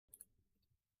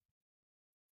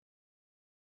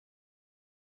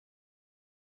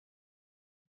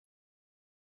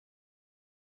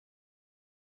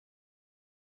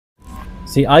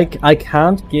See, I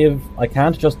can't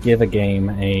just give a game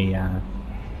a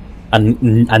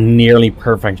nearly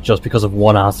perfect just because of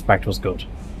one aspect was good.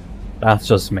 That's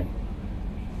just me.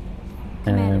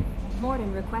 Commander,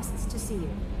 Mordin requests to see you.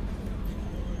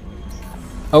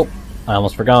 Oh, I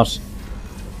almost forgot.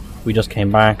 We just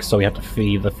came back, so we have to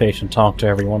feed the fish and talk to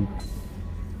everyone.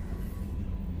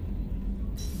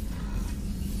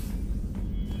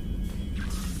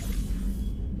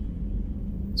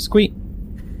 Squeak.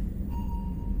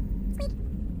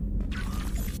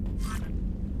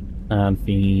 And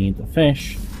feed the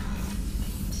fish.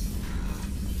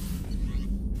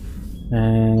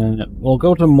 And we'll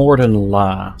go to Mordin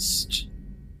last.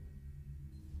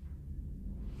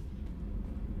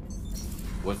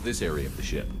 What's this area of the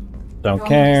ship? Don't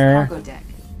care. Cargo deck.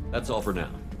 That's all for now.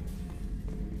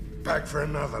 Back for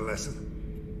another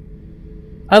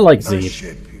lesson. I like Nice Zeke.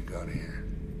 ship you got here.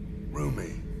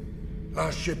 Roomy.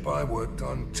 Last ship I worked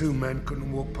on, 2 men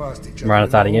couldn't walk past each other. Ran out of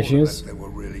in the daddy hall issues? unless they were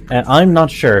really good And I'm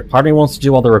not sure. Part of me wants to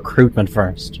do all the recruitment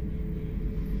first.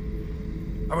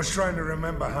 I was trying to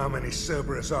remember how many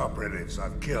Cerberus operatives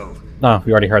I've killed. No,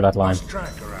 we already heard that line. Lost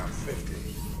track around 50.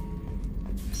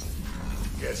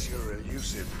 Guess your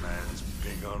elusive man's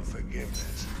big on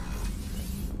forgiveness.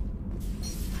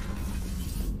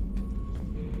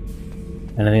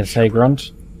 Anything to say,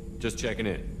 Grunt? Just checking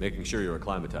in, making sure you're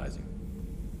acclimatizing.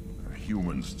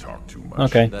 Humans talk too much.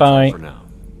 Okay, That's bye. all for now.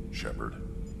 Shepard.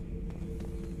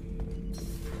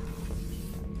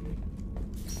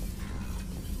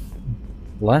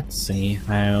 Let's see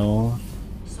how...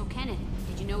 So, Kenneth,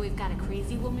 did you know we've got a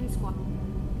crazy woman squad?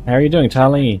 How are you doing,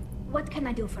 Tali? What can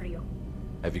I do for you?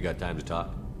 Have you got time to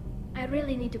talk? I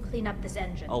really need to clean up this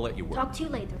engine. I'll let you work. Talk to you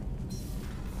later.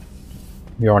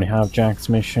 We already have Jack's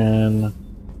mission.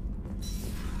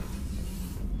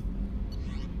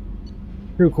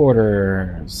 Crew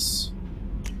quarters.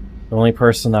 The only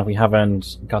person that we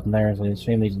haven't gotten there is the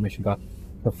shame the mission got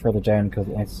put further down because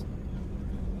it's...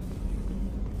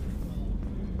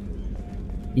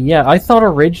 Yeah, I thought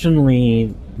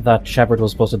originally that Shepard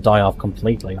was supposed to die off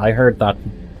completely. I heard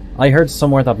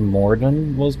somewhere that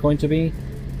Mordin was going to be.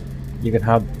 You could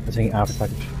have the thing after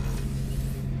package.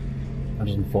 That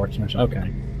is unfortunate.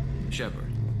 Okay. Shepard,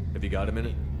 Have you got a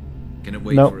minute? can it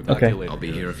wait Nope, for a okay. I'll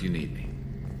be here if you need me.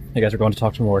 You guys are going to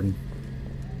talk to Mordin.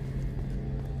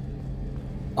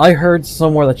 I heard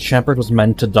somewhere that Shepard was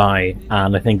meant to die,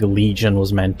 and I think Legion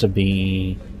was meant to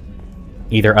be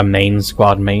either a main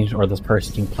squad mate or this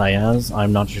person you can play as.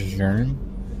 I'm not sure.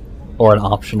 Or an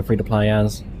option for you to play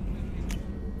as.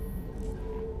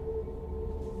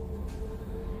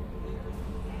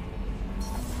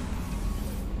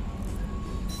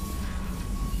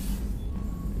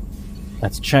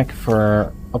 Let's check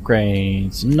for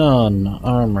upgrades. None.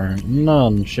 Armor.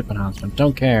 None. Ship enhancement.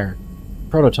 Don't care.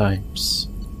 Prototypes.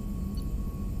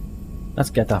 Let's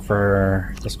get that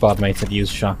for the squad mates that use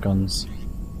shotguns.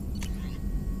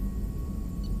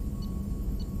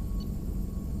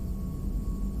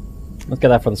 Let's get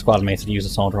that for the squad mates that use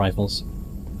assault rifles.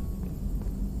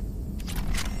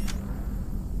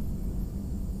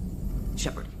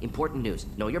 Shepard, important news.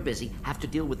 Know you're busy. Have to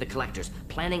deal with the collectors.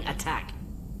 Planning attack.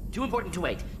 Too important to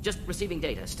wait. Just receiving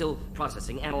data. Still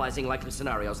processing, analyzing likely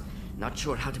scenarios. Not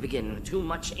sure how to begin. Too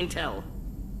much intel.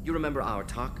 You remember our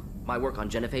talk? My work on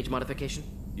genophage modification?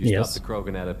 You Yes. stopped the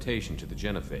Krogan adaptation to the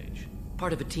genophage.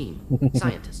 Part of a team.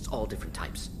 Scientists, all different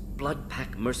types. Blood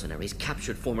Pack mercenaries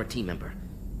captured former team member.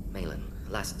 Malin,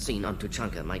 last seen on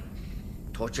Tuchanka, might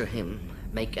torture him,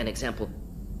 make an example.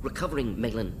 Recovering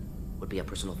Malin would be a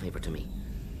personal favor to me.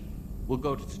 We'll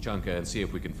go to Tuchanka and see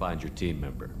if we can find your team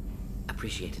member.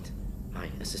 Appreciate it. My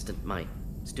assistant, my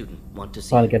student want to see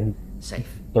Finally him getting safe.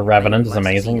 the Revenant is Last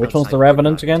amazing. seen Which one's the outside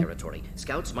Revenant Warlock again? Territory.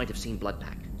 Scouts might have seen Blood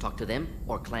Pack. Talk to them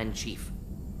or clan chief.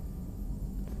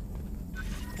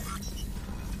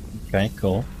 Okay,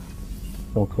 cool.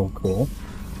 Cool.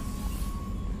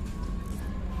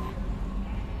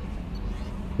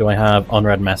 Do I have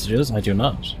unread messages? I do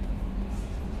not.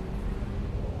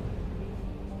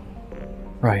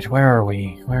 Right, where are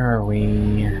we?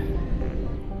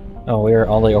 Oh, we're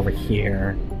all the way over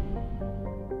here.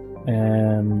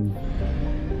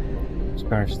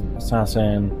 Spanish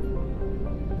Assassin.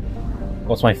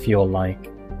 What's my fuel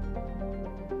like?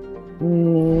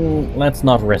 Let's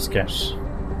not risk it.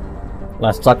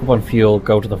 Let's stock up on fuel,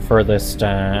 go to the furthest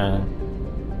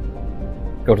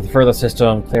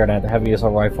system, clear out the heavy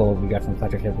assault rifle we get from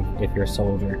Fletcher if you're a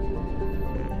soldier.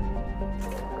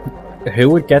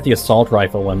 Who would get the assault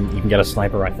rifle when you can get a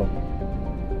sniper rifle?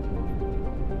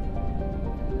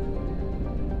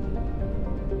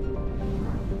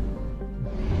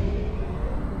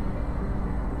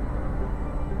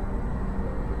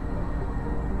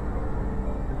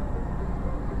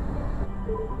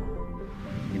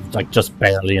 You've like just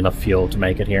barely enough fuel to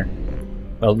make it here.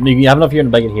 Well, you have enough fuel to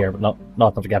make it here, but not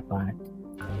enough to get back.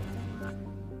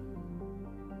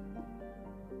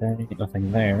 Okay,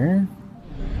 nothing there.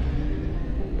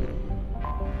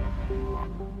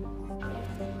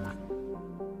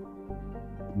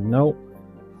 Nope.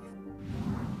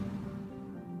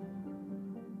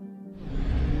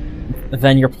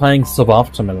 Then you're playing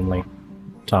suboptimally,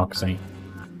 Toxie.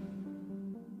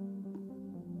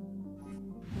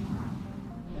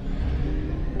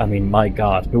 I mean, my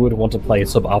god, who would want to play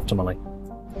suboptimally?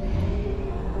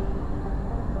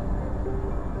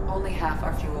 Only half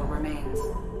our fuel remains.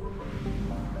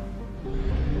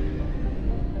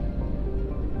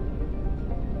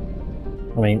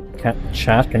 I mean,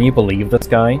 chat, can you believe this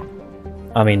guy?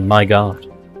 I mean, my god.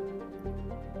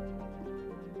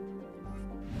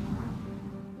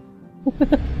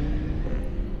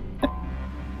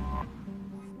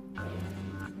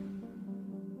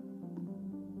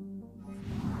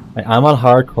 I'm on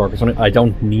hardcore because I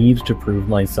don't need to prove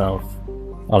myself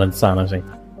on insanity.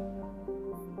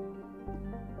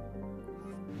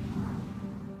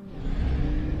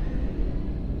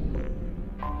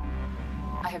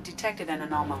 I have detected an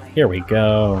anomaly. Here we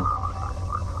go.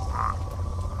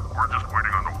 We're just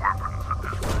waiting on the weapons at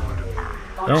this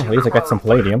point. Yeah, at least I got some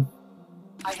palladium.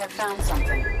 I have found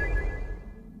something.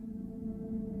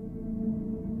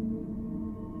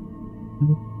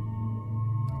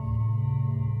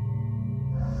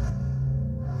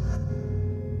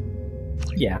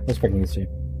 Yeah, that's freaking easy.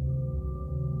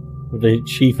 The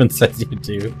achievement says you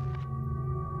do.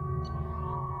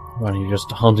 Well, you're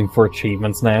just hunting for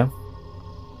achievements now.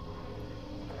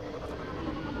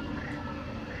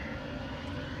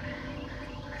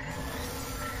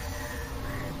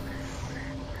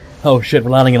 Oh shit,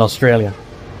 we're landing in Australia.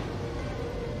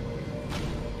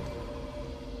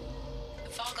 The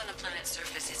fog on the planet's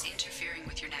surface is interfering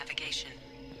with your navigation.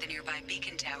 The nearby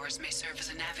beacon towers may serve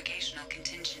as a navigational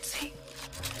contingency.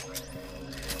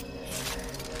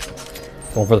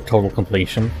 Going for the total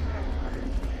completion.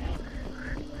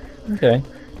 Okay.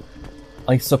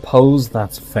 I suppose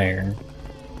that's fair.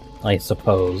 I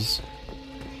suppose.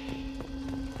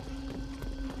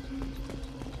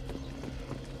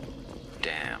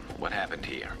 Damn, what happened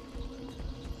here?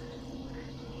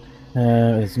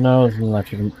 There's no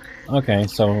electric. Okay,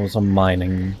 so it was a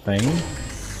mining thing.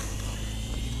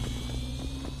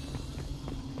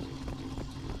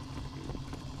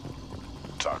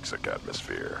 Toxic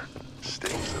atmosphere.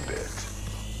 Stings a bit.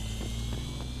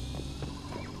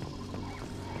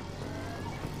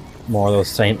 More of those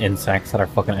same insects that are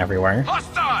fucking everywhere.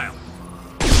 Hostile!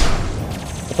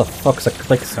 What the fuck's a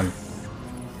Clixon?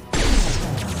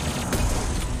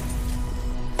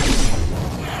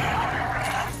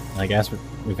 I guess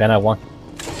we better want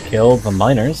to kill the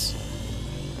miners.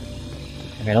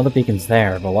 Okay, I know the beacon's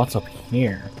there, but what's up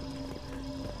here?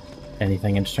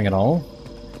 Anything interesting at all?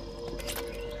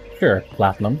 Sure,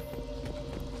 platinum.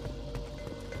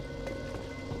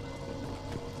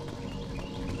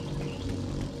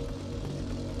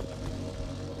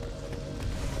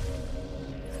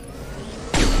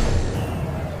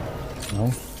 No,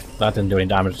 that didn't do any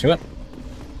damage to it.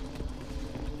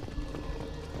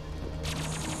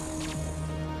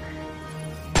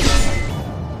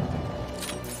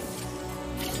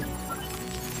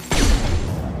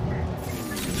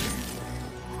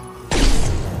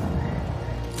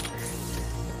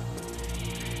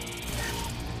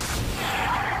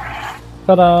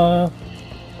 Ta-da!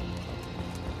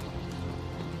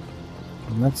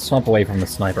 Let's swap away from the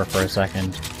sniper for a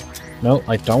second. No,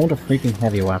 I don't want a freaking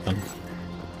heavy weapon.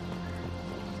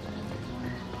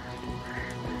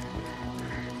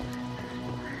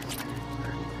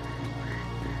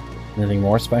 Anything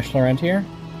more special around here?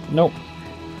 Nope.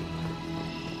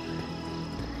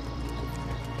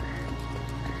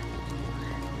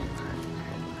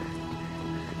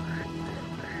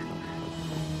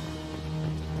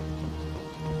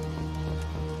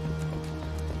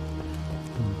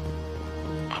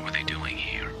 What were they doing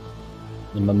here?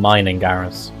 In the mining,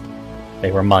 Garrus.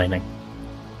 They were mining.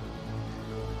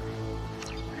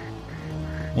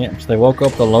 Yeah, so they woke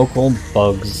up the local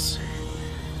bugs.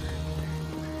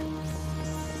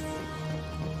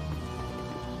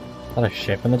 Is that a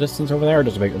ship in the distance over there, or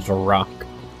just it's a rock?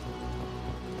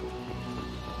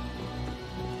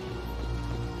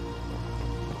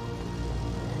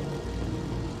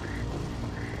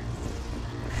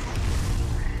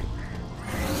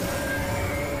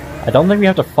 I don't think we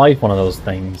have to fight one of those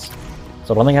things,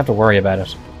 so I don't think I have to worry about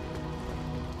it.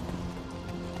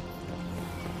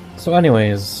 So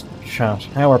anyways, chat,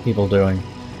 how are people doing?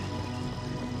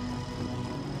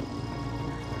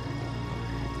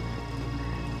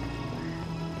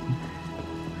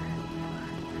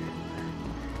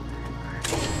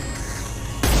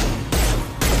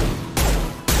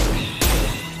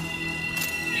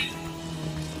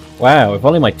 Wow, if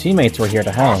only my teammates were here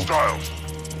to help. Hostiles.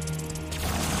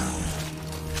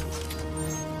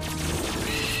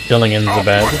 Killing in the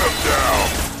bed. Put them down.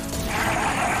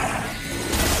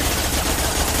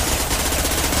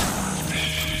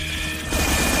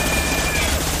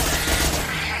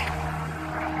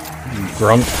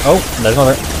 Grunt. Oh, there's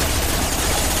another.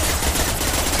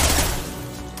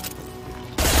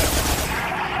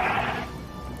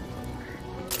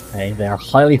 Okay, they are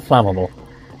highly flammable.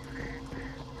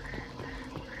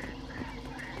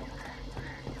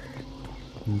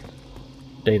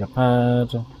 Data pad.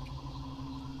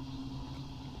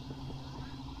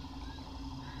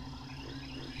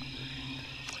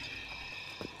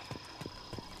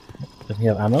 Did he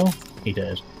have ammo? He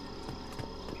did.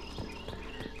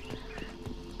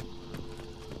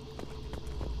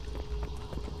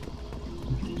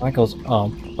 That goes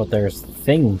up, but there's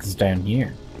things down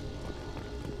here.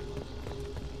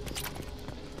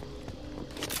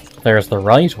 There's the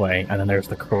right way, and then there's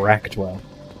the correct way.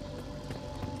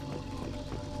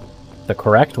 The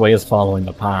correct way is following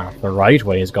the path. The right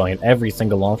way is going in every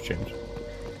single offshoot.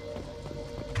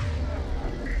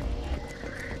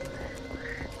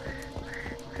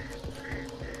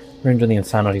 We're doing the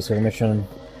Insanity Suit mission.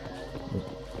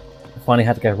 Finally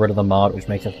had to get rid of the mod, which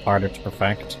makes it harder to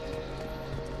perfect.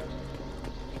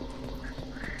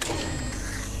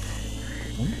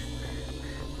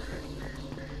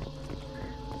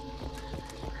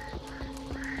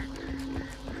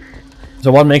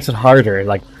 So what makes it harder?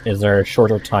 Like, is there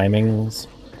shorter timings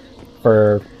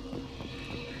for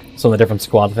some of the different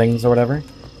squad things or whatever?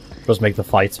 Just make the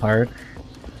fights hard?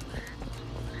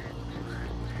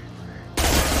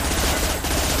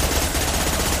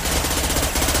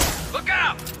 Look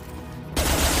out!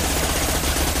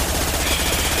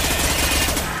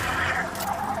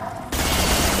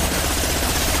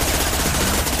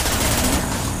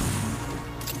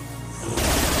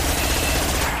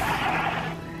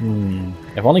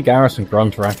 If only Garrus and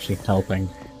Grunt were actually helping.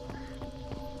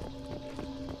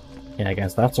 Yeah, I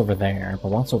guess that's over there,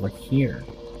 but what's over here?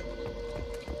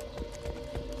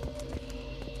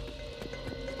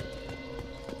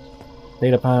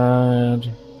 Data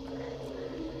pad.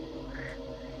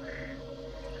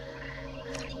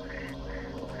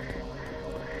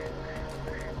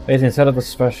 Basically, instead of the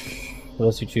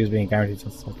specialist you choose being guaranteed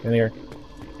success failure,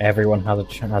 everyone has a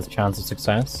chance of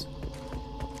success.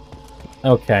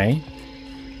 Okay.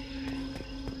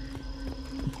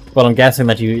 But I'm guessing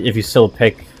that if you still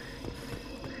pick...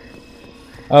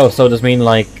 Oh, so does mean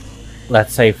like,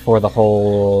 let's say for the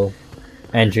whole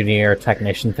engineer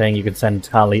technician thing, you could send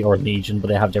Tali or Legion, but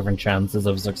they have different chances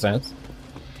of success?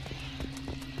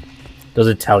 Does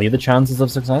it tell you the chances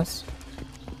of success?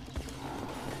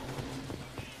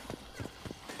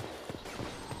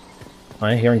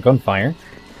 I'm hearing gunfire.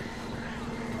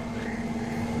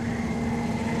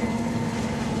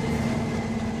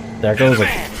 There goes a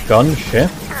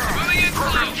gunship.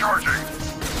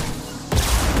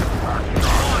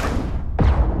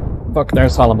 Fuck,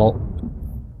 there's Solomon.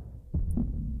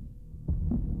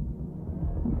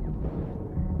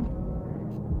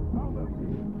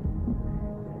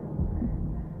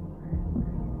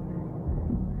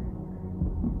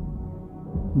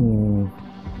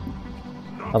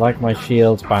 I like my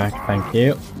shields back, thank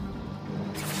you.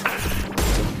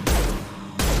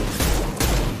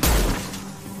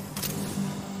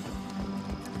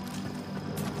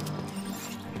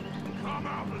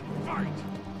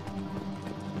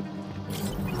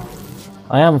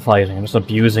 I am fighting, I'm just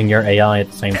abusing your AI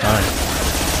at the same time.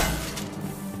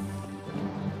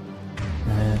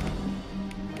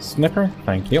 Snipper,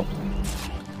 thank you.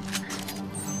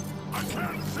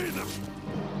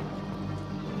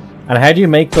 And how do you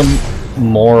make them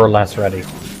more or less ready?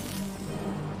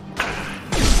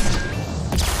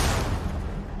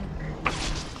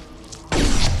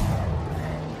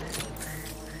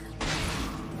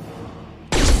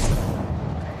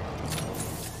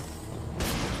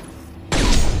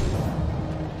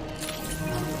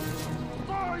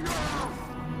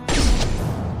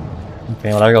 Okay,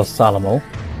 well there goes Salomo.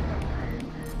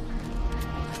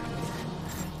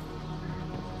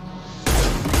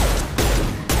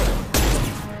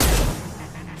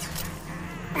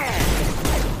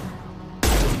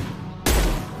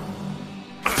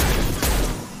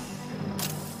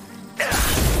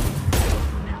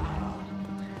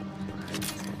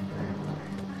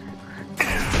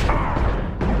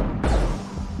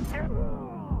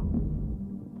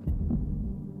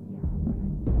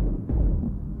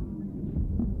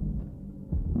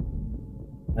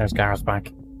 There's Garrus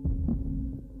back.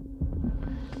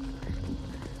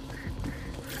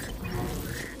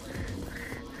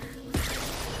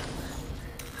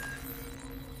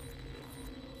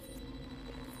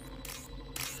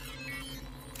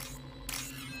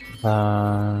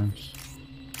 that.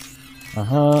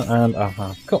 And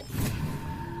cool.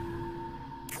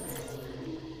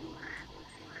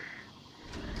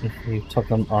 If you took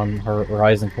them on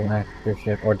Horizon Collector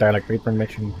ship or Dalek Reaper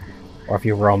mission, or if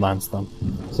you romance them.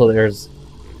 So there's...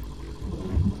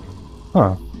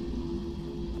 Huh.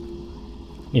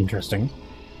 Interesting.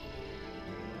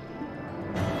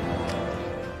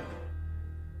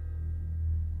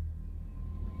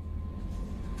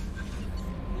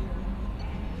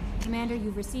 Commander,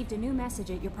 you've received a new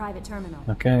message at your private terminal.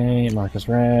 Okay, Marcus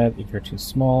Red, if you're too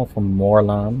small from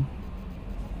Morlan.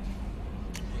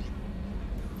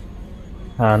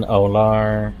 Han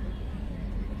Olar.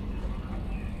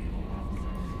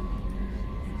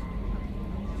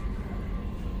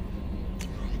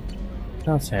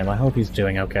 That's him. I hope he's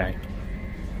doing okay.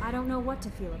 I don't know what to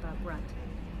feel about Grunt.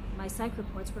 My psych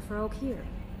reports refer Oak here.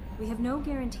 We have no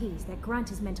guarantees that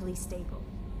Grunt is mentally stable.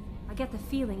 I get the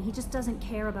feeling he just doesn't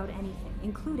care about anything,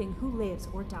 including who lives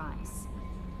or dies.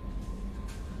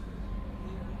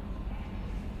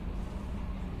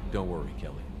 Don't worry,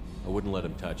 Kelly. I wouldn't let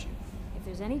him touch you. If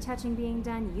there's any touching being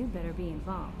done, you'd better be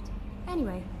involved.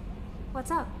 Anyway, what's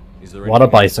up? Is there What a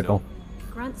anything else to bicycle.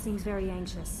 know? Grunt seems very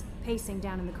anxious, pacing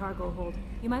down in the cargo hold.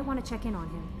 You might want to check in on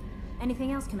him.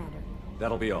 Anything else, Commander?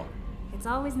 That'll be all. It's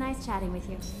always nice chatting with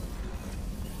you.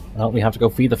 Well, we have to go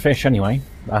feed the fish anyway.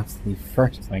 That's the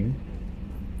first thing.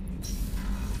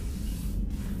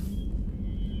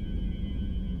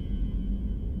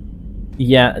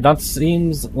 Yeah, that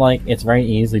seems like it's very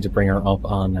easy to bring her up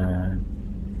on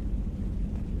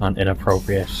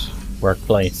inappropriate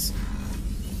workplace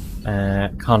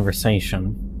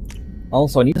conversation.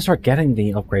 Also, I need to start getting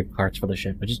the upgrade parts for the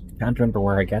ship. I just can't remember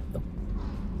where I get them.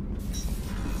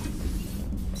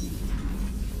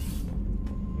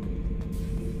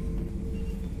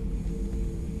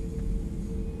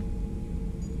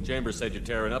 Chambers said you're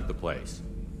tearing up the place.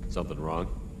 Something wrong?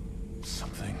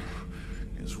 Something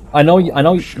is wrong. I know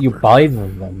you Shepard. buy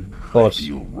them, I but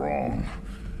feel wrong.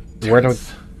 where do I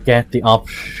Tense. get the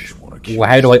Just wanna option? kill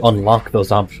How do I something unlock those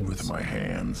with options? my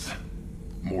hands.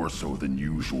 More so than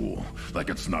usual. Like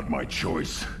it's not my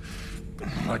choice.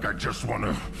 Like I just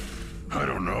wanna... I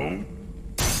don't know.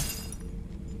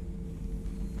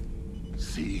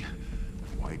 See?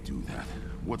 Why do that?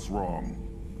 What's wrong?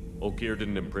 Oakir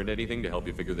didn't imprint anything to help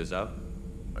you figure this out?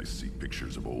 I see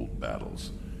pictures of old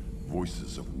battles.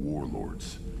 Voices of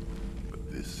warlords.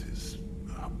 But this is...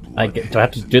 Do I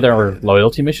have to do their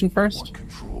loyalty mission first? Want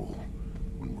control.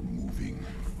 When we're moving,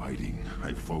 fighting,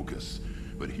 I focus.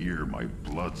 But here, my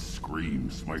blood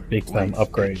screams, my Big time blades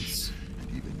upgrades. itch,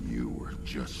 and even you are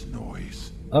just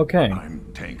noise. Okay. I'm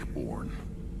tank-born.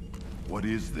 What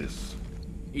is this?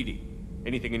 Edie,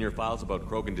 anything in your files about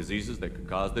Krogan diseases that could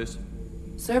cause this?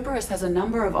 Cerberus has a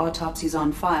number of autopsies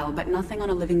on file, but nothing on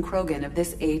a living Krogan of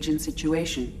this age and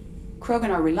situation. Krogan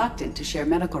are reluctant to share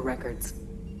medical records.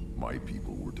 My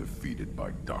people were defeated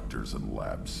by doctors and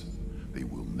labs. They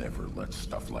will never let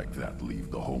stuff like that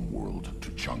leave the homeworld to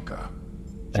Chunka.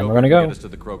 Then we're gonna go. Get us to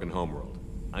the Krogan homeworld.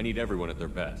 I need everyone at their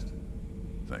best.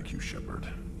 Thank you, Shepard.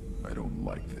 I don't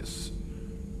like this.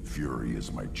 Fury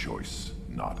is my choice,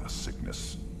 not a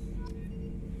sickness.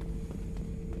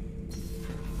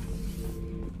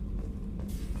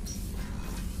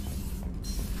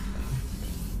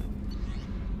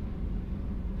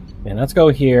 Yeah, let's go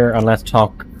here and let's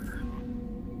talk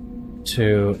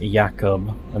to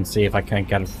Jakob and see if I can't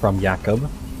get it from Jakob.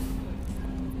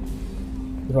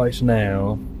 Right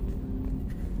now.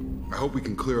 I hope we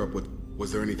can clear up what...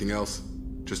 Was there anything else?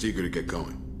 Just eager to get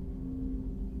going.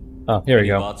 Oh, here we Any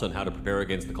go. thoughts on how to prepare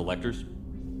against the Collectors?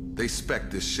 They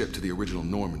spec'd this ship to the original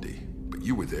Normandy, but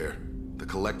you were there. The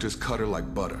Collectors cut her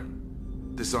like butter.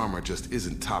 This armor just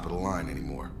isn't top of the line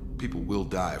anymore. People will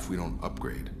die if we don't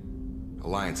upgrade.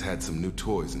 Alliance had some new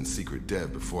toys in secret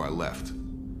dev before I left.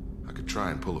 I could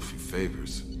try and pull a few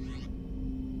favors.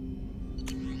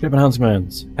 Ship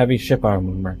enhancements. Heavy ship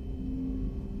armor.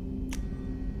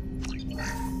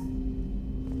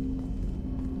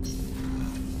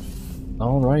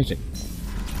 Alrighty.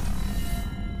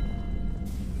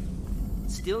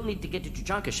 Still need to get to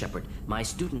Tuchanka, Shepard. My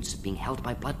student's being held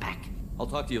by Bloodpack. I'll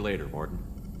talk to you later, Morton.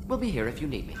 We'll be here if you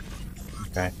need me.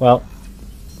 Okay, well.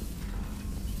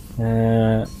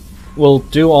 We'll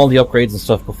do all the upgrades and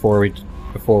stuff before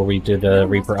we do the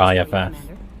Reaper IFF.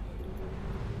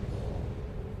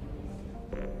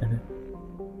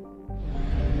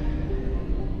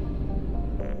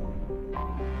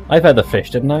 I fed the fish,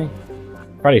 didn't I?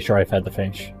 Pretty sure I fed the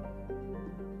fish.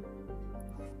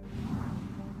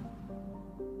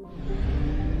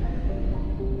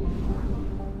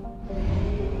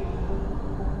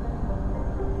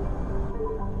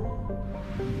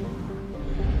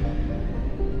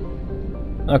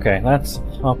 Okay, let's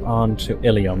hop on to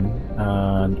Ilium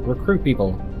and recruit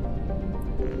people.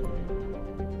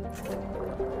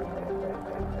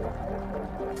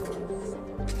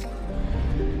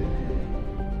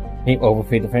 Can you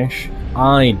overfeed the fish?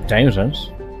 I doubt it.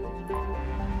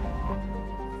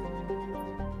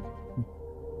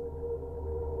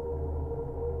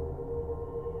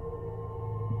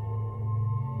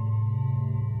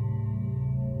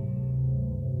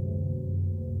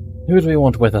 Who do we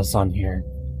want with us on here?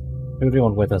 Who do we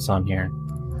want with us on here?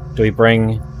 Do we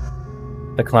bring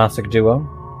the classic duo?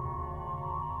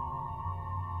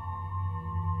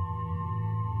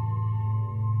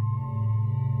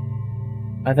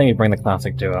 I think we bring the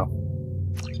classic duo.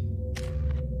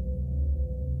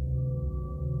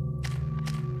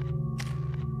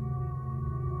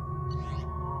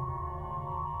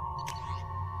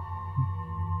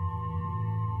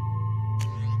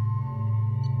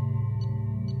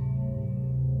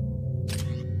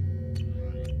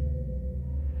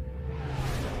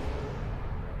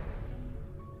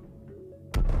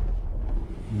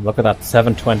 Look at that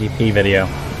 720p video.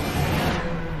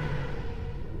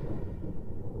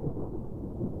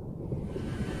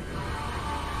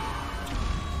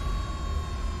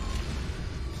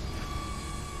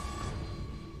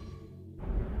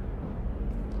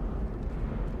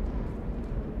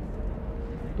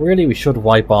 Really, we should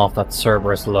wipe off that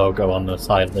Cerberus logo on the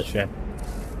side of the ship.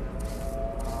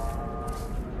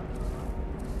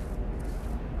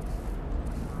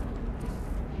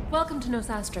 Welcome to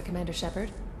Nosastra, Commander Shepard.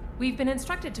 We've been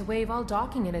instructed to waive all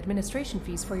docking and administration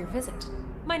fees for your visit.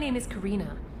 My name is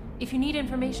Karina. If you need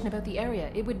information about the area,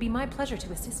 it would be my pleasure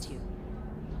to assist you.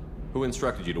 Who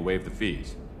instructed you to waive the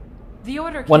fees? The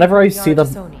order came Whenever from I the see Yara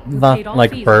T'Soni, who that paid all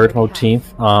like fees bird on your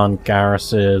motif on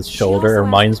Garrus's shoulder, it also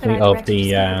reminds asked me that I of direct you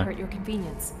the to Stewart at your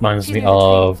convenience. reminds Here me near the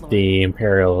trading of floor. the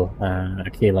Imperial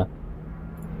Aquila.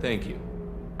 Thank you.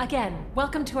 Again,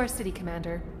 welcome to our city,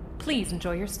 Commander. Please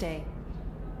enjoy your stay.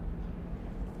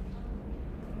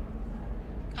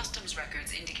 Customs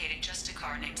records indicated just a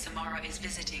car named Samara is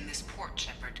visiting this port,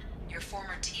 Shepard. Your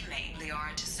former teammate,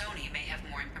 Yara T'Soni, may have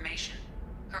more information.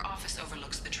 Her office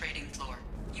overlooks the trading floor.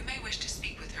 You may wish to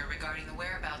speak with her regarding the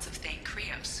whereabouts of Thane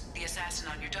Krios, the assassin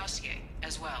on your dossier,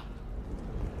 as well.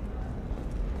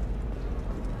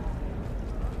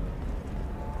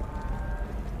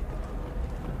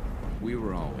 We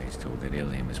were always told that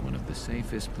Ilium is one of the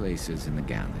safest places in the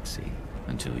galaxy,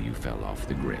 until you fell off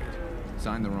the grid.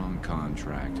 Sign the wrong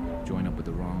contract, join up with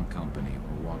the wrong company,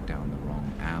 or walk down the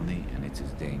wrong alley, and it's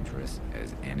as dangerous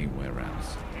as anywhere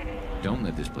else. Don't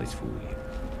let this place fool you.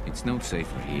 It's no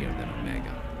safer here than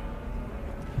Omega.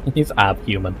 He's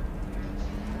abhuman.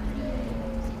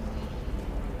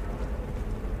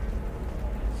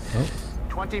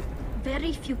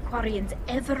 Very few Quarians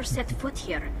ever set foot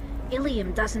here.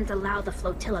 Ilium doesn't allow the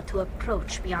flotilla to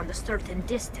approach beyond a certain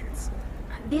distance.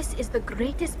 This is the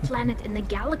greatest planet in the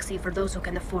galaxy for those who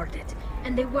can afford it,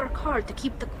 and they work hard to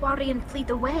keep the Quarian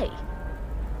fleet away.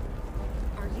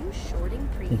 Are you shorting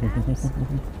prefabs?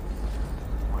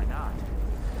 Why not?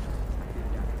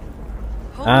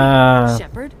 Ah,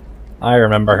 Shepard? I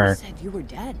remember You her. said you were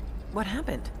dead. What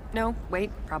happened? No, wait,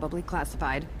 probably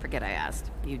classified. Forget I asked.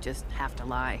 You just have to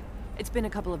lie. It's been a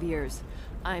couple of years.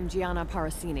 I'm Gianna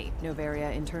Parasini,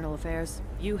 Noveria Internal Affairs.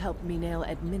 You helped me nail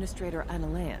Administrator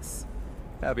Analeus.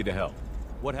 Happy to help.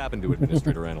 What happened to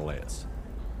Administrator Analeus?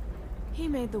 He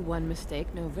made the one mistake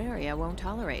Noveria won't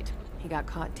tolerate. He got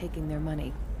caught taking their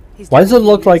money. He's Why does it done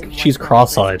look 2 like years in she's White Rock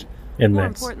cross-eyed prison. in More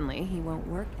this? importantly, he won't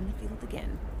work in the field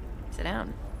again. Sit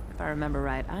down. If I remember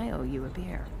right, I owe you a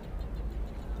beer.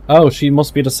 Oh, she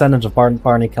must be a descendant of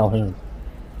Barney Calhoun.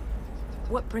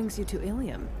 What brings you to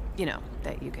Ilium? You know,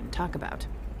 that you can talk about.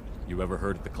 You ever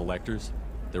heard of the Collectors?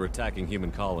 They're attacking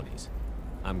human colonies.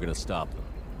 I'm gonna stop them.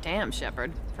 Damn,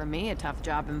 Shepard. For me, a tough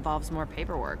job involves more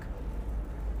paperwork.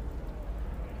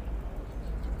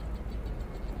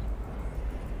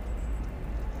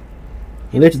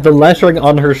 The lettering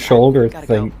on her shoulder Gotta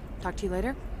thing go. Talk to you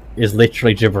later. is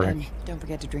literally gibberish. And don't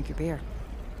forget to drink your beer.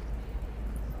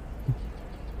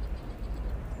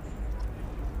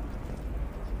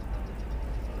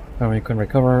 Oh, we can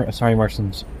recover. Sorry,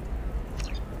 merchants.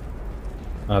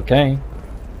 Okay.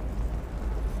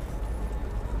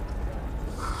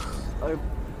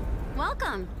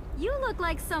 Welcome. You look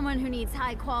like someone who needs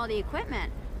high-quality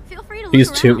equipment. Feel free to look He's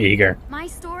around. too eager. My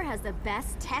store has the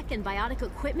best tech and biotic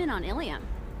equipment on Ilium.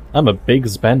 I'm a big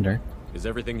spender. Is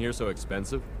everything here so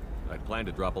expensive? I'd planned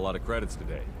to drop a lot of credits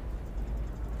today.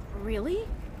 Really?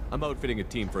 I'm outfitting a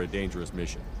team for a dangerous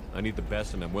mission. I need the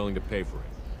best and I'm willing to pay for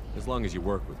it. As long as you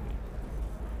work with me.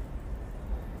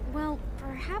 Well,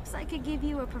 Perhaps I could give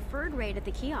you a preferred rate at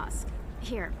the kiosk.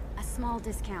 Here, a small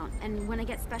discount, and when I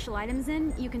get special items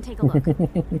in, you can take a look.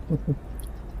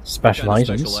 Special what kind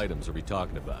items? of special items are we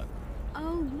talking about?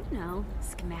 Oh, you know,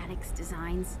 schematics,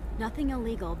 designs. Nothing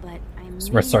illegal, but I may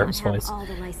Customer service not have voice. all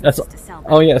the licenses That's to sell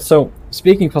them. oh yeah. So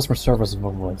speaking of customer service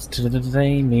voice,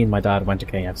 today me and my dad went to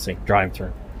KFC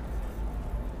drive-through,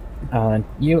 and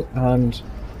you and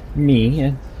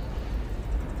me,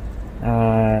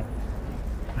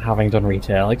 having done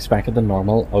retail, expected the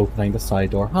normal opening the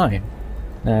side door. Hi,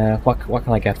 what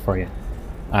can I get for you?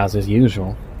 As is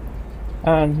usual,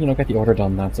 and you know, get the order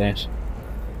done. That's it.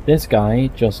 This guy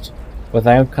just,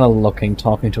 without kind of looking,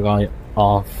 talking to a guy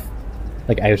off,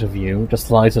 like out of view, just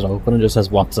slides it open and just says,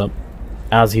 "What's up?"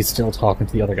 as he's still talking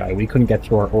to the other guy. We couldn't get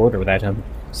through our order without him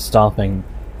stopping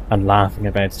and laughing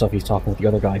about stuff he's talking with the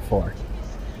other guy for.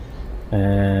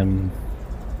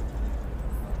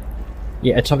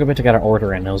 Yeah, it took a bit to get our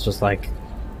order in. I was just like...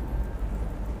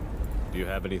 Do you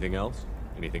have anything else?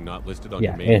 Anything not listed on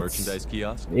Yeah, your main merchandise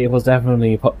kiosk? It was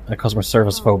definitely a customer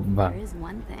service There is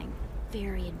one thing.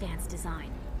 Very advanced design.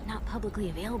 Not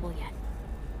publicly available yet.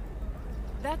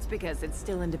 That's because it's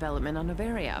still in development on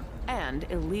Noveria, and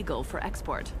illegal for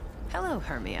export. Hello,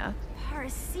 Hermia.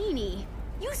 Parasini,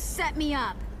 you set me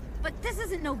up. But this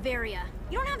isn't Noveria.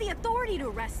 You don't have the authority to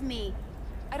arrest me.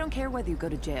 I don't care whether you go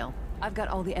to jail. I've got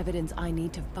all the evidence I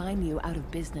need to find you out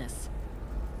of business.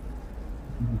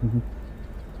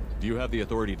 Do you have the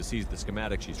authority to seize the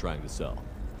schematic she's trying to sell?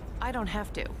 I don't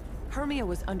have to. Hermia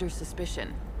was under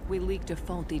suspicion. We leaked a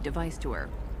faulty device to her.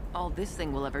 All this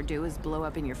thing will ever do is blow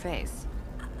up in your face.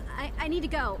 I need to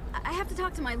go. I have to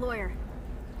talk to my lawyer.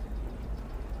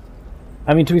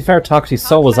 I mean, to be fair, Toxie,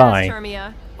 so was I.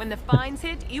 Hermia. When the fines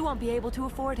hit, you won't be able to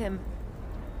afford him.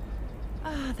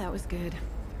 Ah, that was good.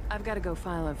 I've got to go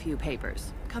file a few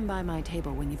papers. Come by my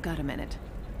table when you've got a minute.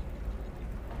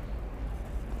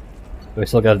 Do we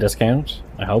still get a discount?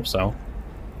 I hope so.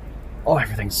 Oh,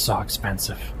 everything's so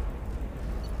expensive.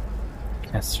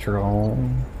 Kestrel.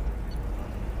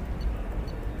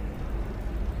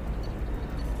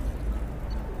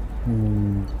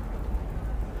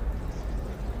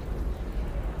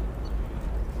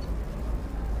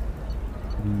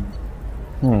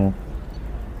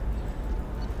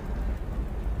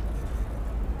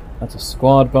 That's a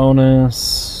squad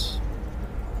bonus.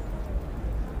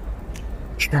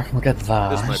 Sure, we'll get that.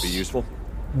 This might be useful.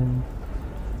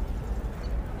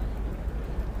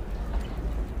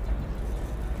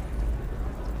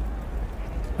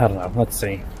 I don't know, let's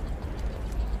see.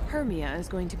 Hermia is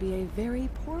going to be a very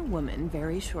poor woman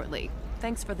very shortly.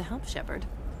 Thanks for the help, Shepard.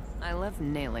 I love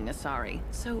nailing Asari.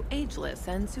 So ageless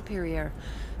and superior.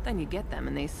 Then you get them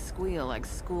and they squeal like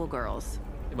schoolgirls.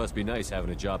 It must be nice having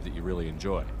a job that you really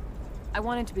enjoy. I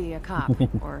wanted to be a cop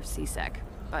or CSEC,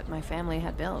 but my family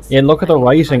had bills. Yeah, look at the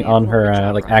writing on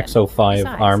her like Besides,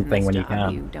 XO5 arm in thing this when you job,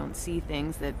 can. You don't see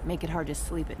things that make it hard to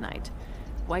sleep at night.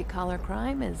 White-collar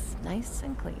crime is nice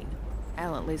and clean.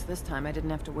 Hell, at least this time I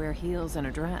didn't have to wear heels and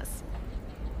a dress.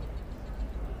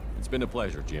 It's been a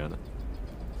pleasure, Gianna.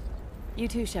 You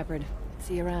too, Shepard.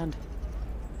 See you around.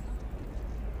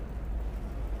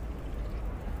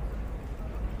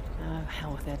 Oh,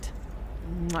 hell with it.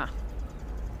 Mwah.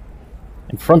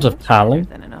 In front of Tally.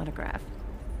 Than an autograph.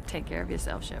 Take care of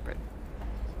yourself, Shepard.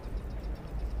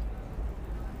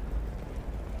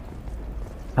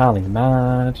 Tally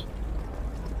mad.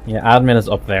 Yeah, admin is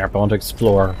up there, but I want to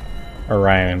explore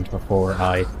around before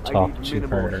I talk to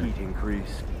her. Heat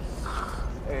increase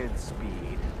and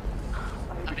speed.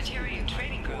 A Batarian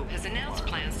trading group has announced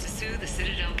plans to sue the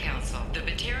Citadel Council. The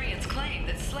Batarians claim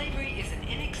that slavery is an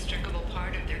inextricable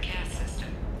part of their caste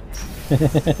system.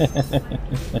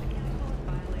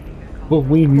 But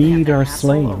we need our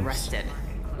slaves. Arrested.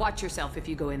 Watch yourself if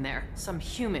you go in there. Some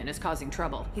human is causing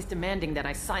trouble. He's demanding that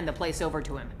I sign the place over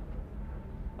to him.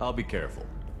 I'll be careful.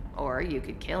 Or you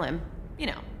could kill him. You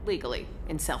know, legally,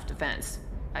 in self-defense.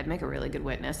 I'd make a really good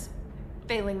witness.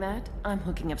 Failing that, I'm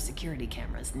hooking up security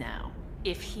cameras now.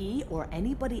 If he or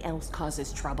anybody else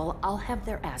causes trouble, I'll have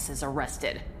their asses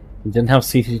arrested. You didn't have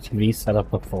CCTV set up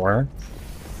before?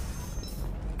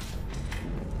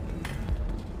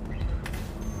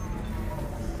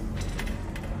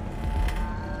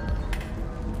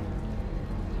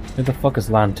 Who the fuck is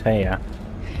Lantea?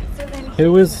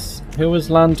 Who is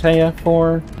Lantea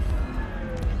for?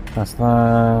 That's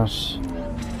that.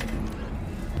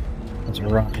 That's a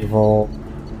rival.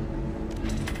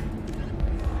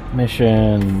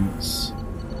 Missions.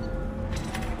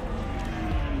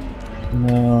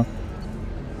 No.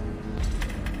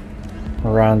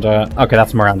 Miranda. Okay,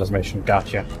 that's Miranda's mission.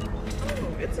 Gotcha.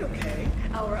 Oh, it's okay.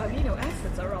 Our amino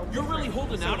acids are all. You're really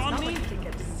holding out on me?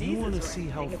 to see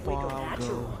how far I'll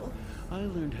go? I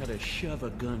learned how to shove a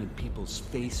gun in people's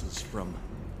faces from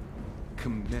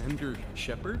Commander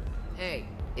Shepard. Hey,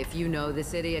 if you know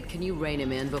this idiot, can you rein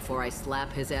him in before I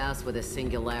slap his ass with a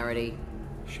singularity?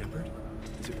 Shepard?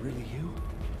 Is it really you?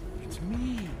 It's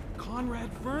me, Conrad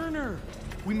Werner.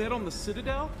 We met on the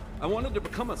Citadel. I wanted to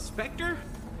become a Spectre.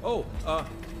 Oh,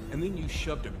 and then you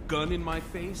shoved a gun in my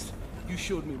face. You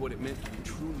showed me what it meant to be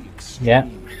truly extreme. Yeah,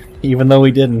 even though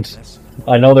we didn't.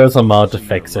 I know there's a mod to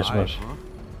fix it, but...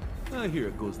 I hear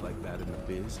it goes like that in the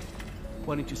biz.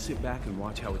 Why don't you sit back and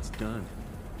watch how it's done?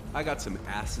 I got some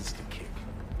asses to kick.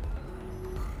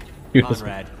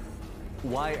 Conrad,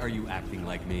 why are you acting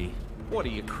like me? What, are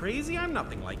you crazy? I'm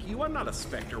nothing like you. I'm not a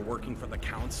Spectre working for the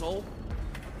Council.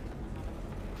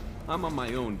 I'm on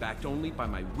my own, backed only by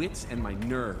my wits and my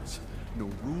nerves. No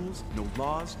rules, no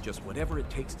laws, just whatever it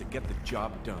takes to get the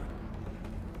job done.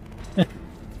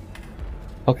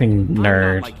 Fucking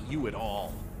nerd. I'm not like you at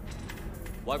all.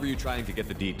 Why were you trying to get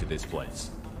the deed to this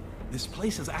place? This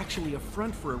place is actually a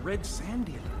front for a red sand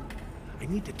dealer. I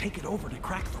need to take it over to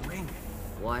crack the ring.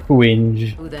 What?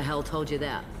 Whinge. Who the hell told you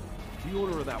that? The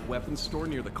owner of that weapons store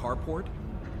near the carport?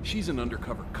 She's an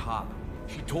undercover cop.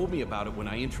 She told me about it when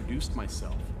I introduced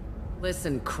myself.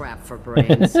 Listen, crap for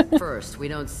brains. First, we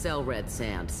don't sell red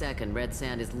sand. Second, red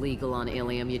sand is legal on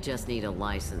Ilium. You just need a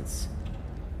license.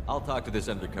 I'll talk to this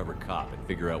undercover cop and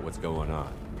figure out what's going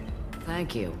on.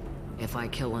 Thank you. If I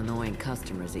kill annoying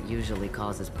customers, it usually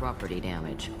causes property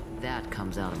damage. That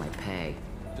comes out of my pay.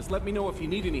 Just let me know if you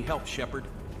need any help, Shepard.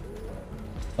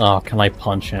 Oh, can I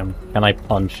punch him? Can I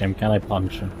punch him? Can I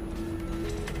punch him?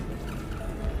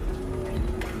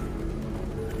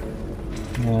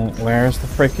 Where's the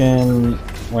frickin'...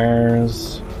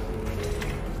 Where's...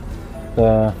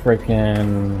 the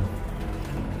frickin'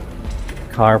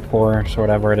 carport or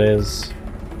whatever it is?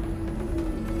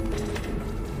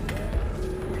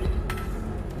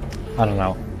 I don't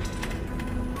know.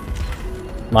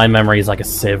 My memory is like a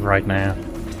sieve right now.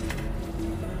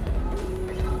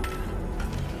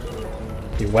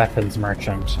 The weapons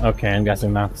merchant. Okay, I'm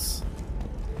guessing that's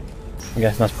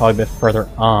probably a bit further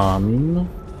on.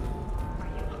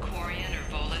 Quarian or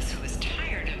Volus who is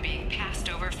tired of being passed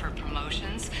over for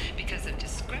promotions because of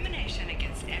discrimination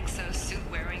against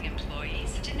exosuit-wearing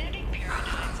employees. Genetic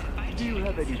paradigms invite Do you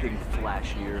have anything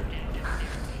flashier?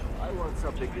 I want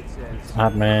something that says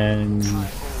Admin...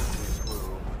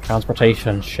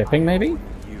 transportation, shipping, maybe?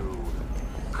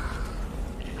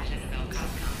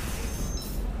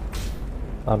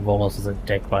 That Volus is a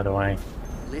dick, by the way.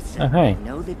 Listen, Oh, hey. I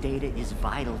know the data is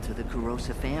vital to the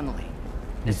Kurosa family.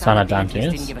 The It's not Sanadantes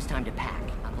advantageous. didn't give us time to pack.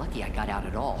 I'm lucky I got out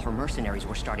at all. Her mercenaries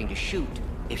were starting to shoot.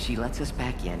 If she lets us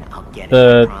back in, I'll get it,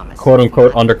 I The promise.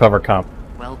 quote-unquote undercover cop.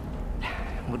 Well,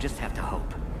 we'll just have to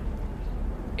hope.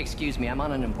 Excuse me, I'm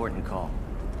on an important call.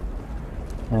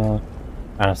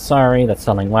 Sorry, that's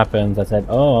selling weapons. I said,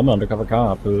 oh, I'm an undercover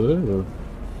cop. Ooh.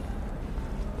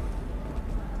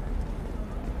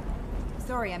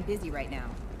 Sorry, I'm busy right now.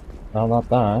 Well, not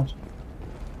that.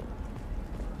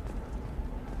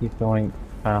 Keep going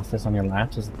past this on your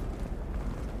left. Is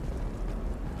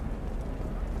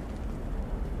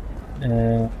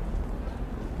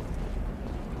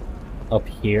up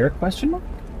here? Question mark?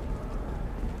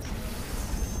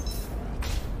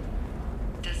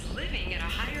 Does living at a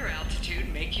higher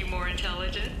altitude make you more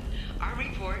intelligent? Our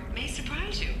report may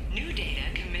surprise you. New data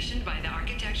commissioned by the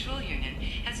Architectural Union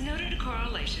has noted a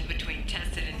correlation between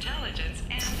tested intelligence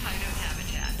and hideout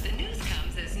habitat. The news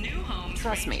comes as new homes...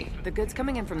 Trust me, the goods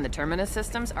coming in from the Terminus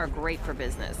systems are great for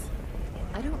business.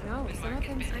 I don't know, some of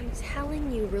them... I'm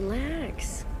telling you,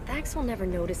 relax. Vax will never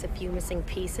notice a few missing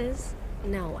pieces.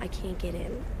 No, I can't get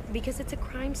in. Because it's a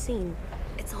crime scene.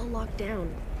 It's all locked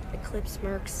down. Eclipse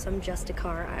mercs, some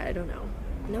Justicar, I don't know.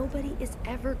 Nobody is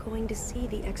ever going to see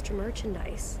the extra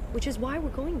merchandise, which is why we're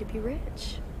going to be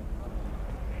rich.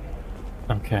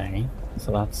 Okay,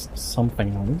 so that's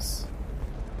something else.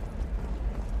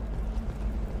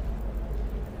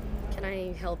 Can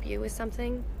I help you with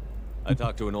something? I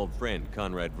talked to an old friend,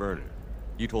 Conrad Werner.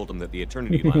 You told him that the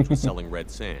Eternity Lounge was selling red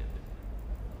sand.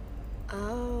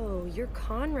 Oh, you're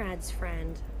Conrad's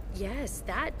friend. Yes,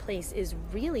 that place is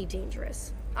really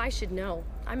dangerous. I should know.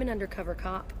 I'm an undercover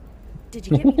cop. Did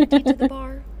you get me the deed to the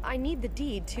bar? I need the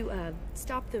deed to,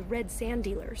 stop the red sand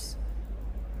dealers.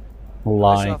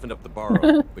 Lie. I softened up the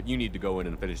borrow, but you need to go in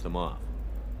and finish them off.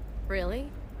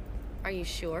 Really? Are you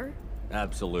sure?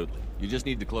 Absolutely. You just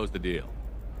need to close the deal.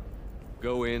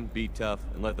 Go in, be tough,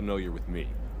 and let them know you're with me.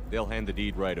 They'll hand the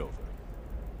deed right over.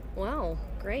 Wow,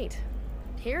 great.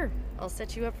 Here, I'll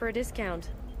set you up for a discount.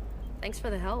 Thanks for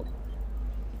the help.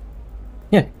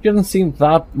 Yeah, she doesn't seem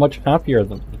that much happier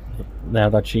now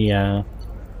that she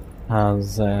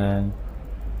has.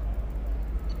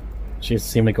 She's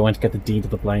seemingly going to get the deed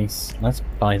of the place. Let's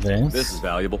buy this. This is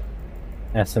valuable.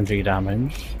 SMG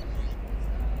damage.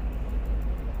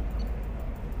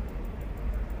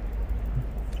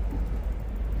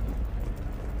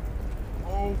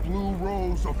 Oh, blue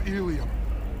rose of Ilium,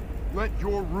 let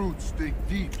your roots dig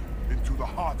deep into the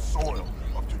hot soil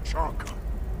of Tuchanka.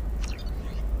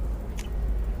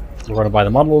 We're going to buy the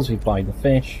models, we buy the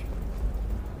fish.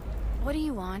 What do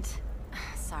you want?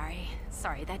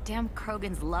 Sorry, that damn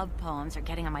Krogan's love poems are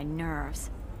getting on my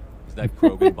nerves. Is that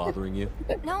Krogan bothering you?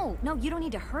 No, you don't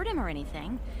need to hurt him or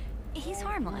anything. He's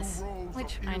harmless.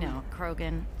 Which, I know,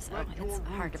 Krogan, so it's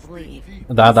hard to believe.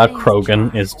 That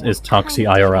Krogan is Toxie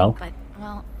IRL. But,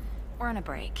 well, we're on a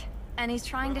break. And he's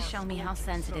trying to show me how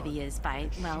sensitive he is by,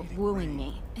 well, wooing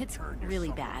me. It's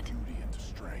really bad.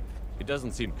 It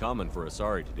doesn't seem common for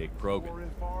Asari to date Krogan.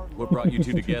 What brought you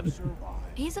two together?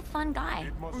 He's a fun guy,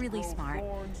 really smart,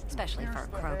 especially for a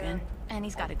Krogan. And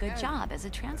he's got a good job as a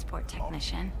transport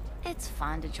technician. It's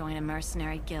fun to join a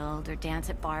mercenary guild or dance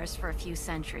at bars for a few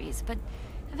centuries, but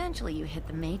eventually you hit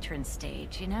the matron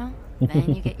stage, you know?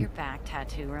 Then you get your back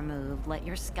tattoo removed, let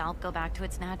your scalp go back to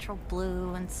its natural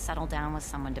blue, and settle down with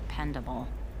someone dependable.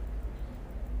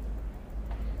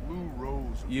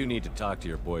 You need to talk to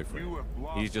your boyfriend.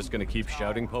 He's just gonna keep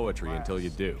shouting poetry until you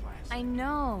do. I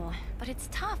know, but it's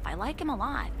tough. I like him a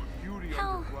lot.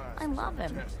 Hell, I love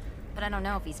him. But I don't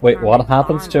know if he's Wait, what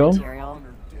happens to him? Material.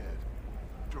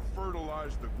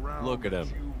 Look at him.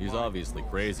 He's obviously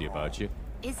crazy about you.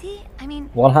 Is he? I mean,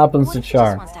 What happens what to if he just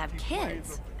Char? wants to have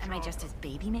kids? Am I just his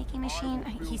baby-making machine?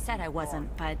 He said I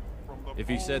wasn't, but... If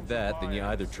he said that, then you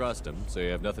either trust him, so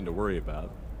you have nothing to worry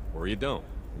about, or you don't,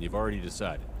 and you've already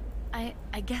decided. I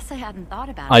guess I hadn't thought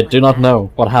about it. I do not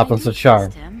know what happens to Char.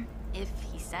 Him, if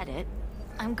he said it.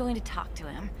 I'm going to talk to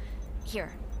him.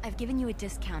 Here, I've given you a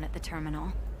discount at the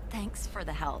terminal. Thanks for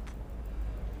the help.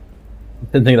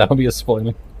 Didn't think that would be a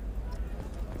spoiler.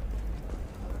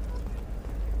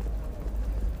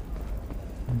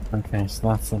 Okay, so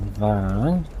that's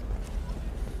that.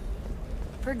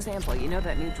 For example, you know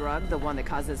that new drug, the one that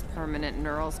causes permanent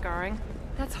neural scarring?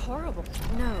 That's horrible.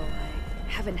 No, I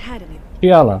haven't had any.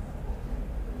 Shiala.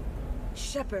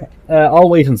 Shepard. I'll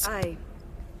wait and see.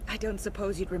 I don't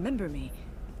suppose you'd remember me.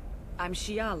 I'm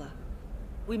Shiala.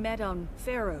 We met on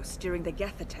Pharos during the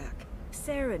Geth attack.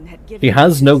 Saren had given She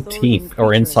has me no the Thorian teeth or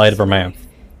creature inside as of her a mouth. slave,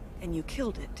 and you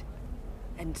killed it.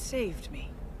 And saved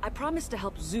me. I promised to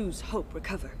help Zeus Hope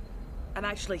recover. I'm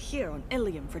actually here on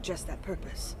Ilium for just that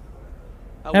purpose.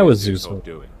 How is Zeus Hope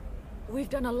doing? We've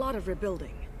done a lot of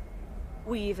rebuilding.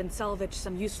 We even salvaged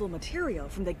some useful material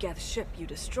from the Geth ship you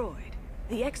destroyed.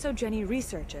 The Exogeny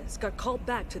researchers got called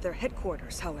back to their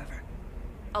headquarters, however,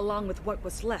 along with what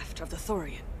was left of the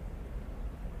Thorian.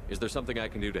 Is there something I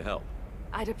can do to help?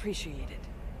 I'd appreciate it.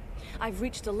 I've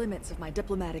reached the limits of my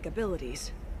diplomatic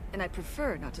abilities, and I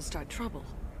prefer not to start trouble.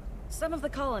 Some of the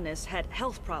colonists had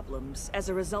health problems as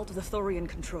a result of the Thorian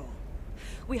control.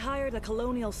 We hired a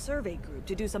colonial survey group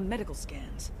to do some medical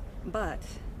scans, but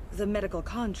the medical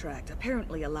contract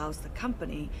apparently allows the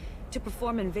company to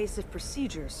perform invasive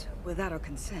procedures without our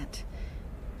consent.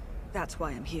 That's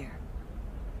why I'm here.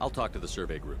 I'll talk to the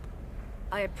survey group.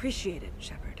 I appreciate it,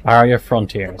 Shepard. Barrier The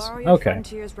Frontiers. Barrier Okay.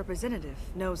 Frontiers representative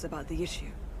knows about the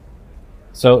issue.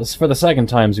 So it's for the second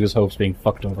time Zeus Hope's being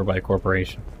fucked over by a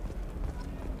corporation.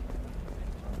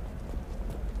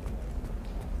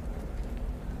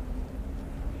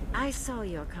 I saw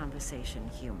your conversation,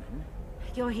 human.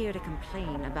 You're here to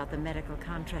complain about the medical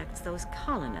contracts those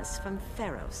colonists from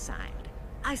Pharos signed.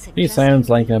 I suggest He sounds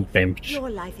like a bimp. your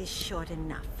life is short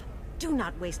enough. Do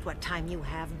not waste what time you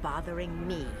have bothering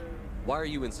me. Why are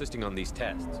you insisting on these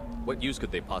tests? What use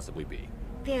could they possibly be?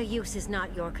 Their use is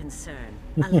not your concern.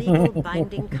 A legal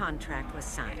binding contract was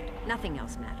signed. Nothing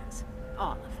else matters.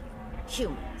 All of you.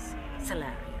 Humans,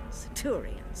 Salarians,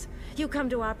 Turians. You come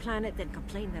to our planet, then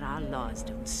complain that our laws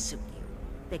don't suit you.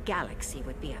 The galaxy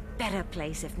would be a better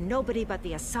place if nobody but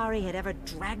the Asari had ever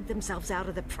dragged themselves out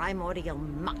of the primordial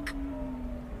muck.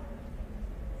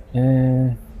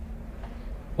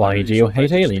 Why do you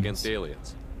hate aliens? Against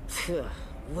aliens. Phew,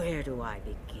 where do I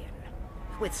begin?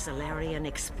 With Salarian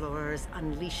explorers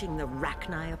unleashing the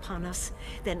Rachni upon us,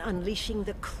 then unleashing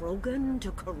the Krogan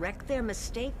to correct their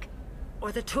mistake?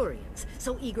 Or the Turians,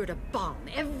 so eager to bomb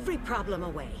every problem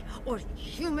away? Or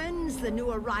humans, the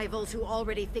new arrivals who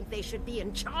already think they should be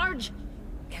in charge?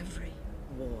 Every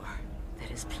war that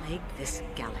has plagued this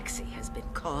galaxy has been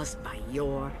caused by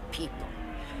your people.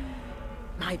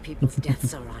 My people's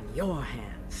deaths are on your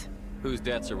hands. Whose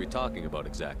deaths are we talking about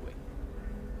exactly?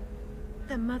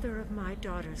 The mother of my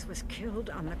daughters was killed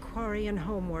on the Quarian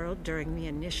homeworld during the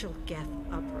initial Geth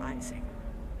uprising.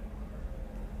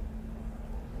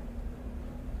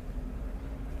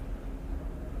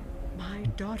 My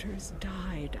daughters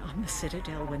died on the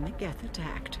Citadel when the Geth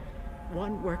attacked.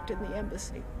 One worked in the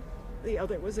embassy. The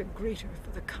other was a greeter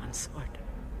for the consort.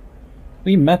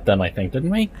 We met them, I think, didn't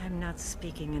we? I'm not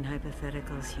speaking in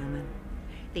hypotheticals, human.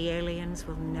 The aliens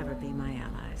will never be my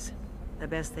allies. The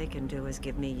best they can do is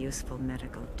give me useful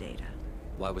medical data.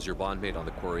 Why was your bondmate on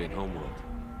the Quarian homeworld?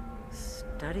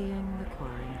 Studying the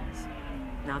Quarians.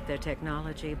 Not their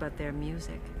technology, but their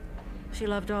music. She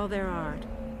loved all their art.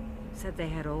 Said they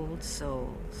had old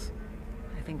souls.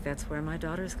 I think that's where my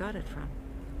daughters got it from.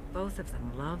 Both of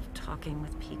them loved talking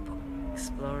with people,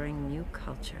 exploring new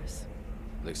cultures.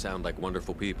 They sound like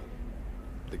wonderful people.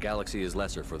 The galaxy is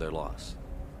lesser for their loss.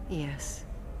 Yes,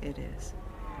 it is.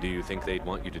 Do you think they'd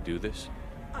want you to do this?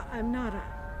 I'm not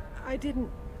I didn't...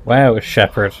 Wow,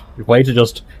 Shepard. Way to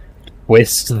just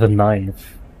twist the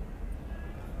knife.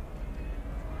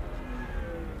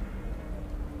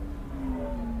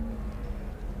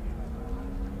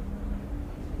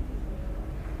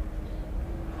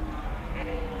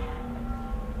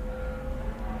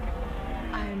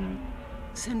 I'm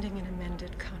sending an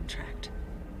amended contract.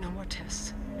 No more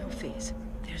tests, no fees.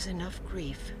 There's enough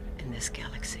grief in this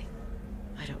galaxy.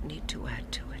 I don't need to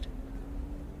add to it.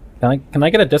 Can I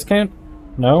get a discount?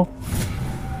 No?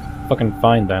 Fucking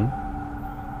fine then.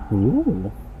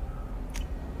 Ooh.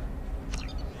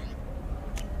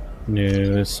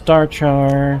 New star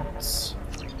charts.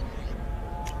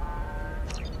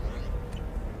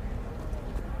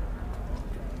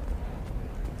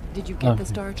 Did you get the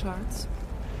star charts?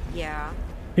 Yeah.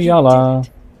 Fiala.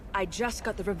 I just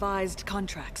got the revised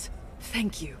contracts.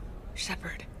 Thank you,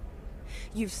 Shepard.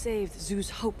 You've saved Zoo's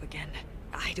hope again.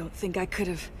 I don't think I could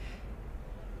have...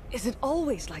 Is it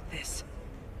always like this?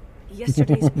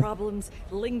 Yesterday's problems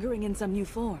lingering in some new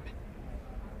form.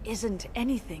 Isn't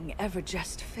anything ever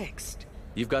just fixed?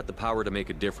 You've got the power to make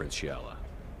a difference, Shiala.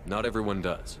 Not everyone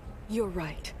does. You're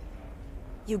right.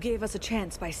 You gave us a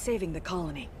chance by saving the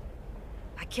colony.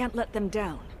 I can't let them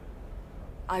down.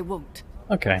 I won't.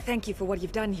 Okay. Thank you for what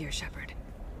you've done here, Shepard.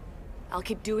 I'll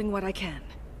keep doing what I can.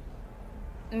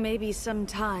 Maybe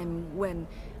sometime when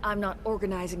I'm not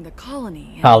organizing the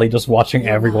colony... Hallie just watching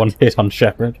everyone hit on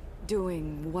Shepard.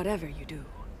 Doing whatever you do.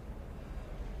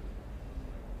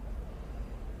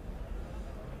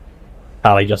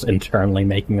 Hallie just internally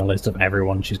making a list of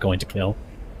everyone she's going to kill.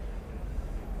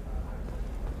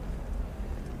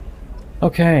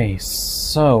 Okay,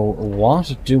 so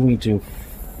what do we do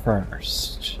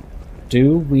first?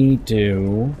 Do we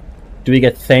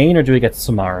get Thane or do we get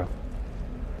Samara?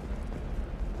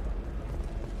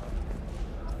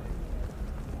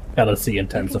 LSC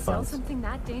intensifies. Something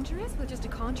that dangerous with just a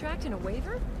contract and a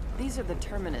waiver? These are the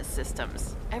Terminus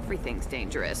systems. Everything's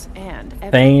dangerous, and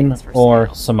Thane everything's for or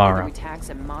sale. Samara? Either we tax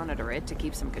and monitor it to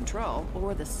keep some control,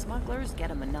 or the smugglers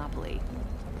get a monopoly.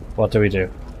 What do we do?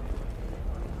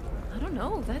 I don't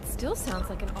know. That still sounds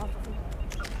like an awful...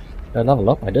 Did I level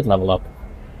up? I did level up.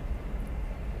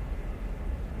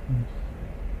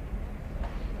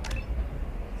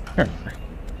 Sure.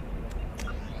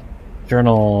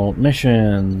 Journal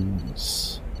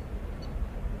missions.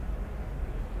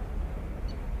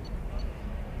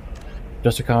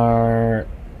 Justicar.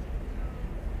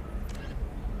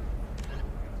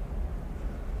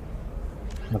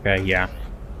 Okay, yeah.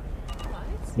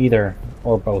 Either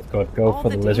or both good. Go for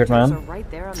the lizard man. Are right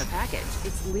there on the package.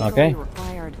 It's legally Okay.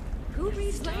 required. Who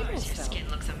reads labels, Your skin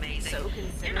looks amazing.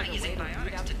 You're not using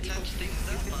biotics to touch things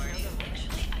up, are you?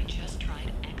 Actually, I just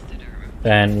tried Exoderm.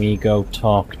 Then we go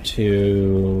talk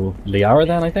to Liara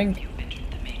then, I think?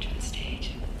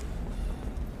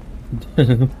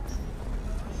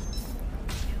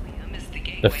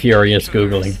 The furious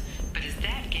Googling. But is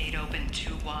that gate open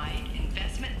too wide?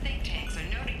 Investment think tanks are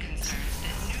noting concerns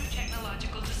that new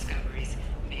technological discoveries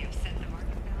may upset the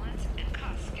market balance and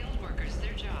cost skilled workers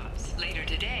their jobs. Later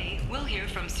today, we'll hear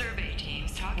from survey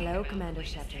teams talking Hello, Commander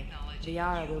Shepard.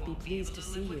 Liara will be pleased to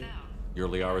see you. You're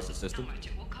Liara's assistant?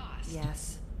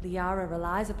 Yes. Liara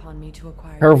relies upon me to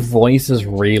acquire... Her useful voice is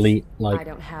information. really, I like,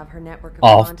 don't have her network of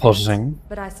off-putting. contacts,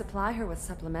 but I supply her with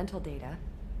supplemental data.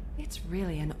 It's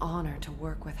really an honor to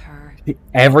work with her.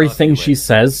 Everything she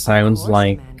says sounds Of course,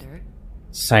 like... Commander.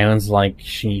 Sounds like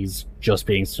she's just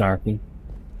being snarky.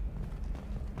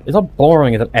 It's not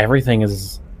boring that everything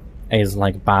is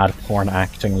like bad porn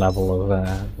acting level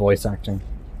of voice acting.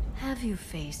 Have you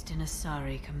faced an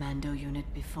Asari commando unit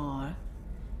before?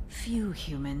 Few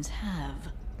humans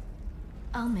have.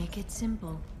 I'll make it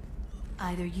simple.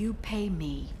 Either you pay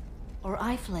me, or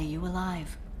I flay you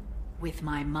alive. With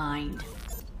my mind.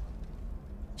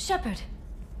 Shepard!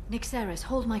 Nixeris,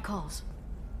 hold my calls.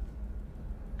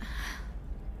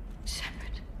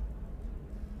 Shepard.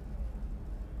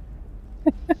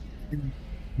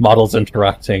 Models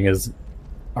interacting is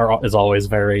always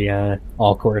very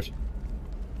awkward.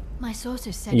 My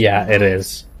sources said Yeah, you were it alive,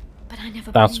 is. But I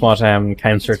never That's believed. what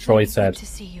Counselor It's Troy very said. good to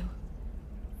see you.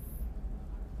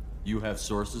 You have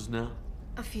sources now?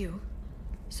 A few.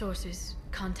 Sources,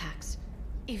 contacts,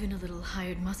 even a little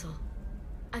hired muscle.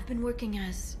 I've been working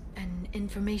as an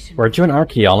information... Weren't you an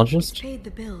archaeologist? Paid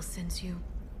the bills since you...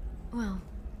 well,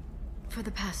 for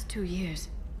the past 2 years.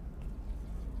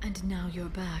 And now you're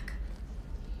back,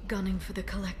 gunning for the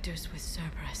Collectors with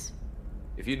Cerberus.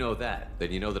 If you know that,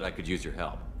 then you know that I could use your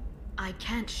help. I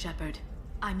can't, Shepard.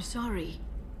 I'm sorry.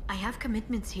 I have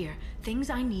commitments here, things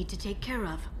I need to take care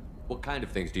of. What kind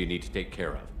of things do you need to take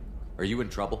care of? Are you in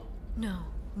trouble? No,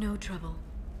 no trouble.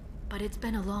 But it's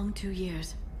been a long 2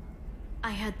 years.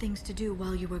 I had things to do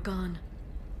while you were gone.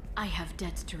 I have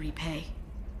debts to repay.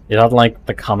 Is that like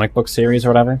the comic book series or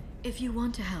whatever? If you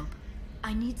want to help,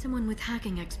 I need someone with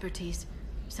hacking expertise.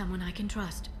 Someone I can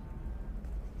trust.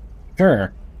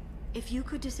 Sure. If you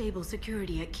could disable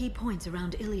security at key points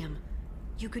around Ilium,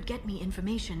 you could get me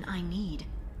information I need.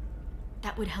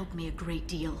 That would help me a great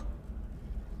deal.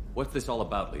 What's this all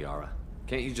about, Liara?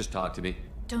 Can't you just talk to me?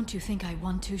 Don't you think I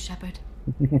want to, Shepard?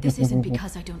 This isn't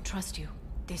because I don't trust you.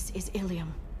 This is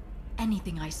Ilium.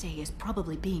 Anything I say is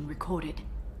probably being recorded.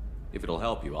 If it'll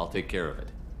help you, I'll take care of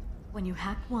it. When you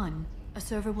hack one, a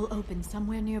server will open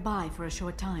somewhere nearby for a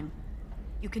short time.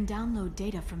 You can download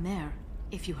data from there,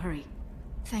 if you hurry.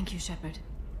 Thank you, Shepard.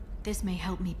 This may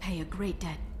help me pay a great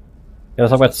debt. Yeah,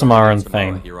 let's talk about Samara and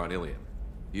Samara Thane. here on Ilium.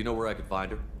 Do you know where I could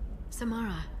find her?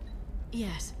 Samara.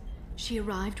 Yes. She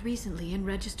arrived recently and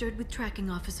registered with Tracking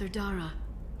Officer Dara.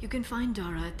 You can find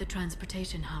Dara at the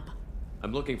transportation hub.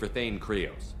 I'm looking for Thane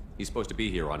Krios. He's supposed to be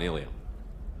here on Ilium.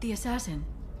 The assassin?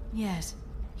 Yes.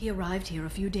 He arrived here a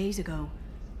few days ago.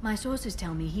 My sources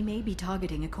tell me he may be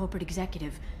targeting a corporate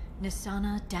executive,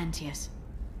 Nisana Dantius.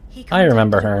 He I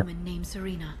remember contacted her. a woman named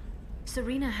Serena.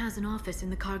 Serena has an office in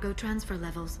the cargo transfer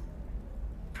levels.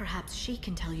 Perhaps she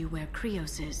can tell you where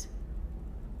Krios is.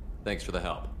 Thanks for the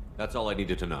help. That's all I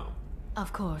needed to know.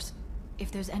 Of course.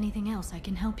 If there's anything else I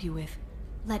can help you with,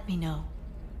 let me know.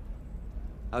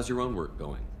 How's your own work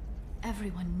going?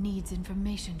 Everyone needs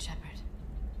information, Shepard.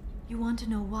 You want to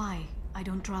know why I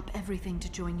don't drop everything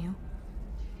to join you?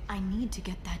 I need to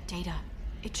get that data.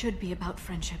 It should be about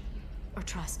friendship or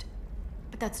trust.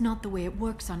 But that's not the way it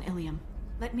works on Ilium.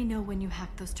 Let me know when you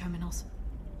hack those terminals.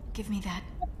 Give me that,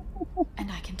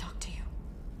 and I can talk to you.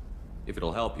 If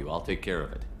it'll help you, I'll take care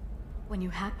of it. When you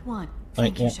hack one,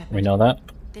 thank you, Shepard. We know that.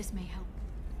 This may help.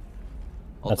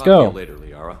 I'll Let's talk go. to you later,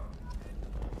 Liara.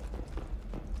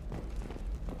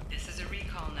 This is a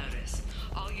recall notice.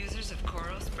 All users of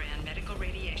Koros brand medical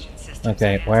radiation systems.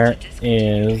 Okay, where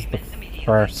is the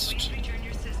first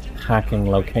hacking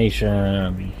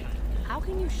location? How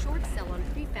can you short sell on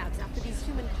prefabs after these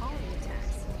human colony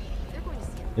attacks? They're going to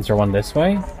see Is there one this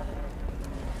way?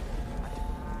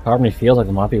 Part of me feels like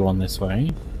there might be one this way.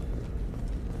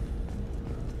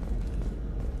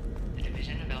 The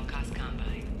division of Elcos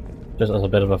Combine. Just as a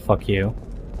bit of a fuck you.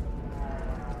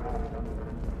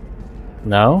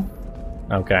 No?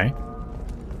 Okay.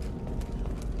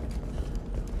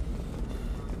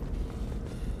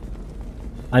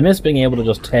 I miss being able to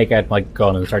just take out my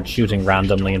gun and start shooting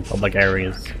randomly in public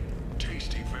areas.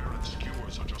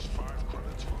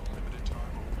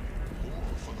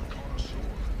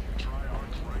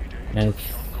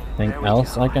 Anything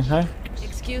else I can hack?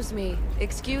 Excuse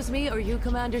me, are you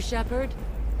Commander Shepard?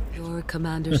 You're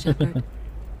Commander Shepard.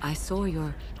 I saw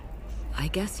your... I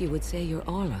guess you would say your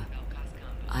aura.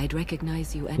 I'd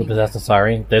recognize you The anywhere. Possessor,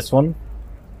 sorry. This one?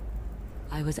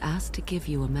 I was asked to give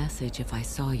you a message if I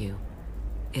saw you.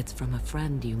 It's from a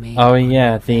friend you made. Oh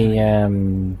yeah, the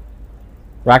Rachni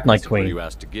What are Queen. you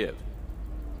asked to give?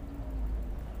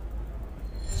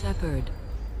 Shepard,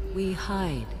 we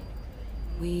hide.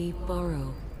 We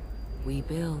borrow. We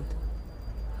build.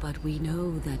 But we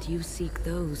know that you seek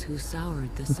those who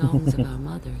soured the songs of our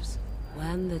mothers.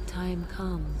 When the time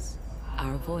comes,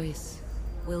 our voice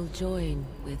will join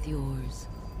with yours.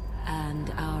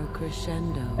 And our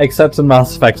crescendo. Except in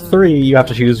Mass Effect 3, you have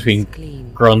to choose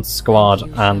between Grunt Squad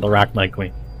and the Rachni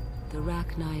Queen. The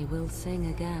Rachni will sing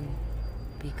again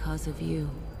because of you.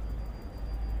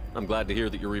 I'm glad to hear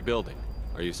that you're rebuilding.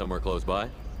 Are you somewhere close by?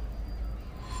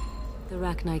 The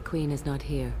Rachni Queen is not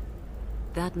here.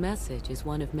 That message is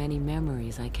one of many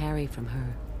memories I carry from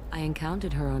her. I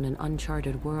encountered her on an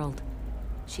uncharted world.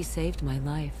 She saved my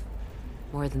life.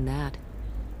 More than that,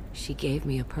 she gave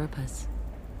me a purpose.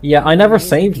 Yeah, I never Amazing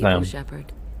saved people, them.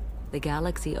 Shepard. The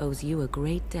galaxy owes you a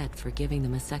great debt for giving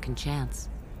them a second chance.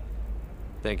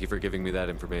 Thank you for giving me that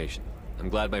information. I'm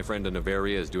glad my friend in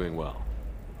Noveria is doing well.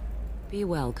 Be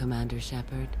well, Commander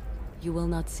Shepard. You will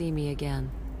not see me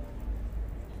again.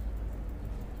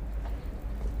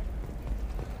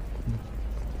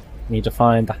 Need to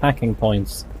find the hacking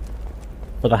points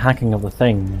for the hacking of the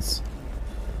things.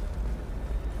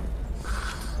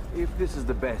 If this is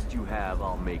the best you have,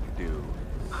 I'll make do.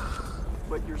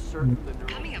 But you're certain the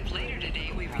Coming up later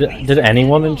today, we Did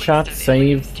anyone in chat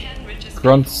save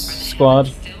Grunt's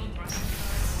squad?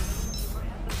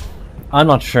 I'm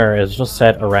not sure, it's just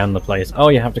said around the place. Oh,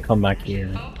 you have to come back here.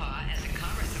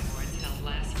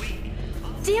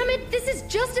 Damn it, this is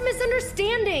just a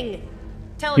misunderstanding!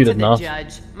 Tell You it to did the not.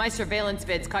 judge. My surveillance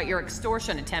vids caught your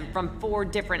extortion attempt from 4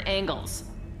 different angles.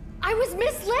 I was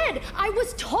misled! I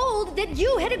was told that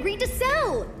you had agreed to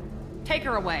sell! Take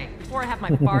her away, before I have my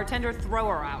bartender throw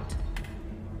her out.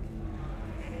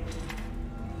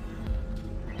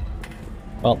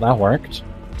 Well, that worked.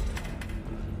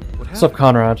 What What's up,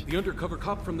 Conrad? The undercover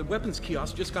cop from the weapons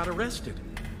kiosk just got arrested.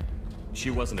 She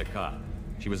wasn't a cop.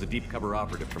 She was a deep cover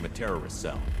operative from a terrorist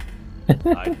cell.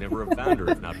 I'd never have found her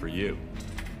if not for you.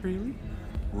 Really?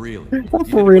 Really. That's You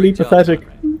did a really great job, pathetic.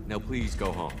 Conrad. Now please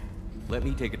go home. Let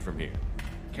me take it from here.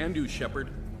 Can do, Shepard.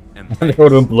 And There would have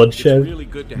been it's bloodshed. really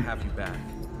good to have you back.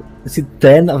 See,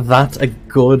 then that's a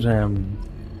good,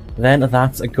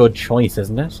 choice,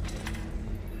 isn't it?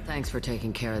 Thanks for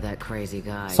taking care of that crazy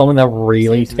guy. Something that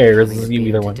really Saves me tears having to you beat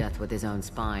either him to way. death with his own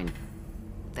spine.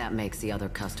 That makes the other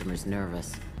customers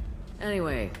nervous.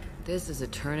 Anyway, this is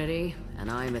Eternity, and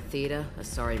I'm Athena,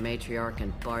 Asari matriarch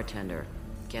and bartender.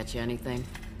 Get you anything?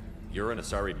 You're an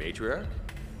Asari matriarch?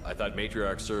 I thought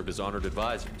matriarchs served as honored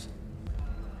advisors.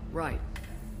 Right.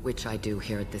 Which I do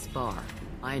here at this bar.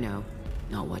 I know.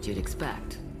 Not what you'd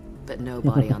expect. But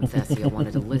nobody on Thessia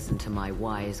wanted to listen to my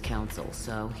wise counsel,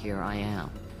 so here I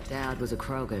am. Dad was a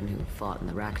Krogan who fought in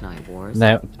the Rachni Wars.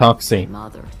 Now, Toxie, My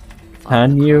mother fought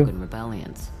can in the you- Krogan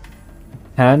rebellions.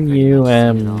 can you,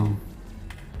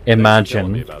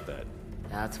 imagine?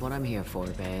 That's what I'm here for,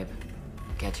 babe.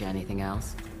 Get you anything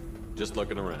else? Just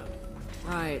looking around.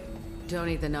 Right. Don't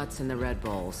eat the nuts in the Red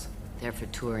Bowls. They're for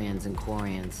Turians and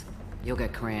Quarians. You'll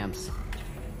get cramps.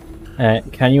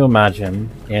 Can you imagine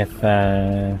if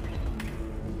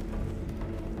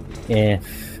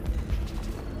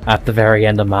at the very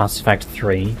end of Mass Effect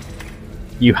 3,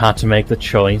 you had to make the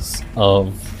choice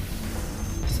of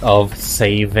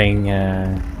saving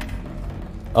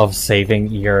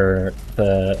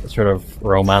the sort of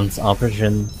romance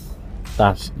option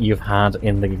that you've had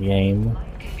in the game,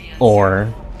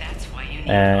 or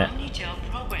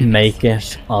make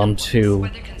it onto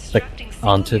the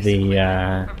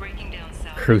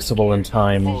Crucible in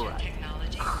time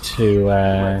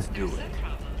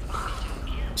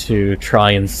to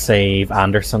try and save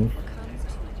Anderson.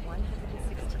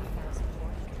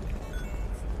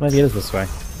 Maybe it is this way.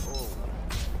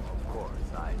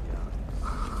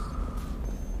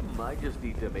 I just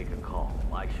need to make a call.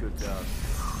 I should,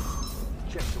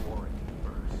 check the warranty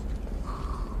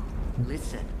first.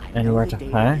 Listen, I Anywhere know the to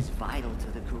data hack? is vital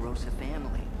to the Kurosa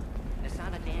family.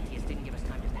 Nasana Dantius didn't give us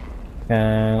time to pack.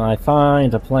 Can I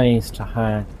find a place to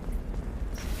hack?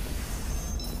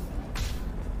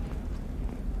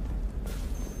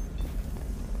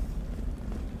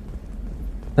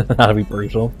 That'd be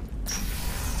brutal.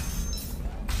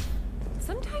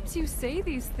 Sometimes you say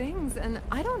these things, and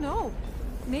I don't know.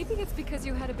 Maybe it's because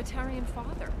you had a Batarian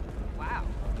father. Wow,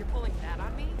 you're pulling that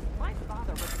on me? My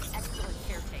father was an excellent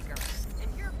caretaker.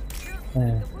 And you're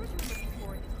Uh, the word you're looking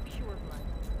for is pure blood.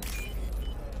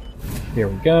 Here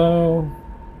we go.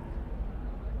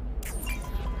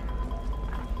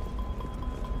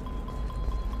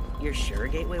 You're sure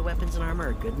gateway weapons and armor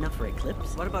are good enough for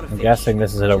Eclipse? What about a I'm fish? guessing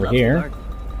this is it She over loves the here. garden.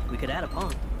 We could add a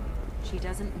pond. She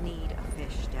doesn't need a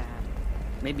fish, Dad.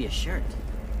 Maybe a shirt.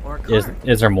 Or a car.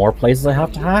 Is there more places I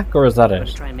have to hack, or is that Want it?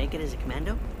 to try and make it as a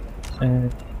commando?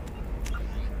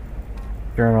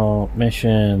 Journal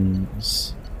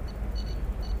missions.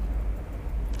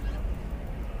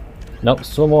 Nope,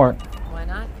 still more. Why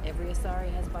not? Every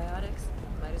Asari has biotics.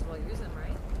 Might as well use them,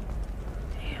 right?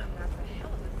 Damn. Not the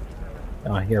hell of a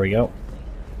Ah, here we go.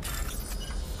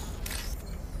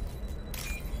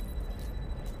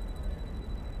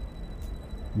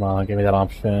 Come on, give me that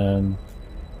option.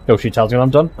 Oh, she tells me when I'm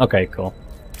done? Okay, cool.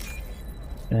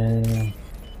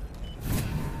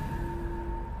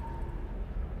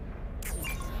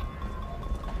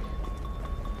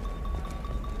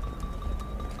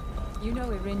 You know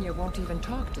Irinia won't even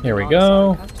talk to Here the we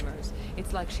go. non-Asari customers.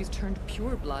 It's like she's turned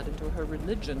pure blood into her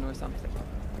religion or something.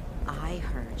 I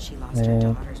heard she lost her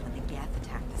daughters when the Geth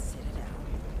attacked the Citadel.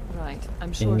 Right.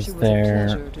 I'm sure Is she was a there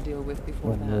pleasure to deal with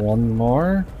before that. one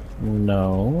more?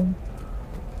 No.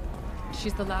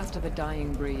 She's the last of a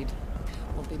dying breed.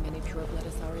 Won't be many pure blood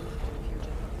Asari left in a few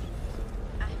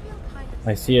generations.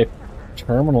 I see a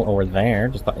terminal over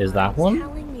there. Is that one?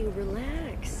 Telling you,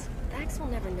 relax. Vax will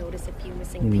never notice a few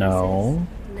missing pieces. No.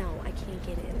 No, I can't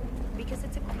get in because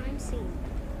it's a crime scene.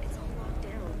 It's all locked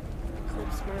down.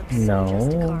 Clip smirks. No.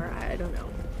 Just a car. I don't know.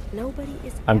 Nobody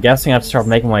is. I'm guessing I have to start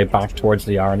making my way back towards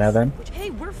the Yara now then. Hey,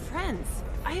 we're friends.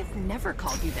 I have never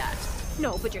called you that.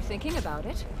 No, but you're thinking about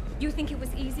it. You think it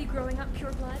was easy growing up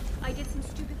pure blood? I did some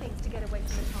stupid things to get away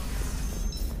from the Tom.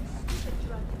 Stupid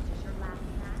drug use is your last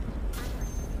match.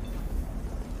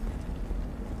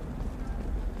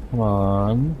 Come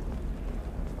on.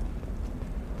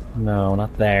 No,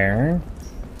 not there.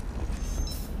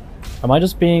 Am I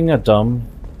just being a dumb?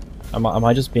 Am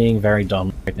I just being very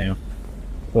dumb right now?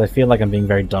 Well, I feel like I'm being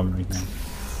very dumb right now.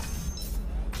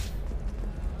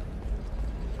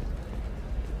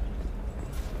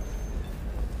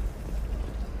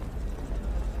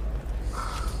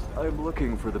 I'm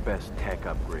looking for the best tech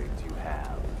upgrades you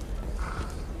have.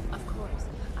 Of course,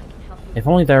 I can help you. If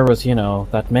only there was, you know,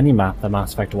 that mini-map that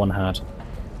Mass Effect 1 had.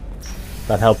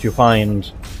 That helped you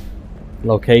find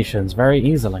locations very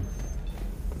easily.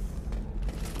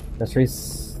 Let's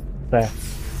reset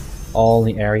all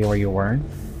the area where you were.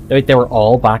 Wait, they were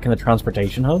all back in the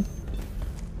transportation hub?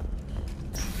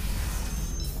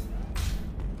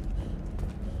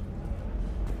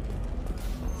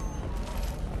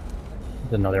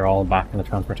 Didn't know they were all back in the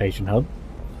transportation hub.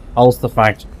 Also the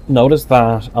fact, notice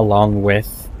that along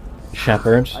with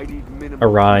Shepard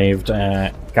arrived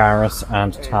Garrus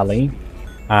and Tali,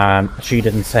 and she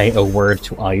didn't say a word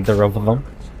to either of them.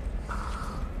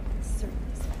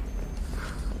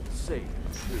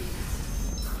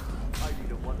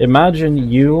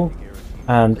 Imagine you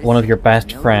and one of your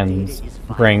best friends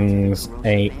brings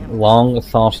a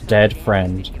long-thought dead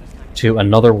friend to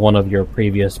another one of your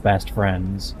previous best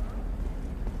friends.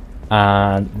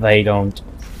 And they don't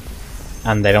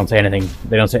say anything.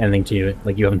 They don't say anything to you.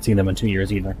 Like you haven't seen them in 2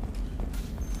 years either.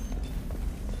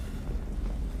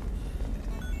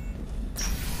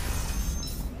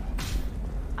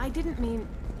 I didn't mean...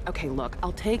 Okay, look,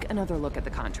 I'll take another look at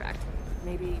the contract.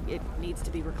 Maybe it needs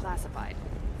to be reclassified.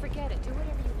 Forget it. Do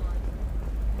whatever you want.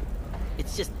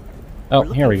 It's just... Oh,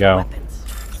 here we go.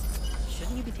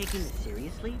 Shouldn't you be taking this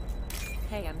seriously?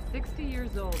 Hey, I'm 60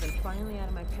 years old and finally out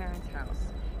of my parents' house.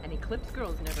 And Eclipse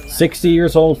girls never left. 60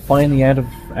 years old, finally out of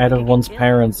one's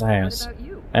parents' house.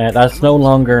 That's no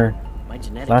longer.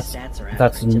 That's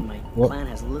that's no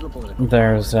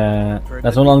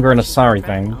longer an Asari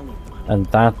thing, and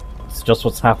that's just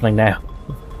what's happening now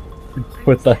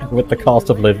with the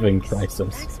cost of living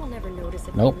crisis.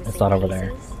 Nope, it's not over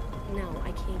there. No,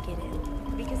 I can't get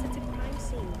in because it's a crime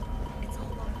scene. It's all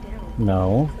locked down.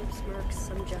 No. Clip smirks,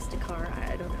 some just a car.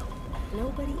 I don't know.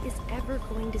 Nobody is ever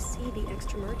going to see the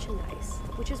extra merchandise,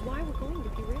 which is why we're going to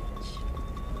be rich.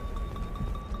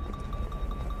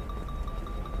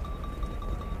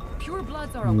 Pure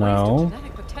bloods are a waste of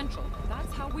genetic potential.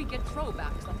 That's how we get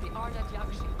throwbacks like the Ardet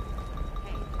Yakshi.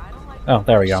 Hey, I don't like... Oh,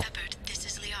 there we go. Shepard, this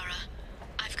is Liara.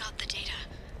 I've got the data.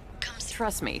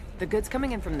 Trust me, the goods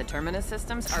coming in from the Terminus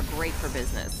systems are great for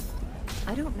business.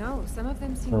 I don't know. Some of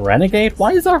them seem... Renegade?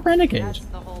 Why is that Renegade? That's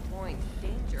the whole point.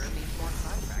 Danger means more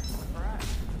contracts for us.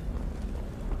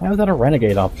 Why is that a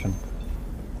Renegade option?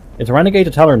 It's a Renegade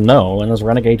to tell her no, and it's a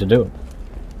Renegade to do it.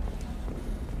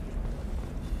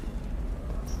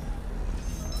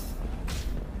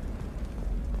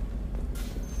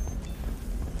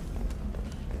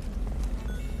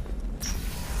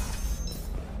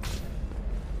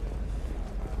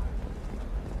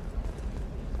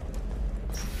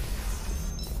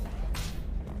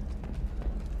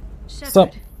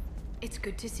 Shepard, it's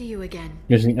good to see you again.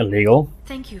 Using illegal?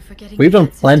 Thank you for getting... We've done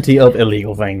plenty of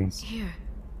illegal things. Here.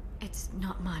 It's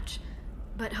not much,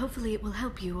 but hopefully it will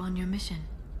help you on your mission.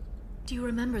 Do you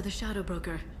remember the Shadow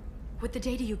Broker? With the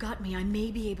data you got me, I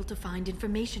may be able to find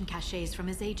information caches from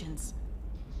his agents.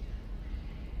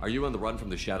 Are you on the run from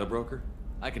the Shadow Broker?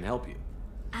 I can help you.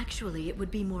 Actually, it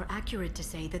would be more accurate to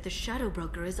say that the Shadow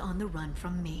Broker is on the run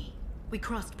from me. We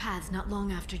crossed paths not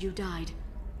long after you died.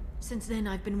 Since then,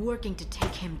 I've been working to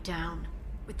take him down.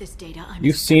 With this data, I'm...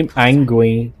 You seem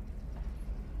angry.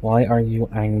 Why are you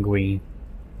angry?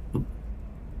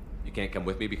 You can't come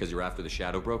with me because you're after the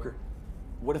Shadow Broker?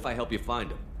 What if I help you find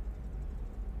him?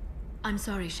 I'm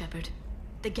sorry, Shepard.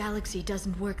 The galaxy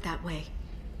doesn't work that way.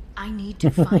 I need to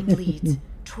find leads,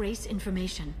 trace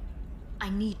information. I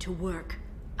need to work.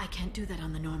 I can't do that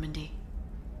on the Normandy.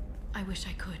 I wish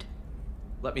I could.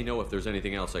 Let me know if there's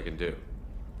anything else I can do.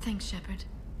 Thanks, Shepard.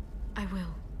 I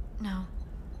will. Now,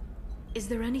 is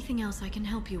there anything else I can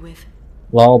help you with?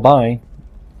 Well, bye.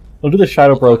 We'll do the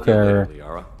Shadow Broker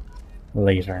Liara.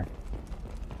 later.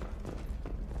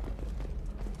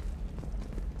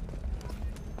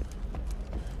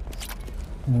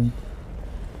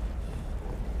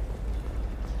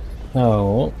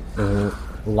 So,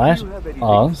 let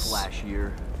us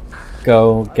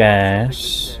go get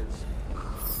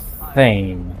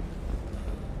Thane.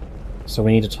 So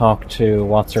we need to talk to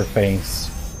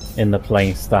What's-Her-Face in the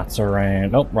place that's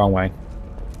around... Oh, wrong way.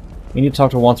 We need to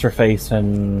talk to What's-Her-Face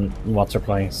and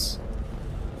What's-Her-Place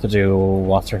to do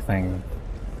What's-Her-Thing.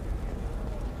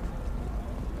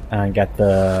 And get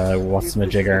the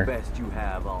What's-My-Jigger. Best you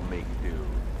have, I'll make do.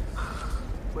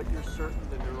 But you're certain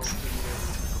the neural stimulator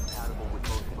is compatible with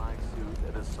both my suit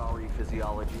and Asari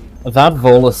physiology? That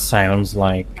Volus sounds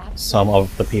like some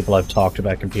of the people I've talked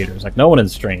about computers. Like, no one in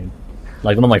stream.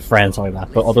 Like, none of my friends like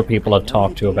that, but other people I've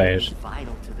talked to about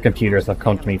computers that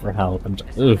come to me for help, and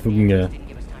yeah.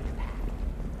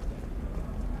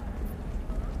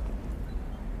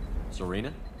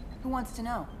 Serena? Who wants to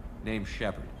know? Name's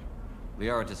Shepard.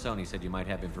 Liara Tassoni said you might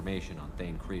have information on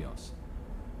Thane Krios.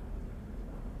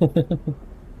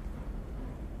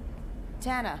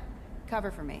 Tana, cover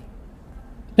for me.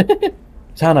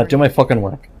 Tana, do my fucking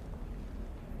work.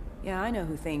 Yeah, I know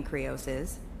who Thane Krios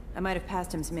is. I might have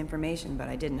passed him some information, but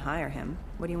I didn't hire him.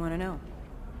 What do you want to know?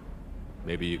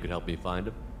 Maybe you could help me find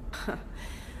him?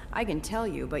 I can tell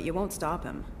you, but you won't stop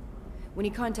him. When he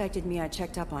contacted me, I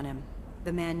checked up on him.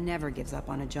 The man never gives up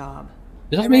on a job.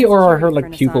 Is that me, or are her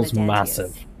like pupils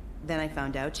massive? Then I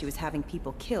found out she was having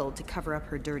people killed to cover up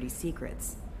her dirty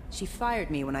secrets. She fired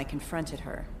me when I confronted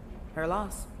her. Her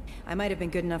loss. I might have been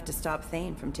good enough to stop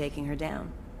Thane from taking her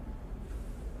down.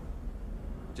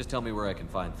 Just tell me where I can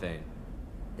find Thane.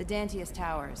 The Dantius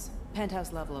Towers.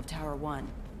 Penthouse level of Tower 1.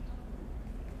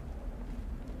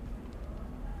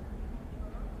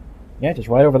 Yeah, just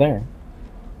right over there.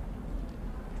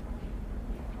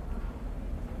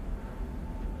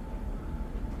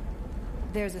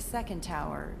 There's a second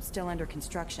tower, still under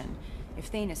construction. If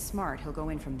Thane is smart, he'll go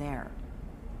in from there.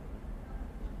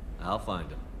 I'll find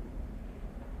him.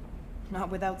 Not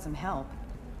without some help.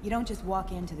 You don't just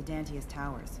walk into the Dantius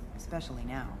Towers, especially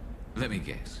now. Let me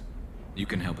guess. You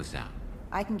can help us out.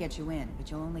 I can get you in, but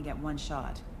you'll only get one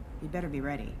shot. You'd better be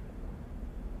ready.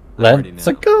 Let's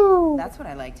go! That's what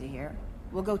I like to hear.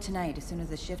 We'll go tonight, as soon as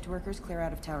the shift workers clear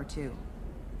out of Tower 2.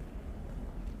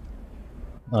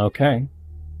 Okay.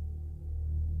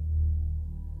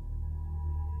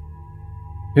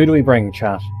 Who do we bring,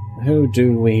 chat? Who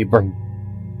do we bring?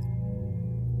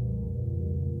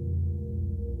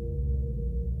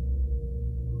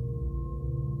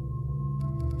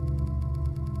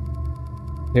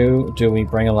 Who do we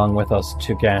bring along with us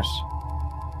to get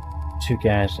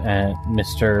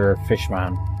Mr.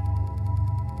 Fishman?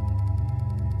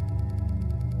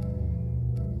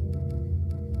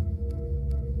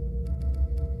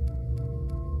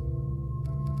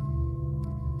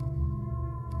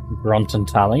 Grunt and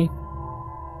Tally.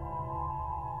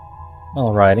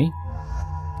 Alrighty.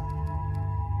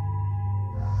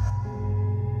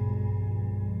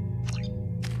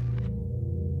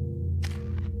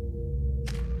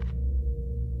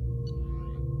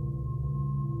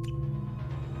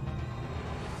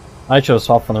 I chose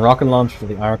swap from the rocket launch for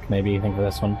the arc, maybe you think of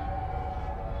this one.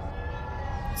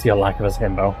 See a lack of his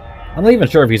himbo. I'm not even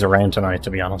sure if he's around tonight,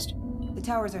 to be honest. The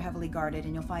towers are heavily guarded,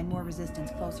 and you'll find more resistance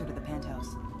closer to the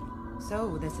penthouse.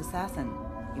 So, this assassin,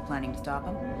 you planning to stop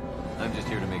him? I'm just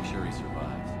here to make sure he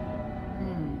survives.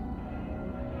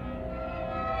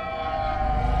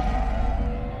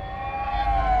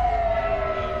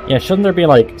 Yeah, shouldn't there be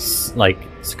like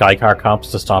Skycar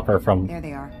cops to stop her from There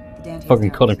they are, the Dantius fucking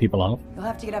Towers. cutting people off? You'll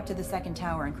have to get up to the second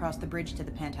tower and cross the bridge to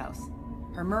the penthouse.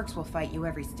 Her mercs will fight you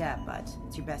every step, but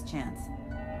it's your best chance.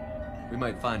 We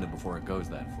might find him before it goes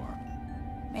that far.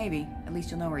 Maybe. At least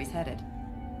you'll know where he's headed.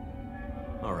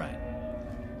 Alright.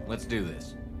 Let's do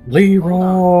this.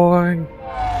 Leroy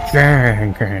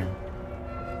Jenkins.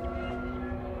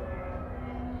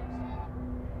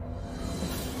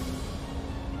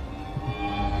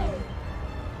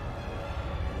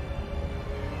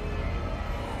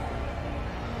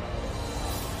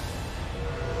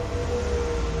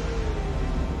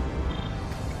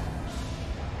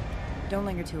 Don't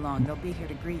linger too long. They'll be here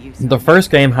to greet you soon. The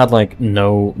first game had like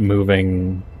no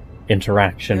moving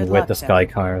interaction Good with luck, the Seth. Sky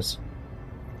Cars.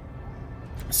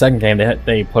 Second game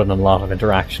they put in a lot of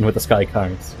interaction with the Sky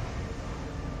Cars.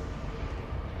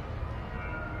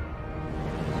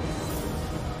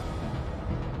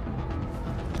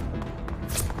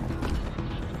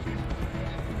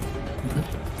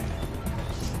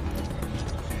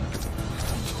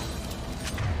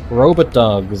 Robot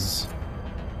dogs.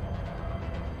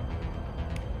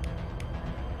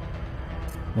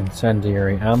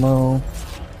 Incendiary ammo.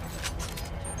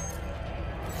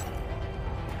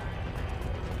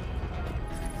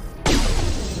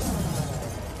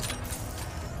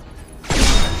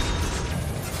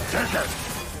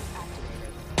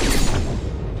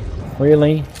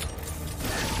 Really?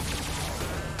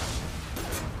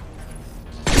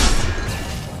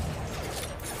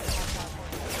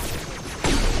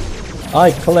 I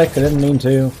clicked, I didn't mean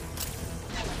to.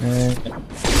 No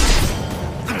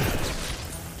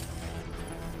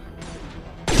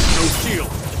shield.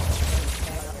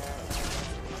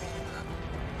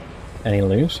 Any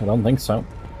loot? I don't think so.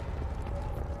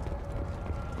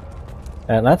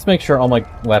 Let's make sure all my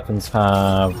weapons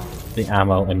have the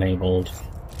ammo enabled.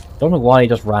 Don't know why he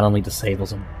just randomly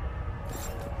disables them.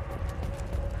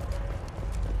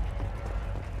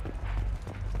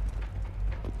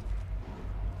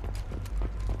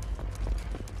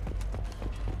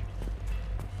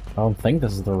 I don't think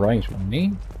this is the right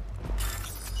one,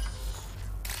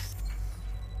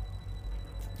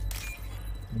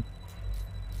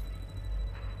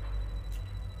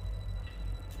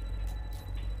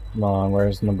 Come on,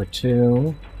 where's number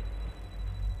 2?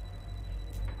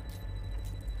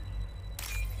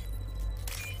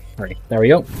 Alright, there we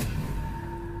go.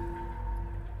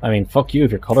 I mean, fuck you if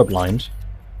you're colorblind.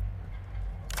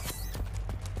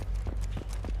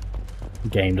 The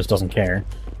game just doesn't care.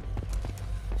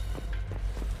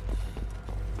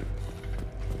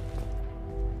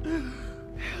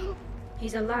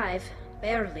 He's alive,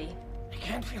 barely. I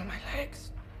can't feel my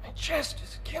legs. My chest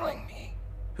is killing me.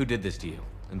 Who did this to you,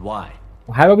 and why?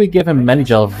 How about we give him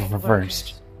Menigel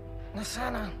first?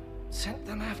 Nassana sent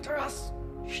them after us.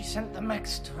 She sent the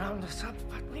mechs to round us up,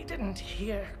 but we didn't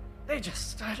hear. They just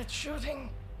started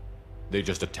shooting. They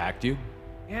just attacked you?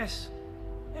 Yes.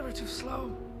 They were too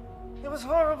slow. It was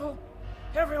horrible.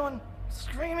 Everyone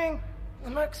screaming.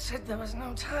 The mechs said there was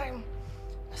no time.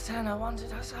 Nassana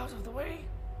wanted us out of the way.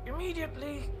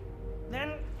 Immediately.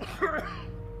 Then...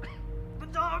 the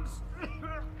dogs...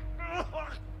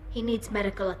 He needs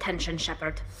medical attention,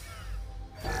 Shepard.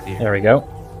 Here. There we go.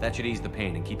 That should ease the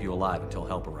pain and keep you alive until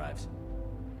help arrives.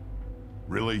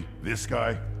 Really? This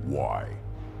guy? Why?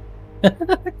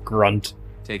 Grunt.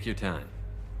 Take your time.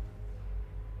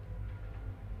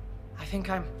 I think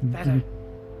I'm better.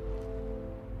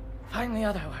 Find the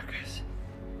other workers.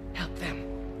 Help them.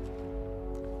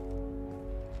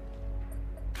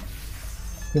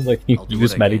 Feels like you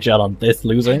use Menigel on this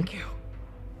loser. Thank you.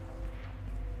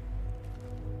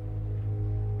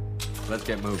 Let's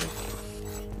get moving.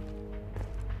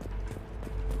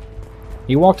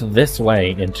 He walked this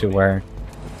way into where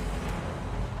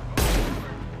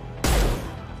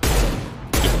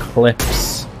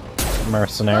Eclipse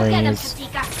mercenaries.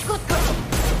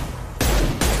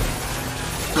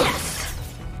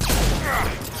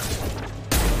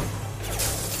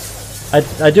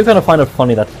 I do kind of find it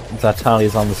funny that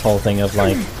Tali's on this whole thing of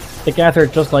like they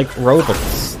gathered just like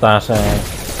robots that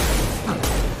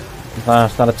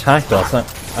that attacked us,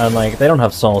 and like they don't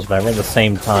have souls, but at the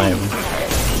same time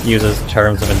uses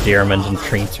terms of endearment and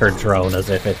treats her drone as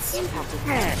if it's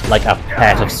like a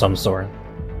pet of some sort.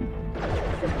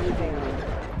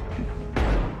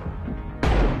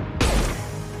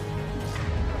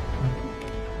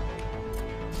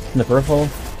 Snipper rifle.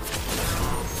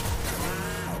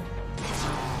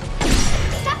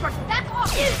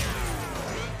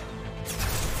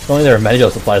 If only there are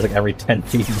Menigel supplies like every 10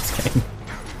 feet in this game.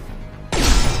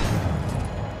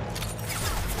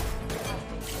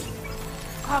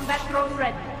 Combat drone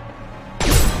ready.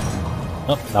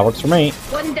 Oh, that works for me.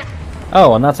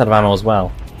 Oh, and that's out of ammo as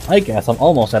well. I guess I'm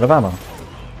almost out of ammo.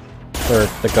 For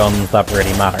the guns that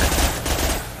really matter.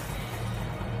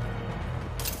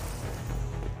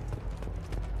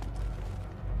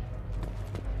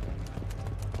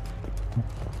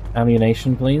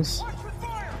 Ammunition, please.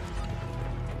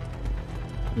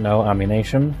 No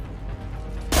ammunition.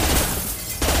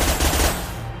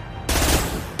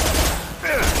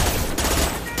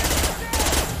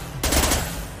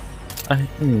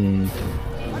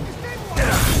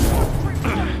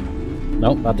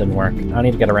 Nope, that didn't work. I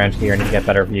need to get around here. I need to get a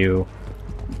better view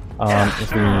on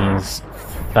these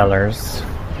fellers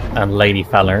and lady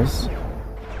fellers.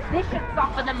 This should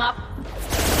soften them up.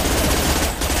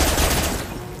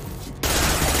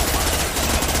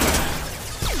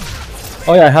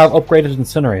 Oh yeah, I have upgraded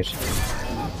Incinerate.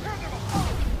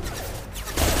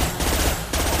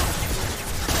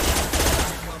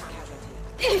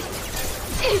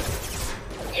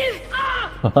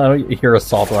 I don't hear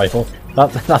assault rifle.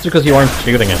 That's because you aren't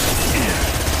shooting it.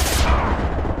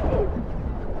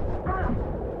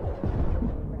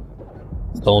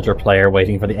 soldier player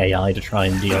waiting for the AI to try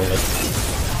and deal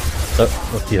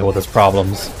with his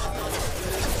problems.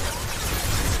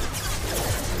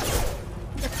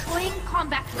 Deploying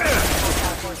combat.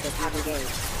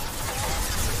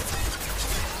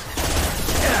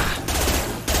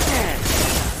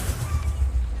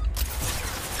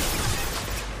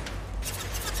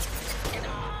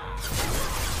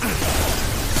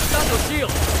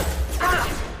 Shield.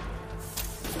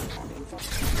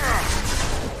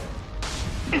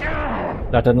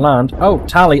 That didn't land. Oh,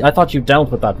 Tali, I thought you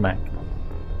dealt with that mech.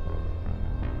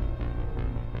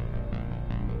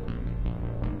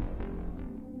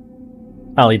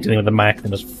 Tali dealing with the mech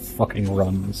and just fucking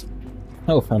runs.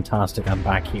 Oh, fantastic, I'm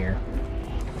back here.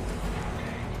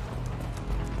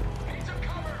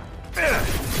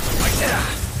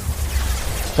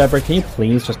 Shepard, can you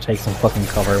please just take some fucking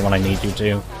cover when I need you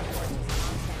to?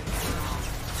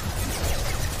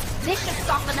 This should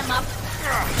soften them up.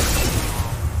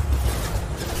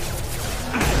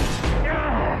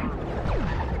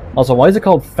 Also, why is it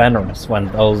called Fenris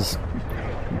when those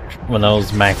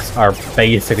mechs are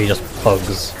basically just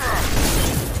pugs?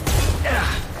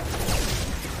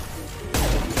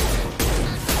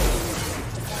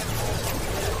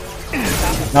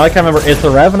 Now I can't remember, is the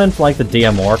Revenant like the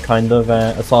DMR kind of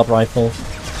assault rifle?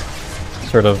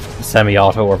 Sort of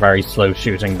semi-auto or very slow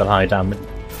shooting but high damage.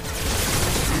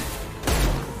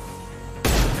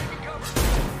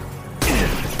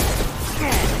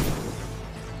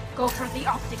 Go for the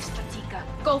optics, Strategica.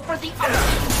 Go for the optics.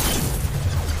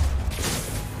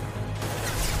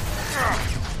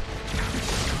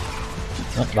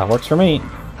 Oh, that works for me.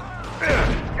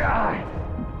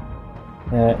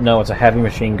 No, it's a heavy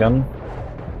machine gun.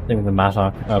 I think with the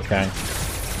Mattock. Okay.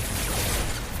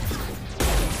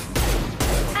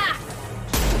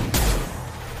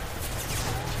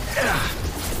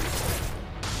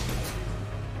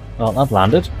 Well, that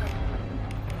landed.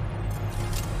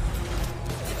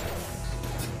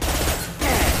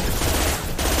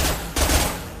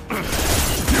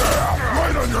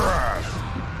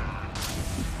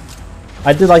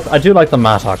 I do like the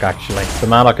Mattock actually. The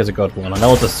Mattock is a good one. I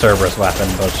know it's a Cerberus weapon,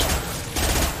 but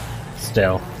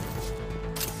still.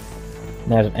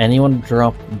 Now, did anyone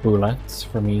drop bullets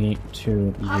for me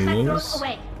to use?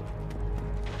 It'd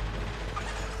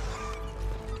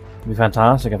be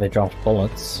fantastic if they dropped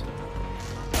bullets.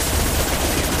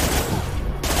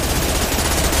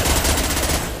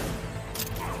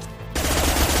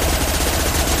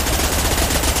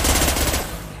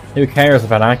 Who cares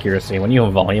about accuracy when you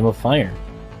have volume of fire?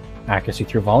 Accuracy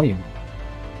through volume.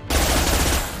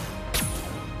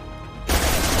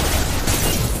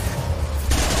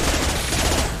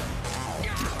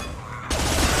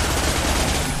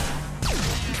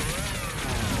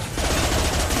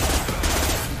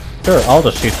 Sure, I'll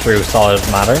just shoot through solid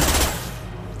matter.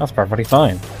 That's perfectly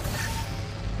fine.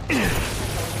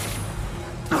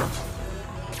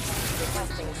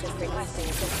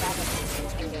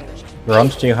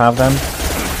 Grunt, do you have them?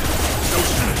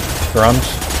 Grunt.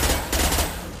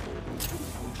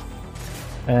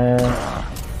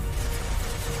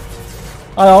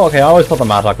 Oh, okay, I always thought the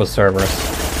Mattock was Cerberus.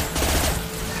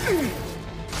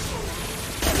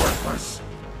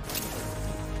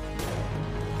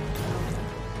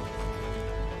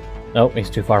 Nope, he's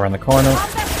too far around the corner.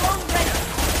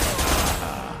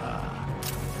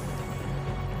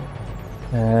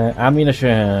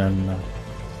 Ammunition.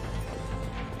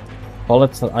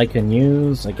 Bullets that I can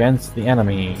use against the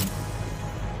enemy.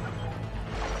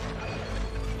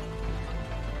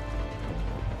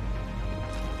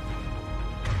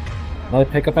 Will I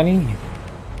pick up any?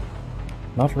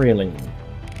 Not really.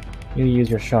 You use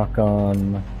your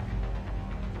shotgun.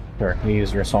 Sure, you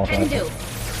use your assault rifle.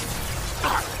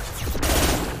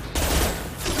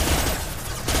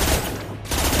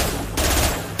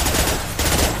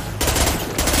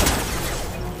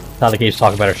 Tali keeps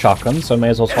talking about her shotgun, so I may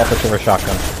as well swap it to her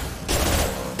shotgun.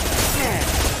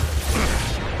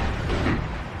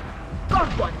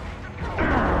 Got one.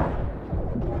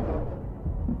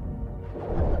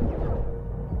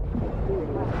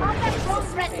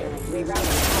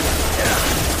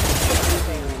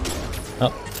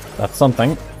 Oh, that's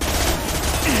something.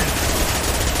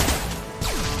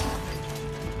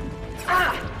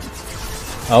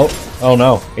 Oh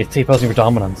no, it's T-posing for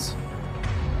dominance.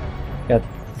 Get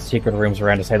the secret rooms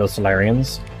around to say those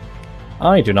Solarians.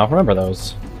 I do not remember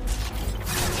those.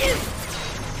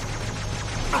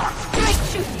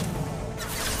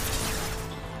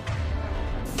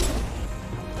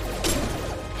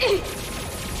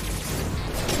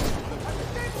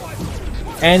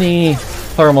 Any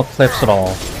thermal clips at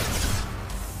all.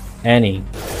 Any.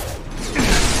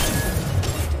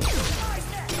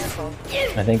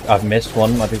 I think I've missed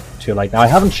one, might be too late now. I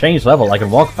haven't changed level, I can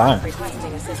walk back.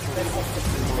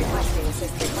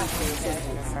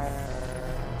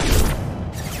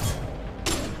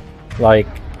 Like,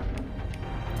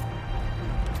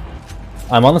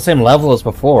 I'm on the same level as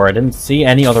before. I didn't see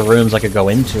any other rooms I could go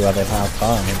into at the past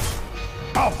time.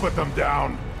 I'll put them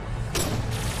down.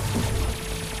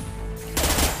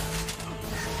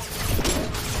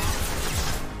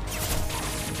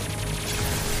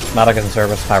 Medic and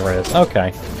service power is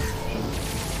okay.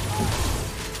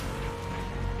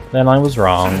 Then I was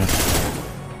wrong.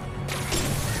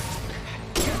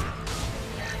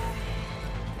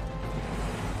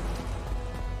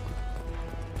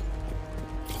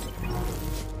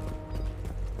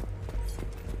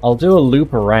 I'll do a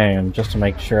loop around just to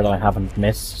make sure that I haven't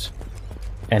missed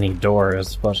any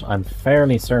doors, but I'm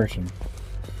fairly certain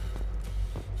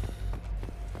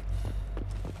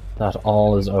that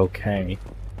all is okay.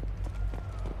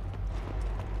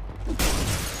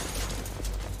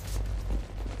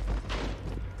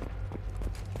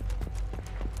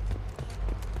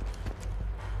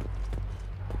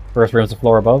 First room's the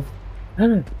floor above.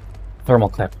 Thermal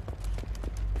clip.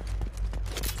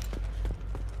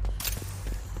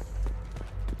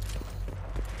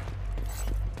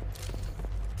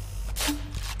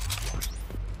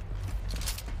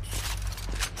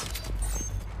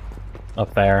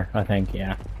 Up there, I think,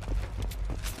 yeah.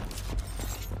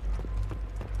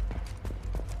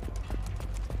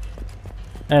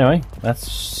 Anyway, let's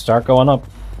start going up.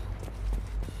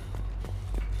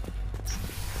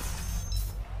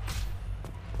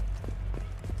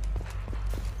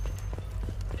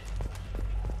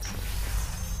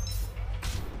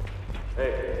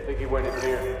 Hey, I think he went in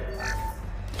here.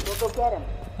 We'll go get him.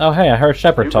 Oh hey, I heard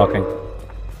Shepard talking.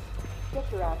 Get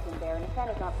your ass in there, and if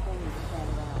Santa's not paying you to stand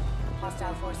around.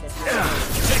 Hostile forces.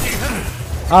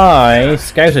 I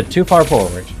scouted too far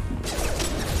forward. They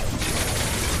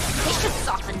should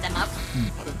soften them up.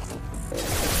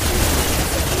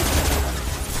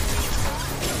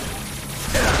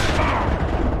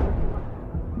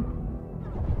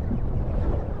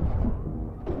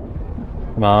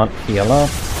 Come on, heal up.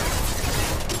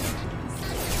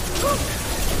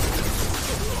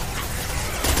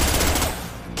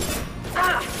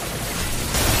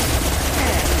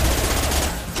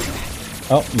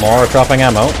 Oh, more dropping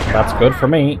ammo. That's good for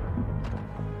me.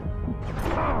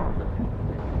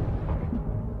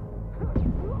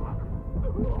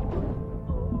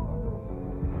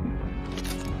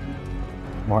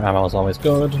 More ammo is always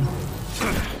good.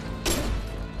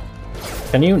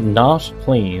 Can you not,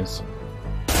 please?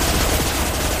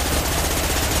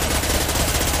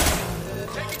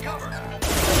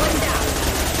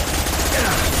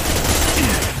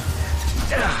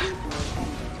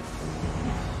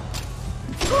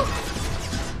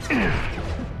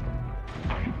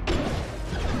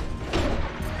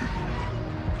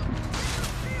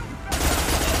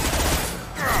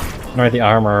 Ignore the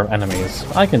armor of enemies.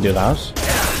 I can do that.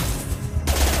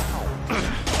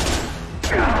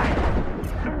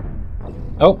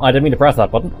 Oh, I didn't mean to press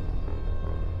that button.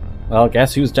 Well,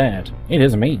 guess who's dead? It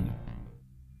is me.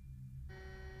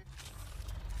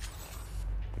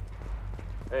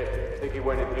 Hey, I think he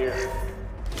went in here.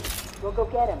 We'll go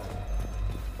get him.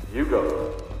 You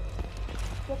go.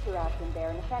 Get your ass in there,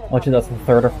 and if Santa's Actually, that's the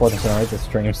third or fourth Incinerate this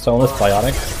stream. Stolen is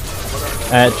biotic.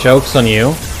 Joke's on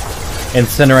you.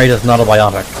 Incinerate is not a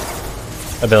biotic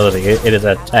ability. It is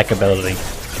a tech ability.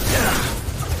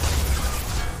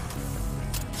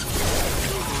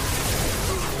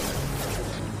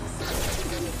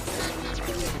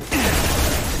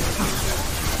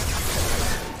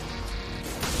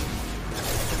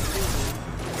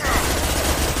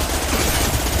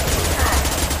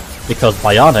 Because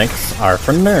biotics are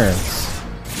for nerds.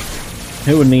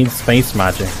 Who needs space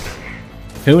magic?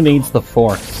 Who needs the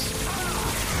Force?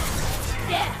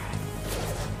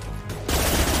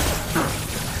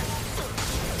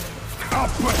 I'll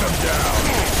put them down.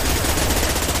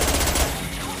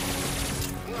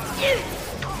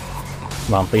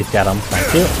 Come on, please get him.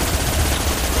 Thank you.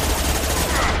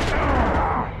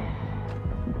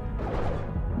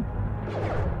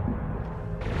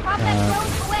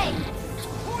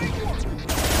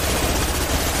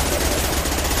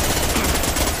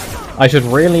 I should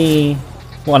really...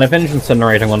 When I finish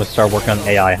Incinerate, I'm going to start working on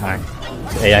AI hack.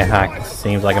 AI hack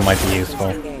seems like it might be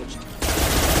useful.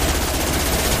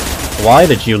 Why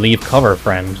did you leave cover,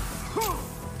 friend?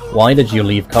 Why did you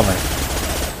leave cover?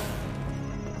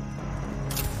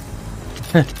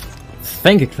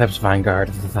 Think Eclipse Vanguard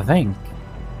is the thing.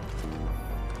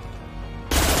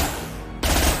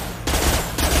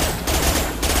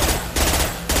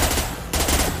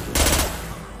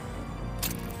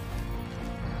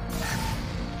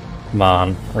 Come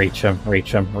on, reach him,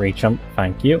 reach him, reach him.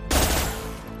 Thank you.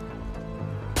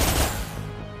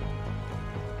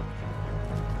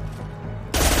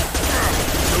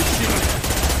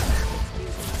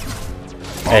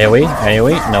 AoE?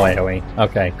 AoE? No AoE.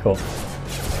 Okay, cool.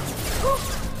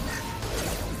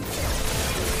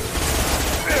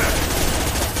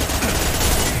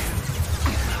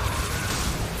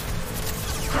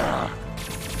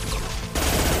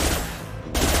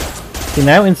 See,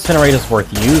 now Incinerator's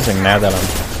worth using now that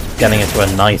I'm getting into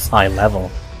a nice high level.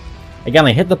 Again,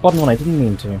 I hit the button when I didn't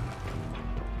mean to.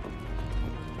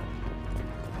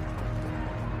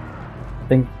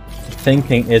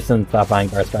 Thinking isn't that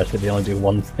Vanguard especially they only do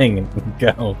one thing and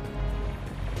go.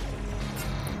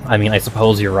 I mean, I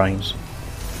suppose you're right.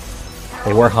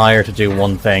 They were hired to do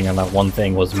one thing, and that one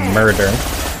thing was murder.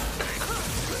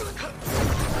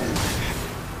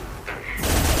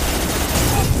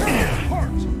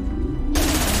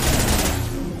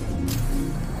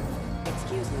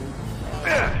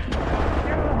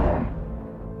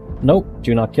 Nope,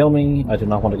 do not kill me. I do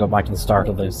not want to go back to the start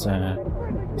of this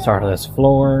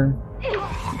floor.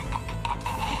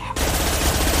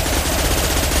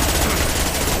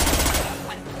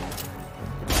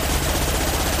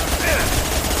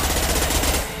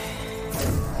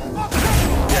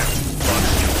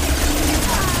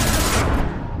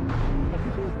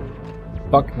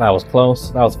 Fuck, that was close.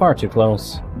 That was far too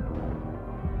close.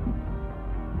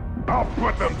 I'll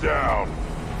put them down.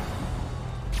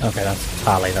 Okay, that's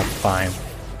Tali, that's fine.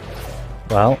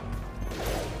 Well.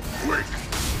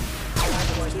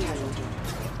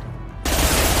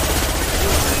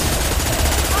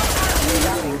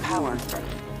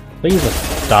 Please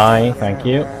just die, thank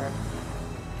you.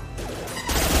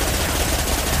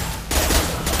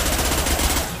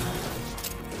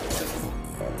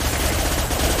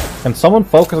 Can someone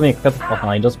focus on the eclipse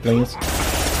behind us, please?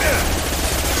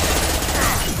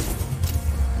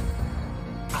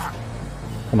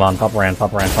 Come on, pop around,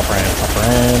 pop around, pop around, pop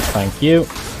around. Thank you.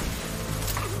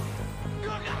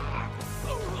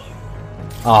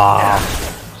 Ah,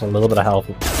 just a little bit of health.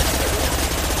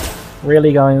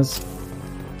 Really, guys?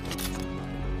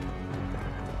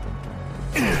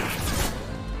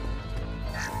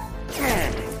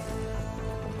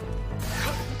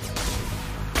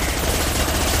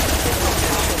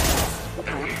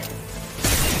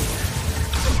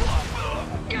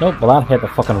 Nope, well that hit the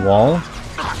fucking wall.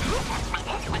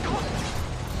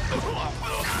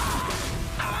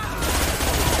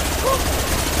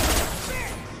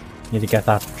 Need to get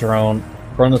that drone.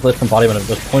 Burn his lips and body when it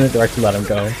just pointed directly, let him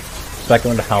go. Expect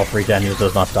him to health regen, he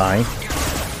does not die.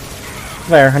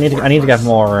 There, I need to get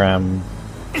more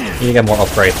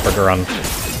upgrades for Grunt.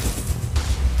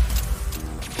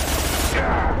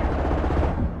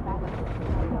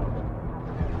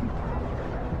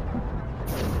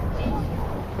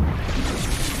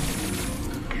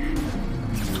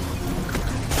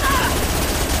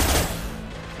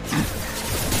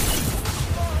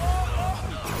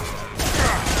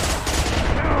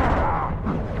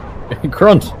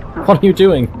 Grunt, what are you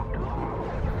doing?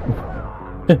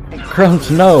 Grunt,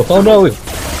 no! Oh no!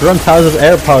 Grunt has his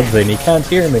AirPods in, he can't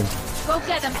hear me. Go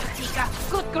get him, Katika.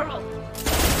 Good girl.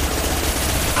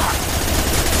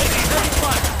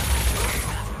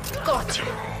 Got you.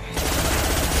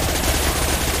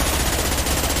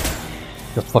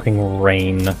 Just fucking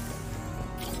rain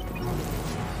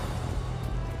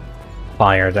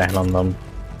fire down on them.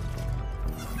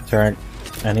 Is there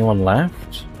anyone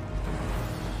left?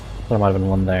 There might have been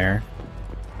one there.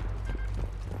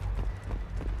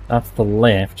 That's the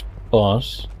lift,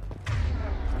 but...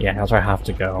 yeah, that's where I have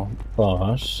to go.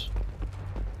 But,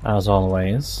 as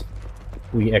always,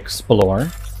 we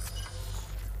explore.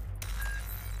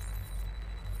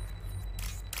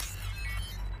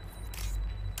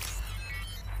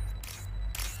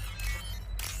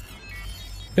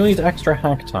 You need extra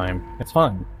hack time. It's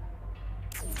fine.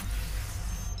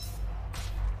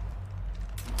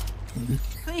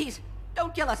 Please,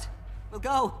 don't kill us. We'll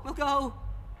go. We'll go.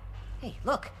 Hey,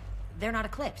 look. They're not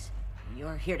Eclipse.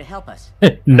 You're here to help us.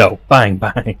 No. Bang,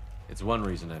 bang. It's one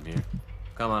reason I'm here.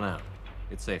 Come on out.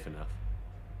 It's safe enough.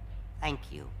 Thank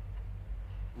you.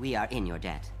 We are in your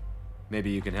debt. Maybe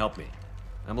you can help me.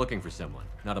 I'm looking for someone,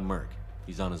 not a merc.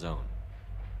 He's on his own.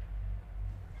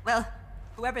 Well,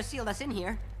 whoever sealed us in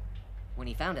here. When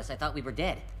he found us, I thought we were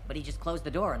dead, but he just closed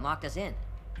the door and locked us in.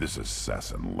 This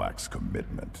assassin lacks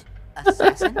commitment.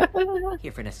 Assassin?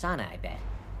 Here for Nassana, I bet.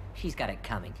 She's got it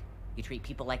coming. You treat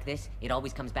people like this, it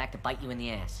always comes back to bite you in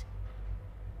the ass.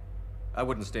 I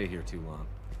wouldn't stay here too long.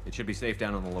 It should be safe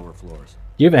down on the lower floors.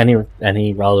 Do you have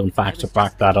any relevant facts to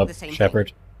back that up,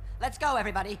 Shepard? Let's go,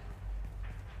 everybody.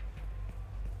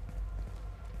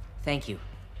 Thank you.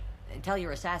 Tell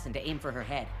your assassin to aim for her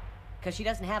head, because she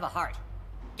doesn't have a heart.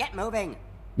 Get moving!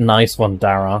 Nice one,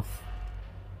 Daroth.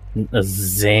 A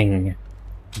zing.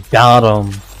 Got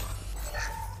him.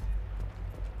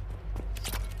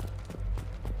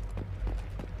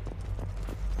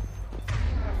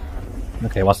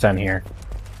 Okay, what's down here?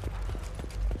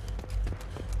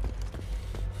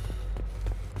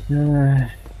 The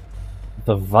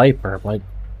Viper, like...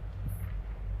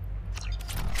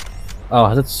 Oh,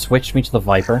 has it switched me to the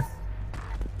Viper?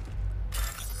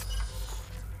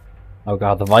 Oh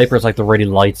god, the Viper's like the really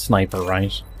light sniper,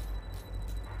 right?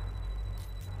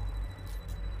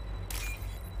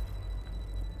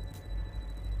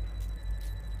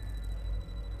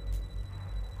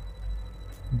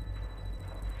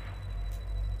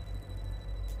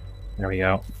 There we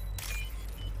go.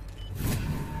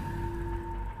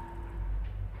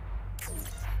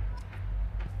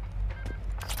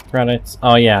 Credits.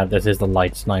 Oh yeah, this is the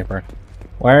light sniper.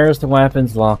 Where's the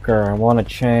weapons locker? I want to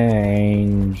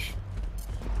change.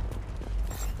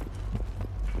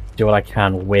 Do what I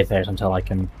can with it until I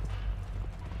can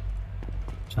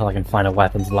find a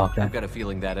weapons locker. I've got a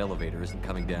feeling that elevator isn't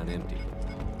coming down empty.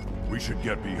 We should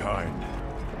get behind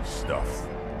stuff.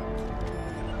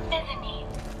 Mezzanine.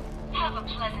 Have a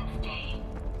pleasant day.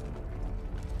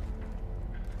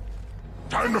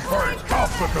 Time to fight! I'll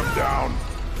put them down!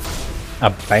 A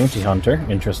bounty hunter,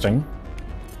 interesting.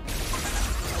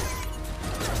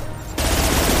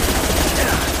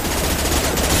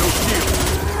 No shield!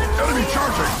 Enemy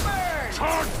charging!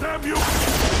 Charge them, you!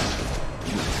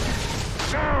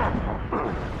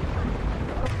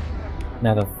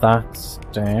 Now that that's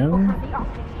down...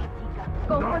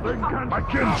 I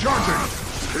can charging!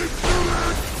 Keep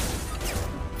shooting!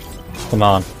 Come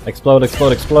on. Explode,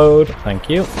 explode, explode. Thank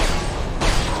you.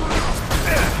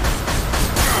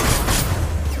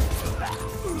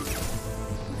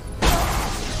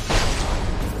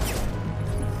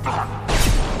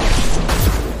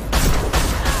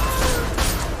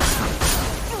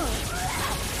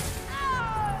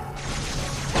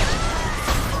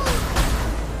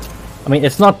 I mean,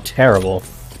 it's not terrible,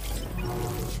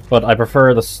 but I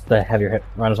prefer the heavier hit.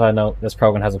 Right, as I know, this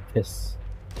Krogan has a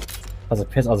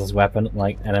pistol as his weapon,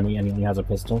 like enemy, and he only has a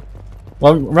pistol.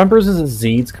 Well, remembers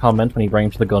Zeed's comment when he brought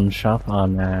him to the gun shop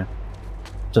on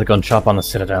the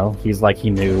Citadel? He's like, he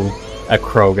knew a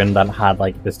Krogan that had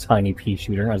like this tiny pea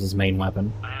shooter as his main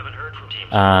weapon,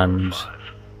 and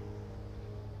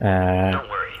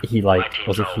he like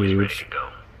was a huge,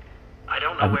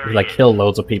 and he like killed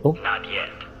loads of people. Not yet.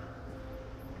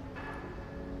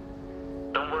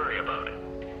 Don't worry about it.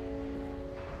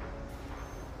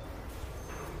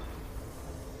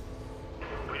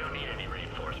 We don't need any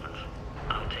reinforcements.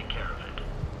 I'll take care of it.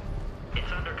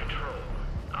 It's under control.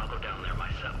 I'll go down there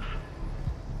myself.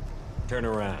 Turn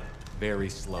around. Very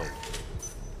slow.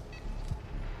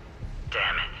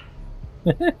 Damn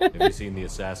it. Have you seen the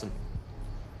assassin?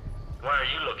 Why are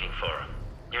you looking for him?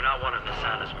 You're not one of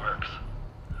Nassana's mercs.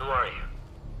 Who are you?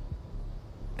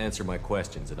 Answer my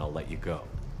questions and I'll let you go.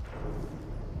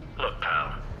 Look,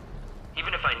 pal.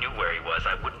 Even if I knew where he was,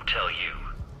 I wouldn't tell you.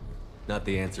 Not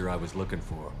the answer I was looking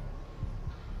for.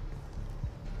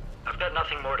 I've got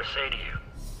nothing more to say to you.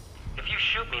 If you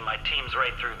shoot me, my team's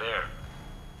right through there.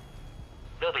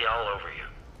 They'll be all over you.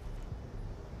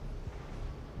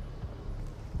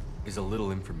 Is a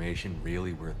little information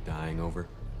really worth dying over?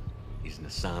 He's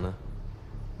Nassana?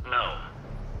 No.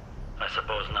 I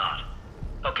suppose not.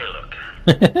 Okay, look.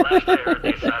 Last I heard,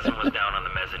 the assassin was down on the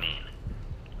mezzanine.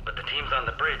 But the teams on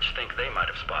the bridge think they might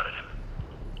have spotted him.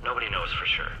 Nobody knows for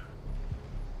sure.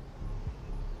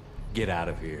 Get out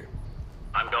of here.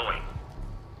 I'm going.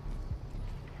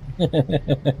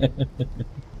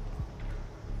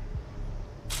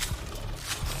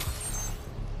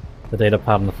 The data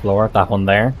pad on the floor, that one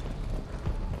there.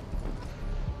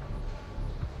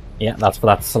 Yeah, that's for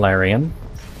that Solarian.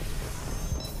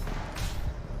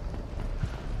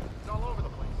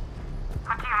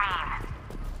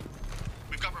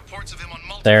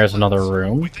 There's another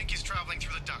room. I'm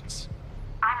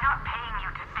not paying you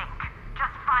to think.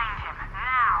 Just find him,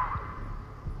 now.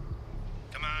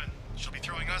 Come on. She'll be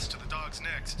throwing us to the dogs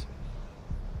next.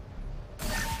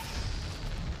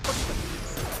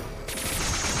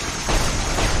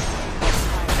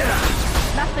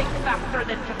 Nothing faster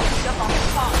than to beat up on the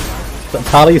phone. The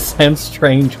tally sounds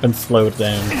strange when slowed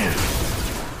down.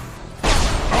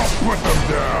 I'll put them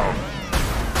down.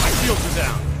 My shields are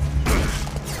down.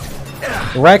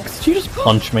 Rex, did you just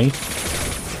punch me?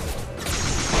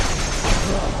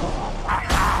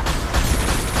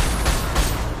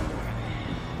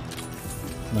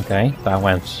 Okay, that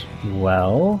went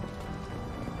well.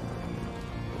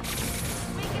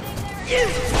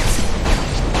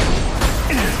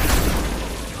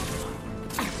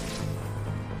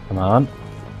 Come on.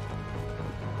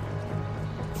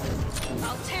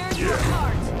 I'll tear you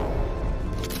apart.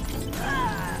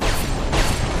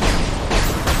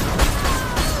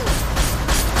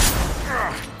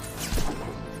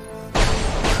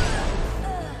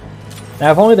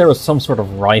 Now, if only there was some sort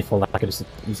of rifle that could do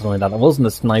something like that. It wasn't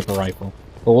a sniper rifle.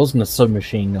 It wasn't a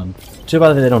submachine gun. Too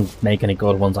bad they don't make any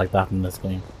good ones like that in this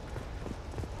game.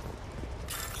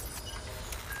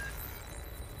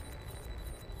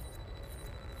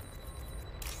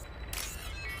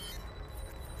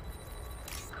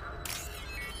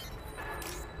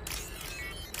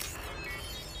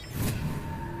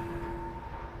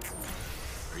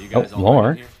 Oh,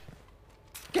 more.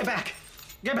 Get back!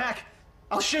 Get back!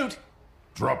 I'll shoot!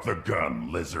 Drop the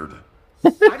gun, lizard.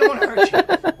 I don't want to hurt you,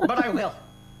 but I will.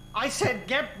 I said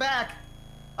get back!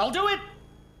 I'll do it!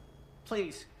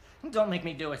 Please, don't make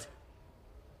me do it.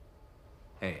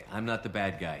 Hey, I'm not the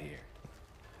bad guy here.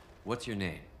 What's your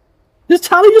name? Is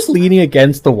Tally just leaning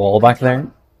against the wall back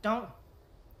there? Don't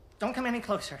come any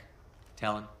closer.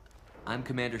 Talon, I'm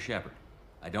Commander Shepard.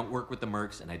 I don't work with the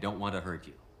mercs and I don't want to hurt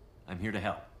you. I'm here to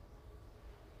help.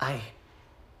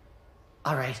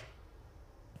 All right.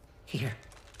 Here.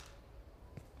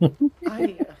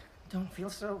 I don't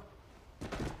feel so...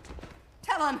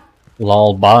 Talon!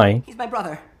 Lol, bye. He's my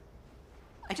brother.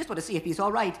 I just want to see if he's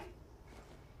all right.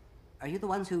 Are you the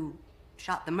ones who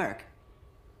shot the merc?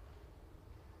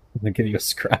 I'm gonna give you a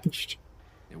scratched.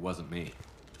 It wasn't me.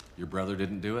 Your brother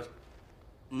didn't do it?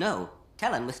 No.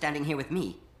 Talon was standing here with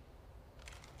me.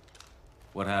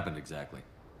 What happened exactly?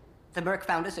 The merc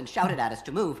found us and shouted at us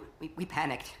to move. We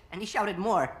panicked, and he shouted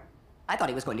more. I thought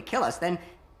he was going to kill us, then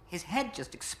his head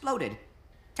just exploded.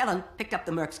 Talon picked up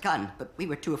the merc's gun, but we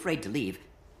were too afraid to leave.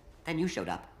 Then you showed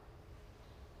up.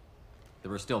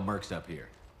 There were still mercs up here.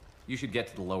 You should get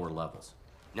to the lower levels.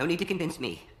 No need to convince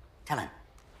me. Talon,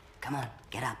 come on,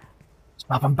 get up.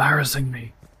 Stop embarrassing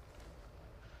me.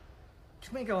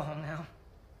 Can we go home now?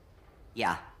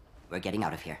 Yeah, we're getting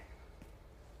out of here.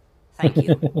 Thank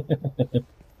you.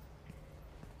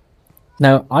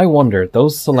 Now, I wonder, the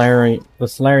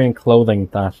Salarian clothing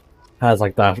that has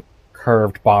like that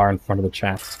curved bar in front of the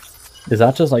chest, is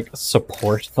that just like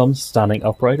support them standing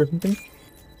upright or something?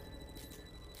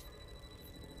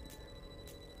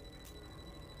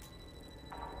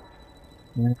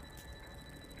 Yeah.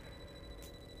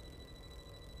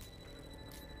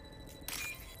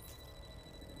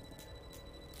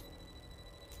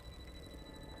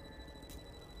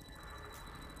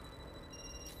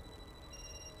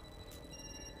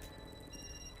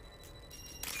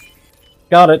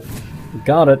 Got it.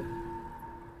 Got it.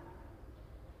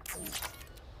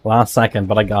 Last second,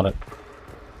 but I got it.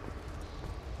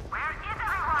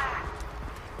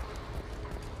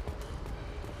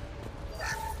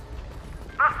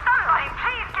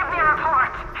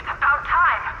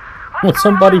 Will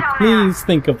somebody please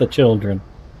think of the children?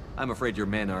 I'm afraid your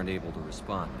men aren't able to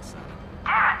respond this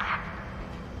time.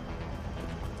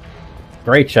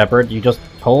 Great, Shepard. You just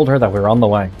told her that we're on the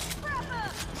way.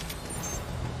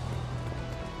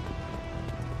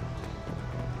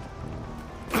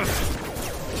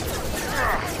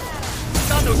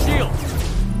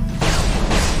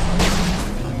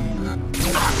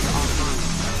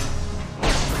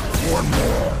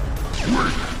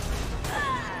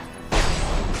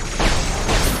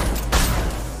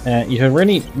 You should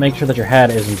really make sure that your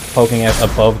head isn't poking out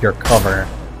above your cover.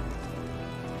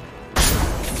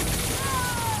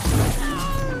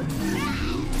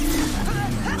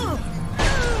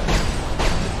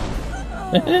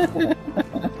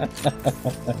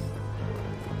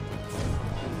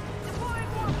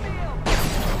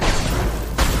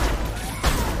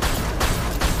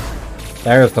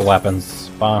 There's the weapons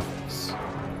box.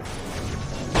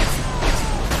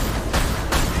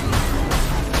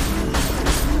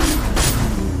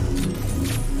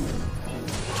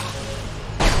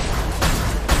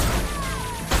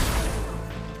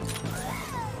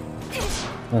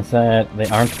 That's it. They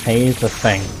aren't paid to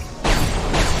think.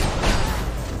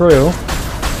 True.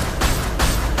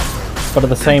 But at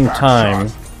the same time,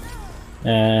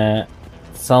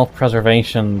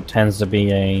 self-preservation tends to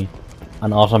be an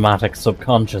automatic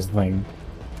subconscious thing.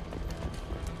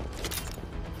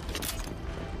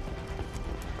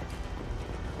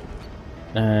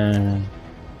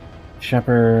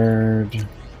 Shepard.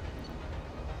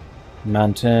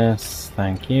 Mantis,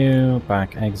 thank you.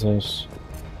 Back exit.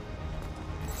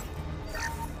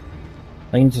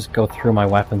 I can just go through my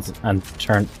weapons and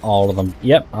turn all of them.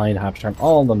 Yep, I'd have to turn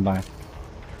all of them back.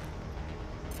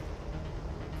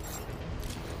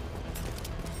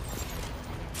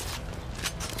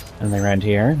 Anything around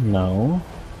here? No.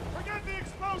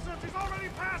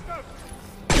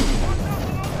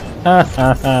 Ha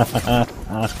ha ha ha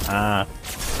ha ha.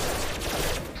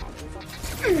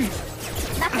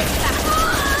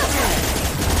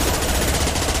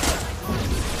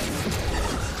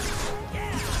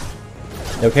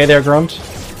 You okay there, Grunt?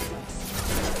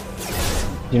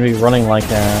 You need to be running like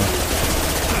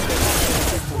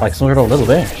some sort of little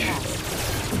bitch.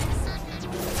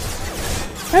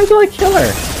 How did I kill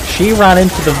her? She ran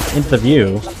into the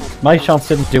view. My shots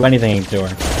didn't do anything to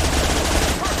her.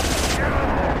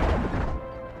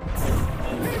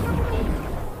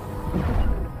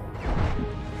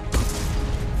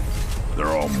 They're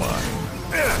all mine.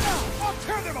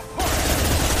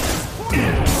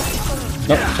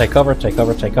 No, take cover, take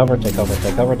cover, take cover, take cover,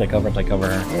 take cover, take cover, take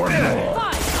cover.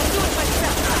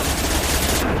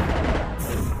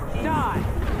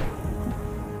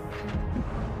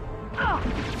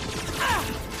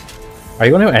 Are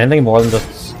you going to do anything more than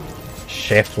just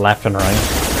shift left and right?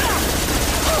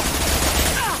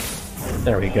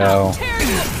 There we go.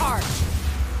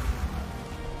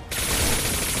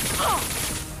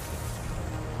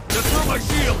 That's not my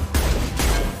shield.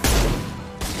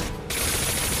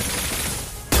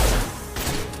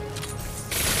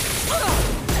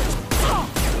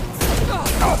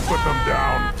 I'll put them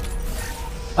down.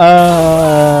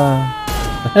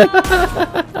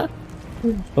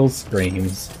 Those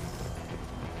screams.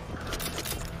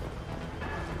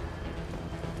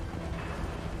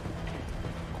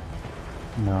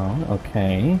 No,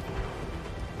 okay.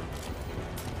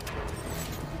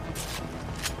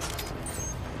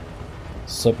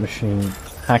 Submachine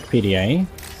hack PDA.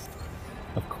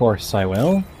 Of course I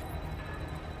will.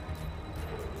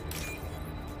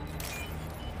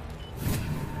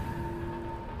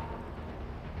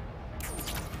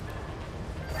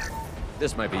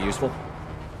 This might be useful.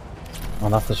 Oh,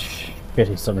 that's a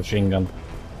shitty submachine gun.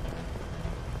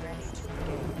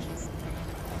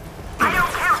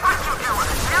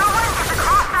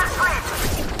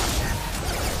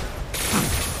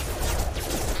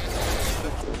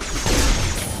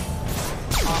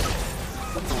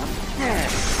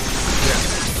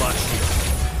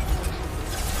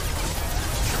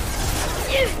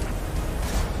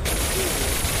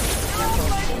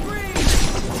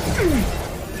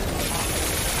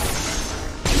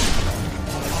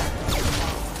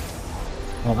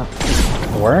 Well,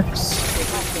 that works.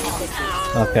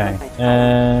 Okay.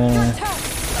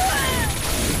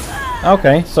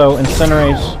 Okay, so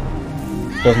incinerate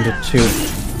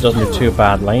doesn't do too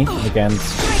badly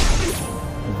against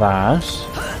that.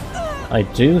 I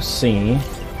do see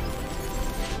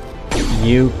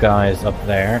you guys up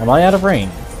there. Am I out of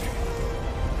range?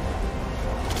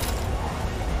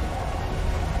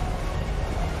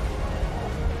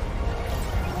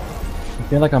 I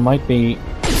feel like I might be.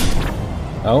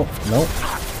 Oh, nope.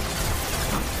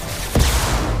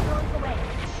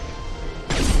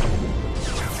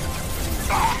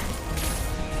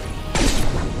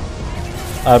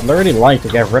 I'd really like to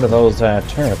get rid of those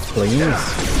turrets, please.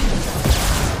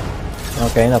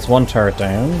 Okay, that's one turret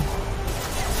down.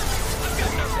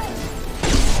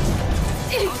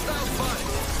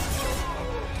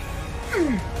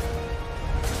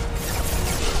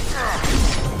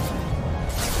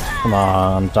 Come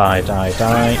on, die, die,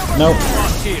 die. Nope.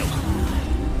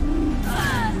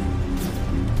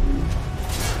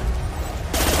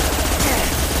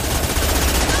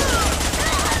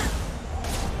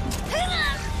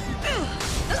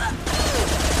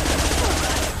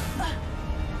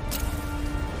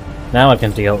 Now I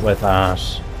can deal with that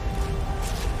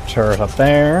turret up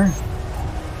there.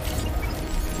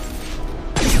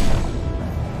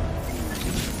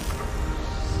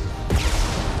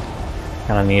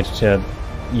 Kinda need to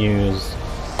use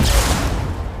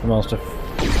the most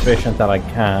efficient that I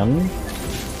can.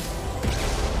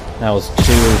 That was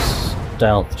 2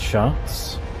 stealth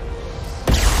shots.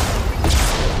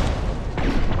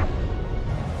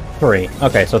 3.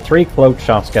 Okay, so 3 cloak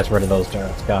shots gets rid of those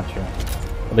turrets. Gotcha.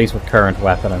 At least with current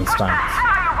weapon and stance.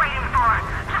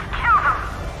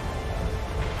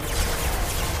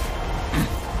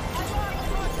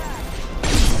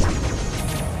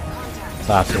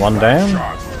 That's one down.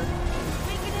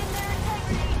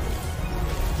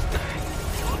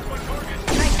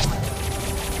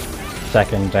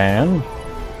 Second down.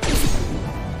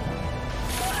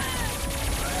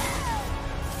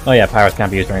 Oh yeah, powers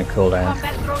can't be used during cooldown.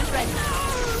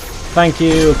 Thank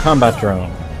you, combat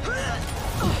drone.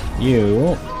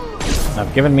 You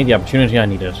have given me the opportunity I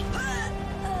needed.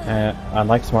 I'd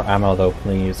like some more ammo though,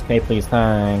 please. Okay, please,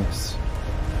 thanks.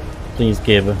 Please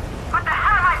give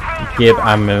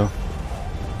ammo.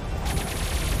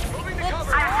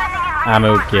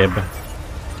 Ammo Gib.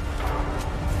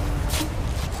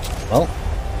 Well,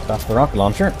 that's the rocket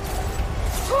launcher.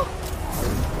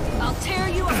 I'll tear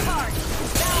you apart.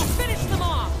 Now finish them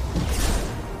off.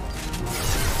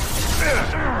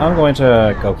 I'm going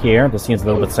to go here. This seems a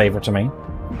little bit safer to me.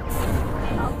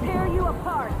 I'll tear you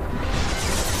apart.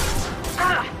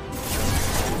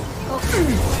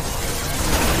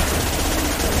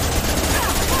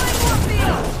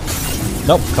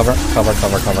 Nope, cover.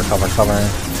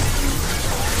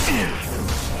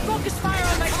 Focus fire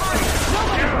on my target.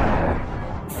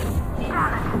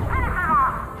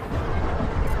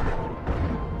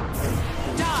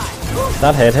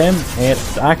 That hit him? It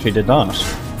actually did not.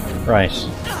 Right.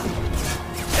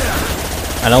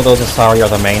 I know those Asari are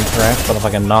the main threat, but if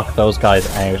I can knock those guys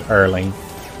out early,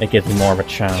 it gives me more of a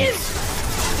chance.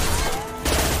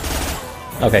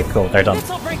 Okay, cool, they're done.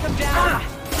 This'll break them down.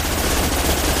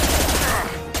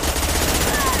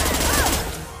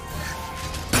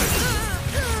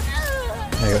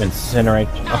 There you go, incinerate.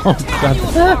 Oh,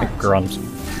 God, grunt.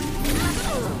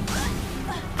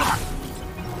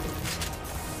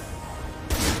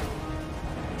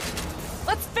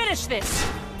 Let's finish this.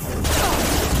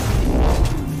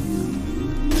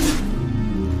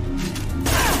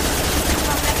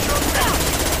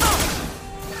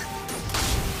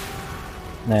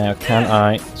 Now, can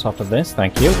I swap to this?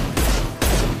 Thank you.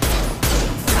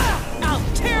 I'll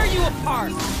tear you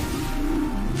apart.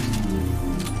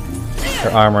 Her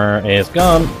armor is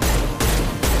gone.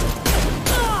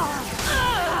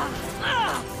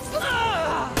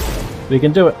 We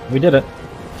can do it. We did it.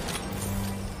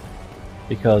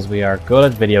 Because we are good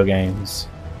at video games.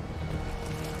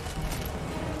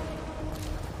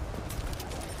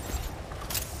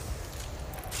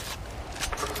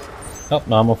 Oh,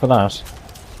 no ammo for that.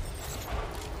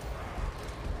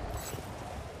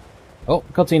 Oh,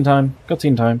 cutscene time.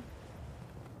 Cutscene time.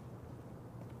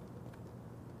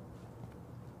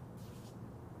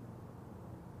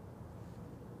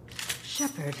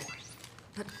 Shepard,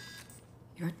 but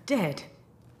you're dead.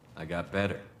 I got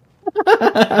better. You're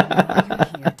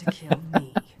here to kill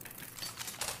me.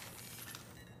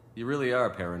 You really are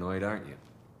paranoid, aren't you?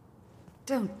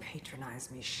 Don't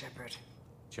patronize me, Shepard.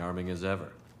 Charming as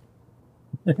ever.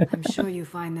 I'm sure you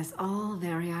find this all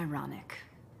very ironic.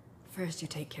 First you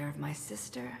take care of my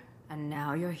sister, and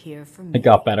now you're here for me. It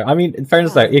got better. I mean, in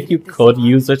fairness though, if you could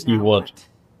use it, you would.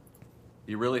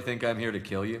 You really think I'm here to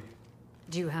kill you?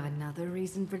 Do you have another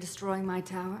reason for destroying my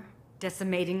tower?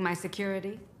 Decimating my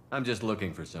security? I'm just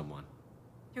looking for someone.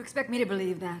 You expect me to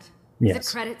believe that? Yes. Is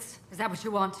it credits? Is that what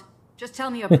you want? Just tell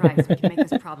me a price. We can make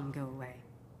this problem go away.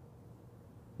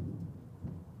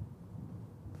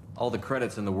 All the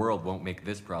credits in the world won't make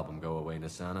this problem go away,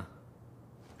 Nassana.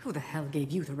 Who the hell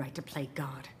gave you the right to play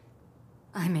God?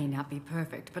 I may not be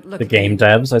perfect, but look. The game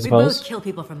devs, I suppose. We both kill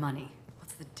people for money.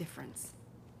 What's the difference?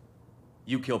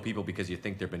 You kill people because you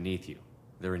think they're beneath you.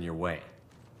 They're in your way.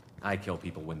 I kill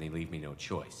people when they leave me no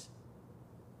choice.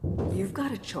 You've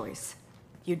got a choice.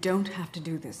 You don't have to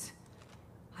do this.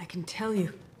 I can tell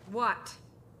you. What?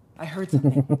 I heard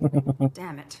something.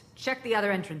 Damn it. Check the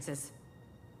other entrances.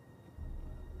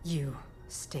 You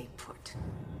stay put.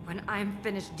 When I'm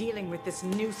finished dealing with this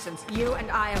nuisance, you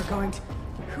and I are going to...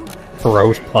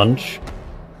 Throat punch.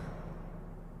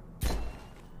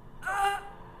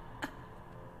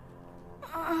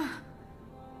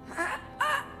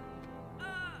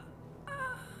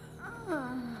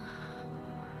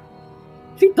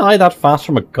 Did he die that fast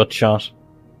from a gut shot?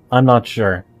 I'm not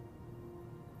sure.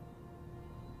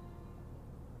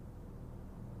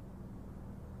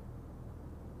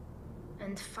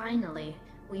 And finally,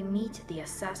 we meet the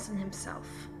assassin himself.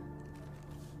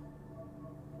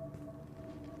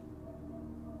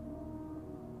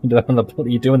 You're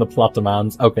doing the plot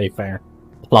demands. Okay, fair.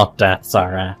 Plot deaths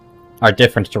are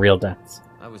different to real deaths.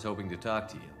 I was hoping to talk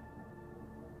to you.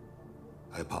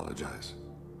 I apologize,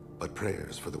 but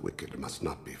prayers for the wicked must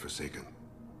not be forsaken.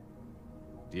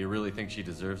 Do you really think she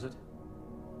deserves it?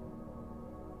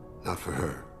 Not for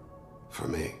her. For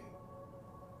me.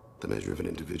 The measure of an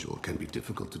individual can be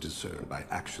difficult to discern by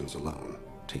actions alone.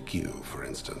 Take you, for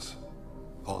instance.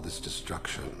 All this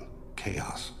destruction,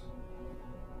 chaos.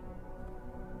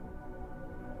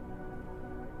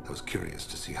 I was curious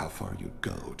to see how far you'd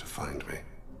go to find me.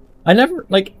 I never,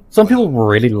 like, some people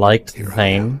really liked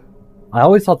Thane. I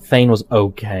always thought Thane was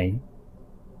okay.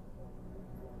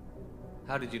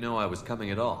 How did you know I was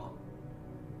coming at all?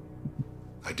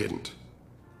 I didn't.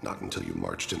 Not until you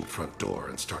marched in the front door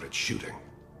and started shooting.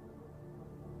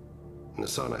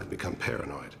 Nassana had become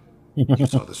paranoid. You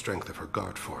saw the strength of her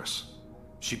guard force.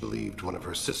 She believed one of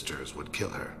her sisters would kill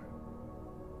her.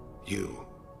 You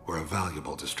were a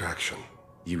valuable distraction.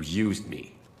 You used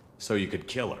me, so you could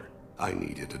kill her. I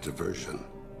needed a diversion.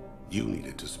 You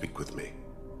needed to speak with me.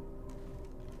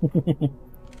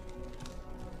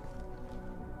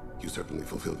 You certainly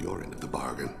fulfilled your end of the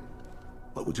bargain.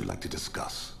 What would you like to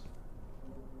discuss?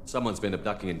 Someone's been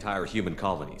abducting entire human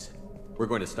colonies. We're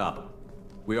going to stop them.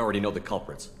 We already know the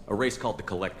culprits, a race called the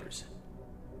Collectors.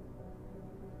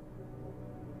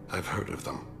 I've heard of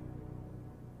them.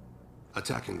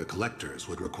 Attacking the Collectors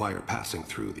would require passing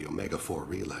through the Omega-4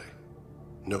 relay.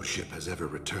 No ship has ever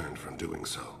returned from doing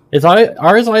so.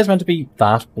 Are his eyes meant to be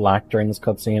that black during this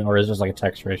cutscene, or is it just like a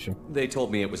texture issue? They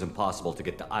told me it was impossible to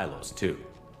get to Ilos, too.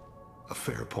 A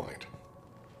fair point.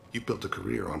 You built a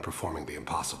career on performing the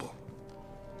impossible.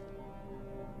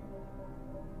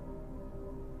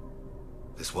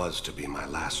 This was to be my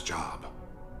last job.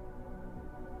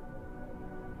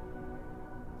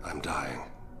 I'm dying.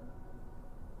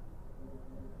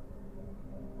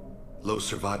 Low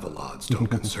survival odds don't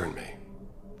concern me.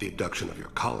 The abduction of your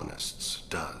colonists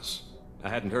does. I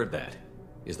hadn't heard that.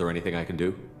 Is there anything I can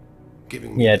do?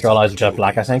 Yeah, draw eyes jet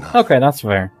black, I think. Okay, that's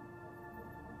fair.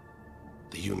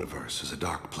 The universe is a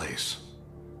dark place.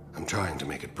 I'm trying to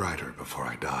make it brighter before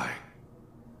I die.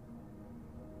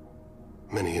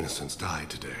 Many innocents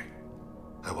died today.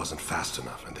 I wasn't fast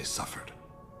enough and they suffered.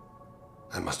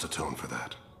 I must atone for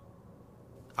that.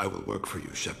 I will work for you,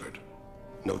 Shepard.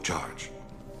 No charge.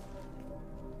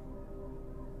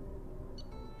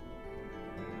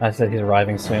 I said he's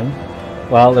arriving soon.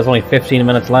 Well, there's only 15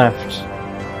 minutes left.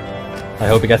 I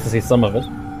hope he gets to see some of it.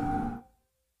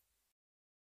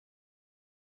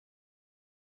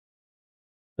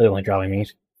 They only drawing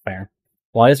meat. Fair.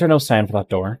 Why is there no sound for that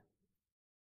door?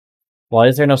 Why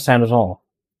is there no sound at all?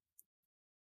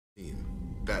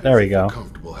 There we go.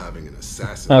 Comfortable having an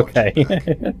assassin. Okay.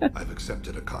 I've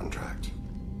accepted a contract.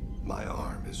 My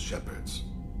arm is Shepard's.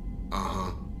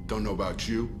 Uh-huh. Don't know about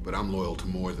you, but I'm loyal to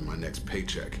more than my next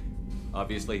paycheck.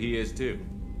 Obviously he is too.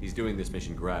 He's doing this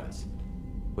mission gratis.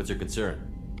 What's your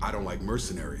concern? I don't like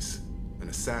mercenaries. An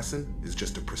assassin is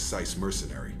just a precise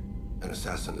mercenary. An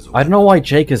assassin is a I don't know why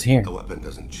Jake is here. The weapon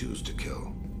doesn't choose to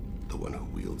kill. The one who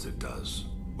wields it does.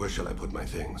 Where shall I put my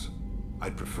things?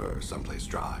 I'd prefer someplace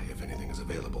dry if anything is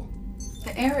available.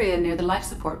 The area near the life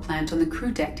support plant on the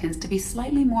crew deck tends to be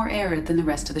slightly more arid than the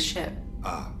rest of the ship.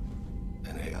 Ah,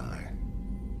 an AI.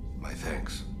 My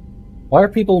thanks. Why are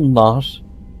people not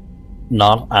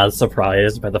as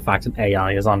surprised by the fact that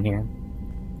AI is on here?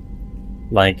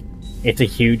 Like, it's a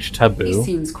huge taboo. He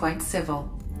seems quite civil.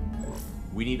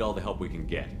 We need all the help we can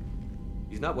get.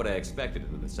 He's not what I expected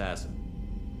in an assassin.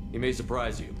 He may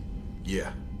surprise you.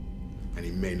 Yeah, and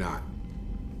he may not.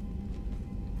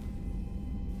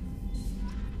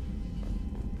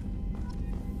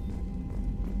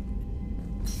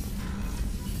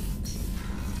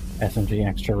 SMG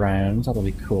extra rounds, that'll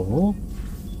be cool.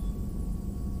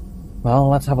 Well,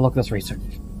 let's have a look at this research.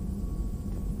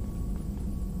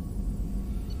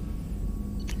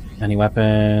 Any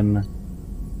weapon?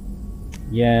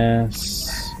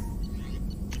 Yes.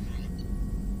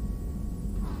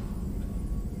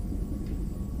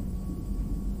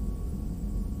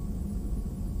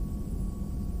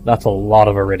 That's a lot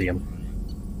of iridium.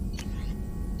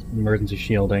 Emergency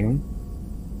shielding.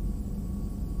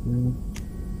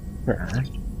 Sure.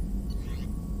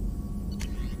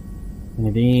 Any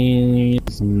of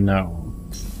these? No.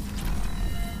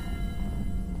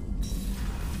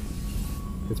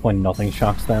 At this point, nothing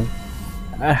shocks them.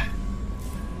 Ah.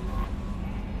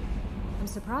 I'm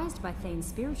surprised by Thane's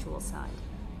spiritual side.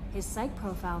 His psych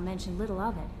profile mentioned little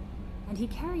of it, and he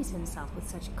carries himself with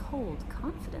such cold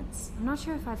confidence. I'm not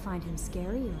sure if I find him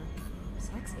scary or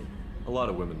sexy. A lot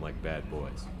of women like bad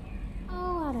boys.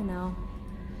 Oh, I don't know.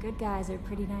 Good guys are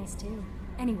pretty nice too.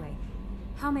 Anyway,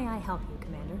 how may I help you,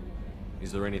 Commander?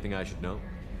 Is there anything I should know?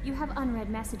 You have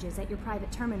unread messages at your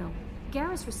private terminal.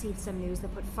 Garrus received some news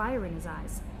that put fire in his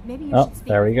eyes. Maybe you should speak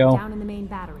there we with him go. down in the main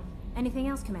battery. Anything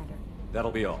else, Commander?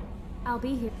 That'll be all. I'll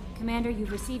be here. Commander,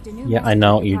 you've received a new Yeah, message I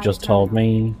know, at your you private just told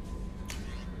terminal. me.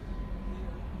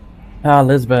 Ah,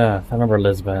 Lisbeth. I remember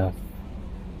Lisbeth.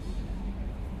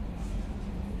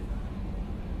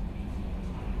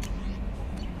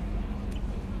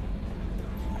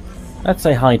 Let's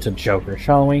say hi to Joker,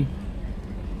 shall we?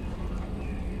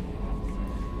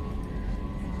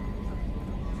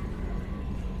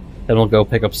 Then we'll go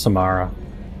pick up Samara.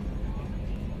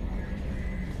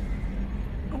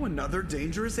 Oh, another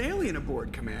dangerous alien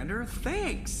aboard, Commander.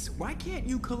 Thanks. Why can't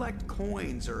you collect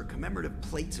coins or commemorative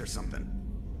plates or something?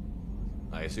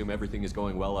 I assume everything is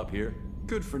going well up here?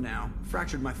 Good for now.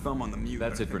 Fractured my thumb on the mute.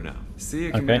 That's it for now. See you,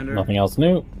 Okay, Commander. nothing else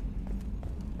new.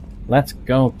 Let's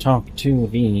go talk to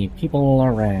the people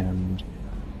around.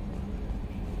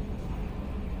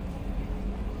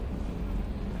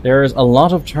 There's a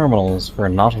lot of terminals for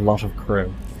not a lot of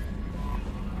crew.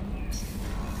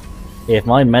 If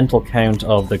my mental count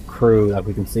of the crew that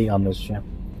we can see on this ship.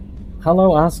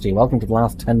 Hello, Asti. Welcome to the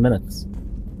last 10 minutes.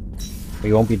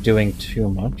 We won't be doing too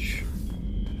much.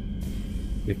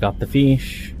 We've got the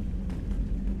fish.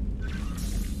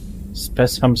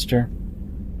 Space hamster.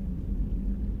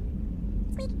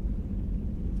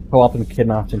 Co-op and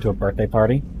kidnapped into a birthday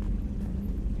party.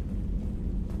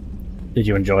 Did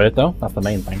you enjoy it though? That's the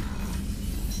main thing.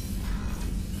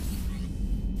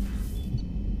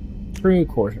 Crew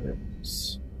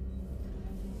quarters.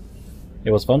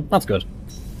 It was fun? That's good.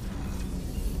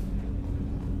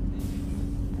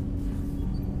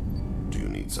 Do you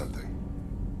need something?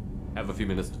 Have a few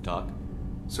minutes to talk?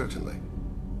 Certainly.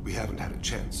 We haven't had a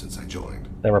chance since I joined.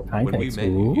 There were pancakes. When we met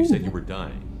you, you said you were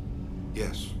dying.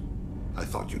 Yes. I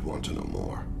thought you'd want to know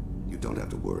more. You don't have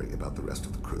to worry about the rest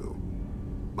of the crew.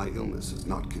 My illness is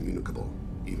not communicable,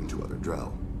 even to other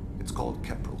Drell. It's called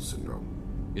Keprel syndrome.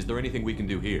 Is there anything we can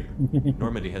do here?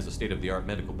 Normandy has a state-of-the-art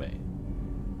medical bay.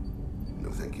 No,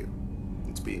 thank you.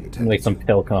 It's being attended. Like some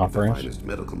pill The conference. finest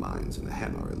medical minds in the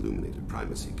Hanar illuminated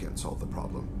primacy can't solve the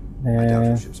problem. I doubt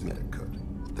your ship's medic could.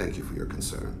 Thank you for your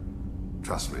concern.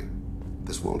 Trust me,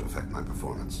 this won't affect my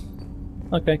performance.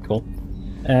 Okay, cool.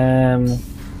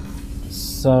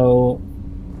 So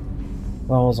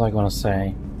what was I going to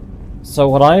say? So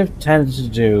what I've tended to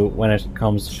do when it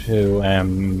comes to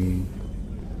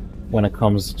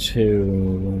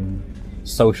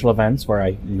social events where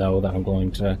I know that I'm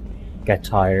going to get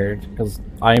tired, because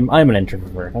I'm an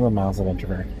introvert. I'm a massive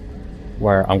introvert,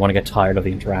 where I'm going to get tired of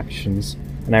the interactions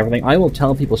and everything. I will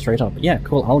tell people straight up, yeah,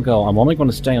 cool, I'll go. I'm only going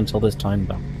to stay until this time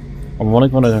though. I'm only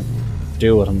going to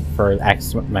do it for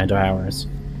X amount of hours,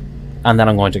 and then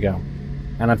I'm going to go.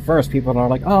 And at first people are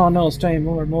like, oh no, stay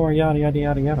more, yada yada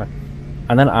yada yada.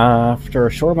 And then after a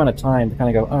short amount of time, they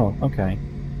kind of go, oh, okay.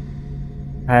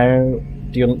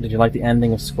 Did you like the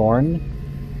ending of Scorn?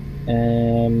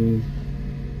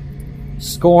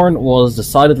 Scorn was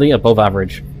decidedly above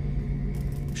average.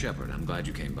 Shepard, I'm glad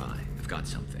you came by. I've got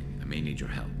something. I may need your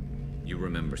help. You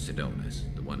remember Sidonis,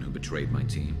 the one who betrayed my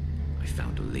team? I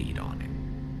found a lead on him.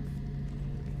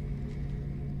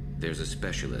 There's a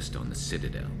specialist on the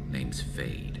Citadel, named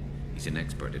Fade. He's an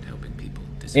expert at helping people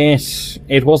disappear.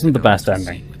 It wasn't the best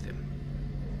ending.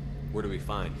 Where do we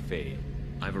find Fade?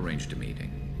 I've arranged a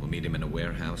meeting. We'll meet him in a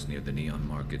warehouse near the Neon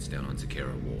Markets down on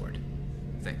Zakera Ward.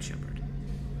 Thanks, Shepard.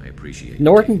 I appreciate you.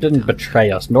 Norton didn't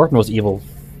betray us. Norton was evil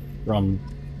from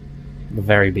the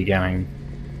very beginning.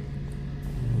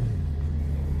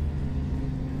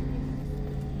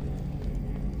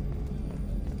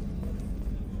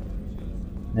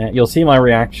 You'll see my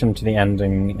reaction to the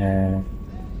ending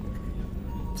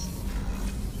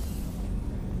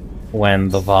when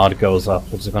the VOD goes up,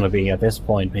 which is going to be, at this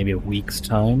point, maybe a week's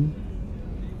time.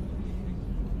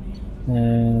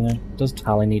 Does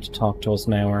Tali need to talk to us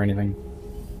now or anything?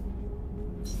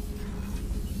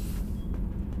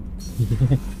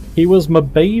 He was my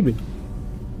baby.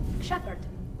 Shepard,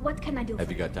 what can I do? Have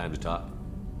you got time to talk?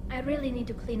 I really need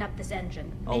to clean up this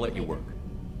engine. I'll Maybe let you later. work.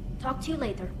 Talk to you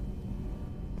later.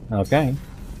 Okay.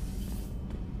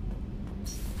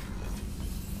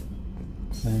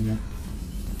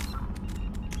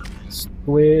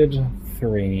 Squid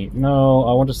 3. No,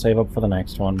 I want to save up for the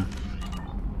next one.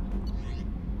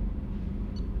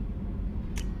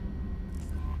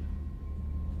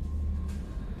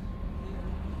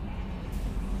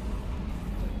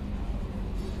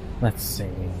 Let's see.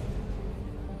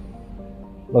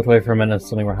 Looked away for a minute,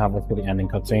 suddenly we're halfway through the ending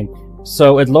cutscene.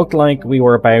 So it looked like we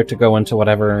were about to go into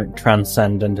whatever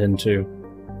transcendent into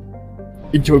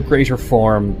a greater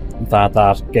form that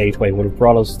gateway would have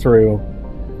brought us through.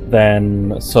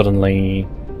 Then suddenly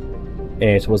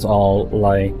it was all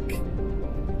like,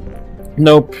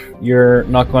 nope, you're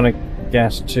not going to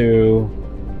get to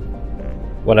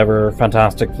whatever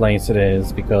fantastic place it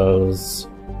is because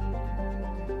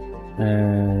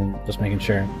just making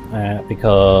sure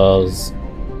because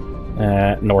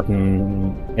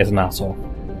Norton is an asshole.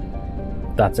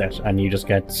 That's it, and you just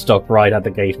get stuck right at the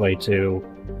gateway to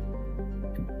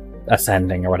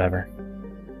ascending or whatever.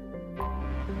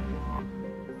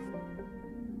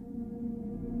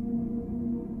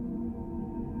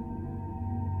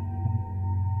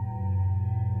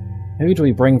 Who do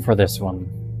we bring for this one?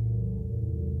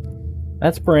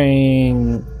 Let's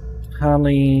bring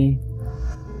Tali.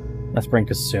 Let's bring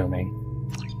Kasumi.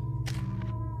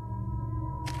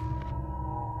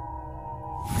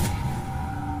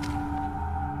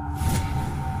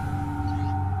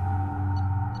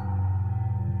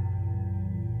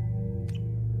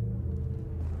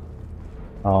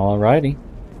 Alrighty.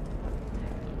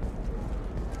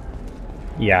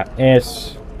 Yeah,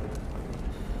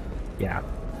 yeah.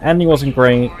 Ending wasn't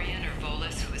great.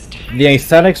 The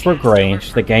aesthetics were great,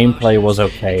 the gameplay was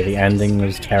okay, the ending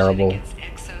was terrible.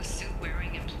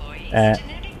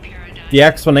 The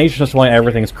explanation as to why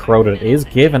everything's corroded is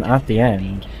given at the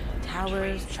end.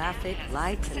 Towers, traffic,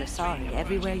 lights, and Asari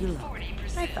everywhere you look.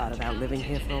 I thought about living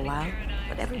here for a while,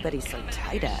 but everybody's so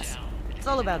tight-ass. It's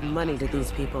all about money to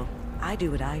these people. I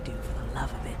do what I do for the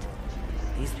love of it.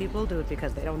 These people do it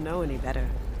because they don't know any better.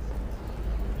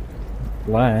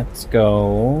 Let's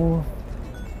go.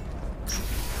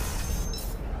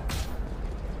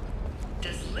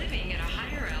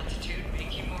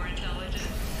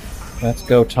 Let's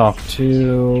go talk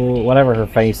to whatever her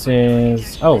face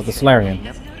is. Oh, the Solarian.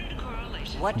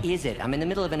 What is it? I'm in the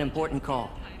middle of an important call.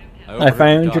 I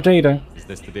found your data. Is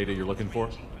this the data you're looking for?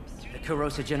 The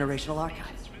Kurosa Generational Archive.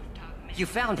 You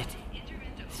found it.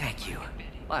 Thank you.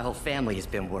 My whole family has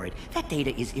been worried. That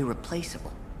data is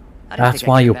irreplaceable. That's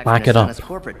why you back it up.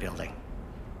 Corporate building.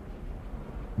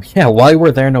 Yeah, why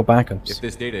were there no backups? If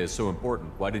this data is so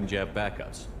important, why didn't you have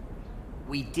backups?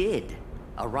 We did.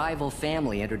 A rival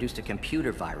family introduced a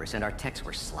computer virus and our techs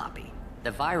were sloppy.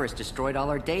 The virus destroyed all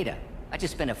our data. I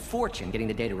just spent a fortune getting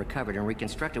the data recovered and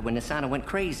reconstructed when Nisana went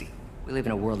crazy. We live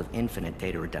in a world of infinite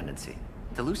data redundancy.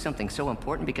 To lose something so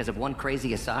important because of one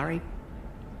crazy Asari?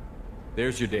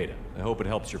 There's your data. I hope it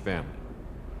helps your family.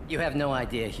 You have no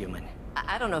idea, human.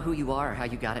 I don't know who you are or how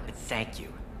you got it, but thank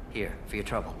you. Here, for your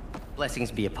trouble.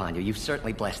 Blessings be upon you. You've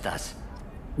certainly blessed us.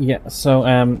 Yeah,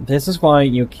 so, this is why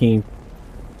you keep...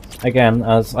 Again,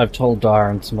 as I've told Dar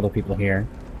and some other people here,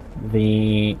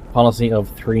 the policy of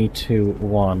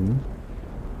 3-2-1.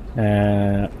 3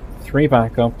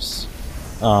 backups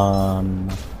on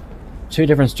 2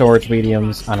 different storage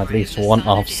mediums and at least 1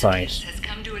 off-site. Has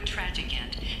come to a tragic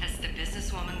end as the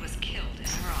businesswoman was killed in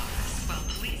her office while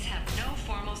police have no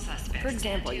formal suspects. For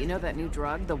example, you know that new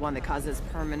drug, the one that causes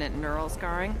permanent neural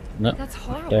scarring? No. That's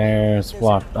horrible. There's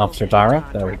what? Officer Dara?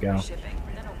 There we go.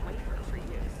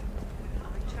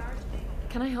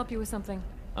 Can I help you with something?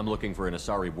 I'm looking for an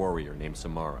Asari warrior named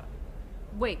Samara.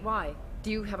 Wait, why? Do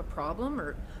you have a problem,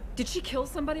 or did she kill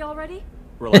somebody already?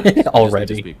 Relax. Already.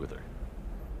 Just need to speak with her.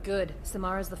 Good.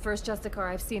 Samara's the first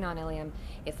Justicar I've seen on Ilium.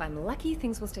 If I'm lucky,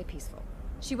 things will stay peaceful.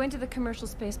 She went to the commercial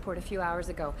spaceport a few hours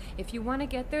ago. If you want to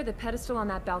get there, the pedestal on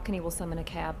that balcony will summon a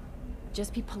cab.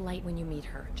 Just be polite when you meet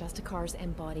her. Justicars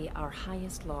embody our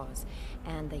highest laws,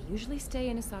 and they usually stay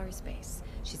in Asari space.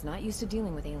 She's not used to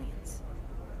dealing with aliens.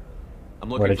 I'm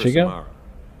looking for Samara.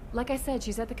 Like I said,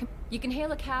 she's at the... You can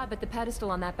hail a cab at the pedestal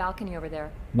on that balcony over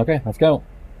there. Okay, let's go.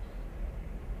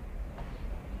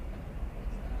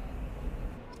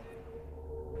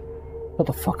 What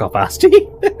the fuck up, Asti?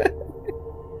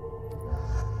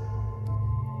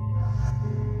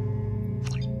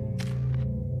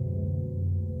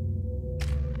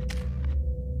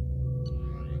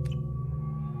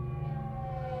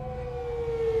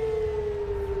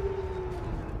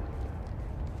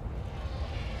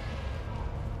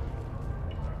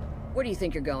 Where do you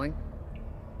think you're going?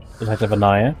 Detective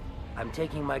Anaya? I'm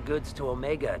taking my goods to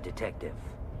Omega, Detective.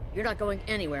 You're not going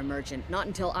anywhere, Merchant. Not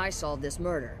until I solve this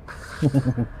murder.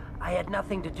 I had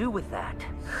nothing to do with that.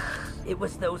 It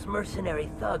was those mercenary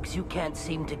thugs you can't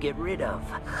seem to get rid of.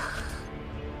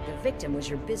 The victim was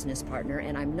your business partner,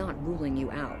 and I'm not ruling you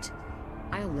out.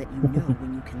 I'll let you know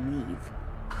when you can leave.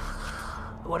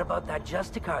 What about that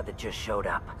Justicar that just showed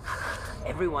up?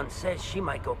 Everyone says she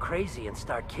might go crazy and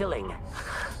start killing.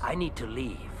 I need to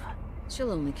leave.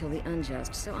 She'll only kill the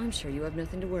unjust, so I'm sure you have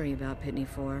nothing to worry about, Pitney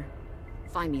 4.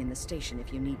 Find me in the station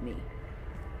if you need me.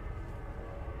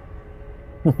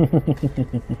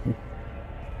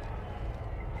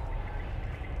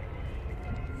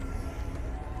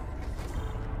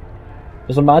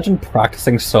 Just imagine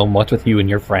practicing so much with you and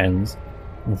your friends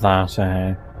that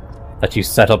that you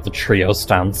set up the trio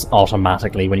stance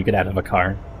automatically when you get out of a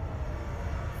car.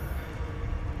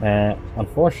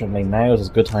 Unfortunately, now is as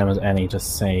good time as any to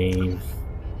save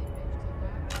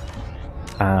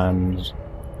and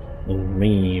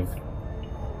leave.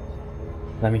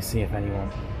 Let me see if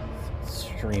anyone is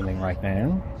streaming right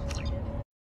now.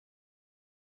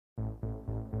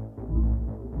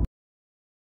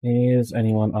 Is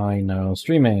anyone I know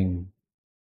streaming?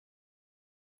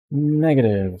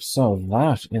 Negative. So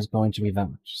that is going to be that.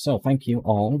 So thank you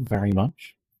all very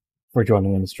much for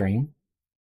joining in the stream.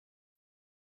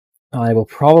 I will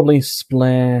probably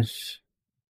split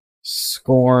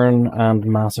Scorn and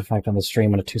Mass Effect on the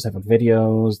stream into 2 separate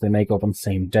videos. They may go up on the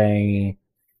same day.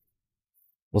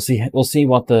 We'll see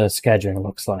what the scheduling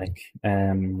looks like.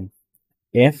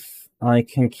 If I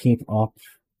can keep up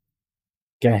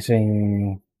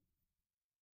getting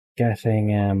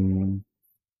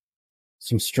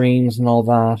some streams and all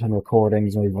that, and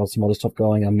recordings, and we've got some other stuff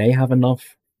going, I may have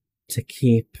enough to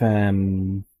keep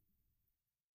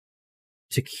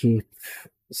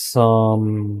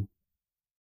some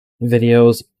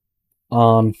videos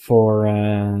on for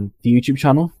the YouTube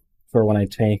channel for when I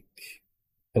take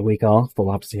a week off, but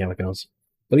we'll have to see how it goes.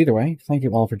 But either way, thank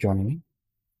you all for joining me.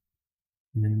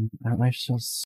 And I shall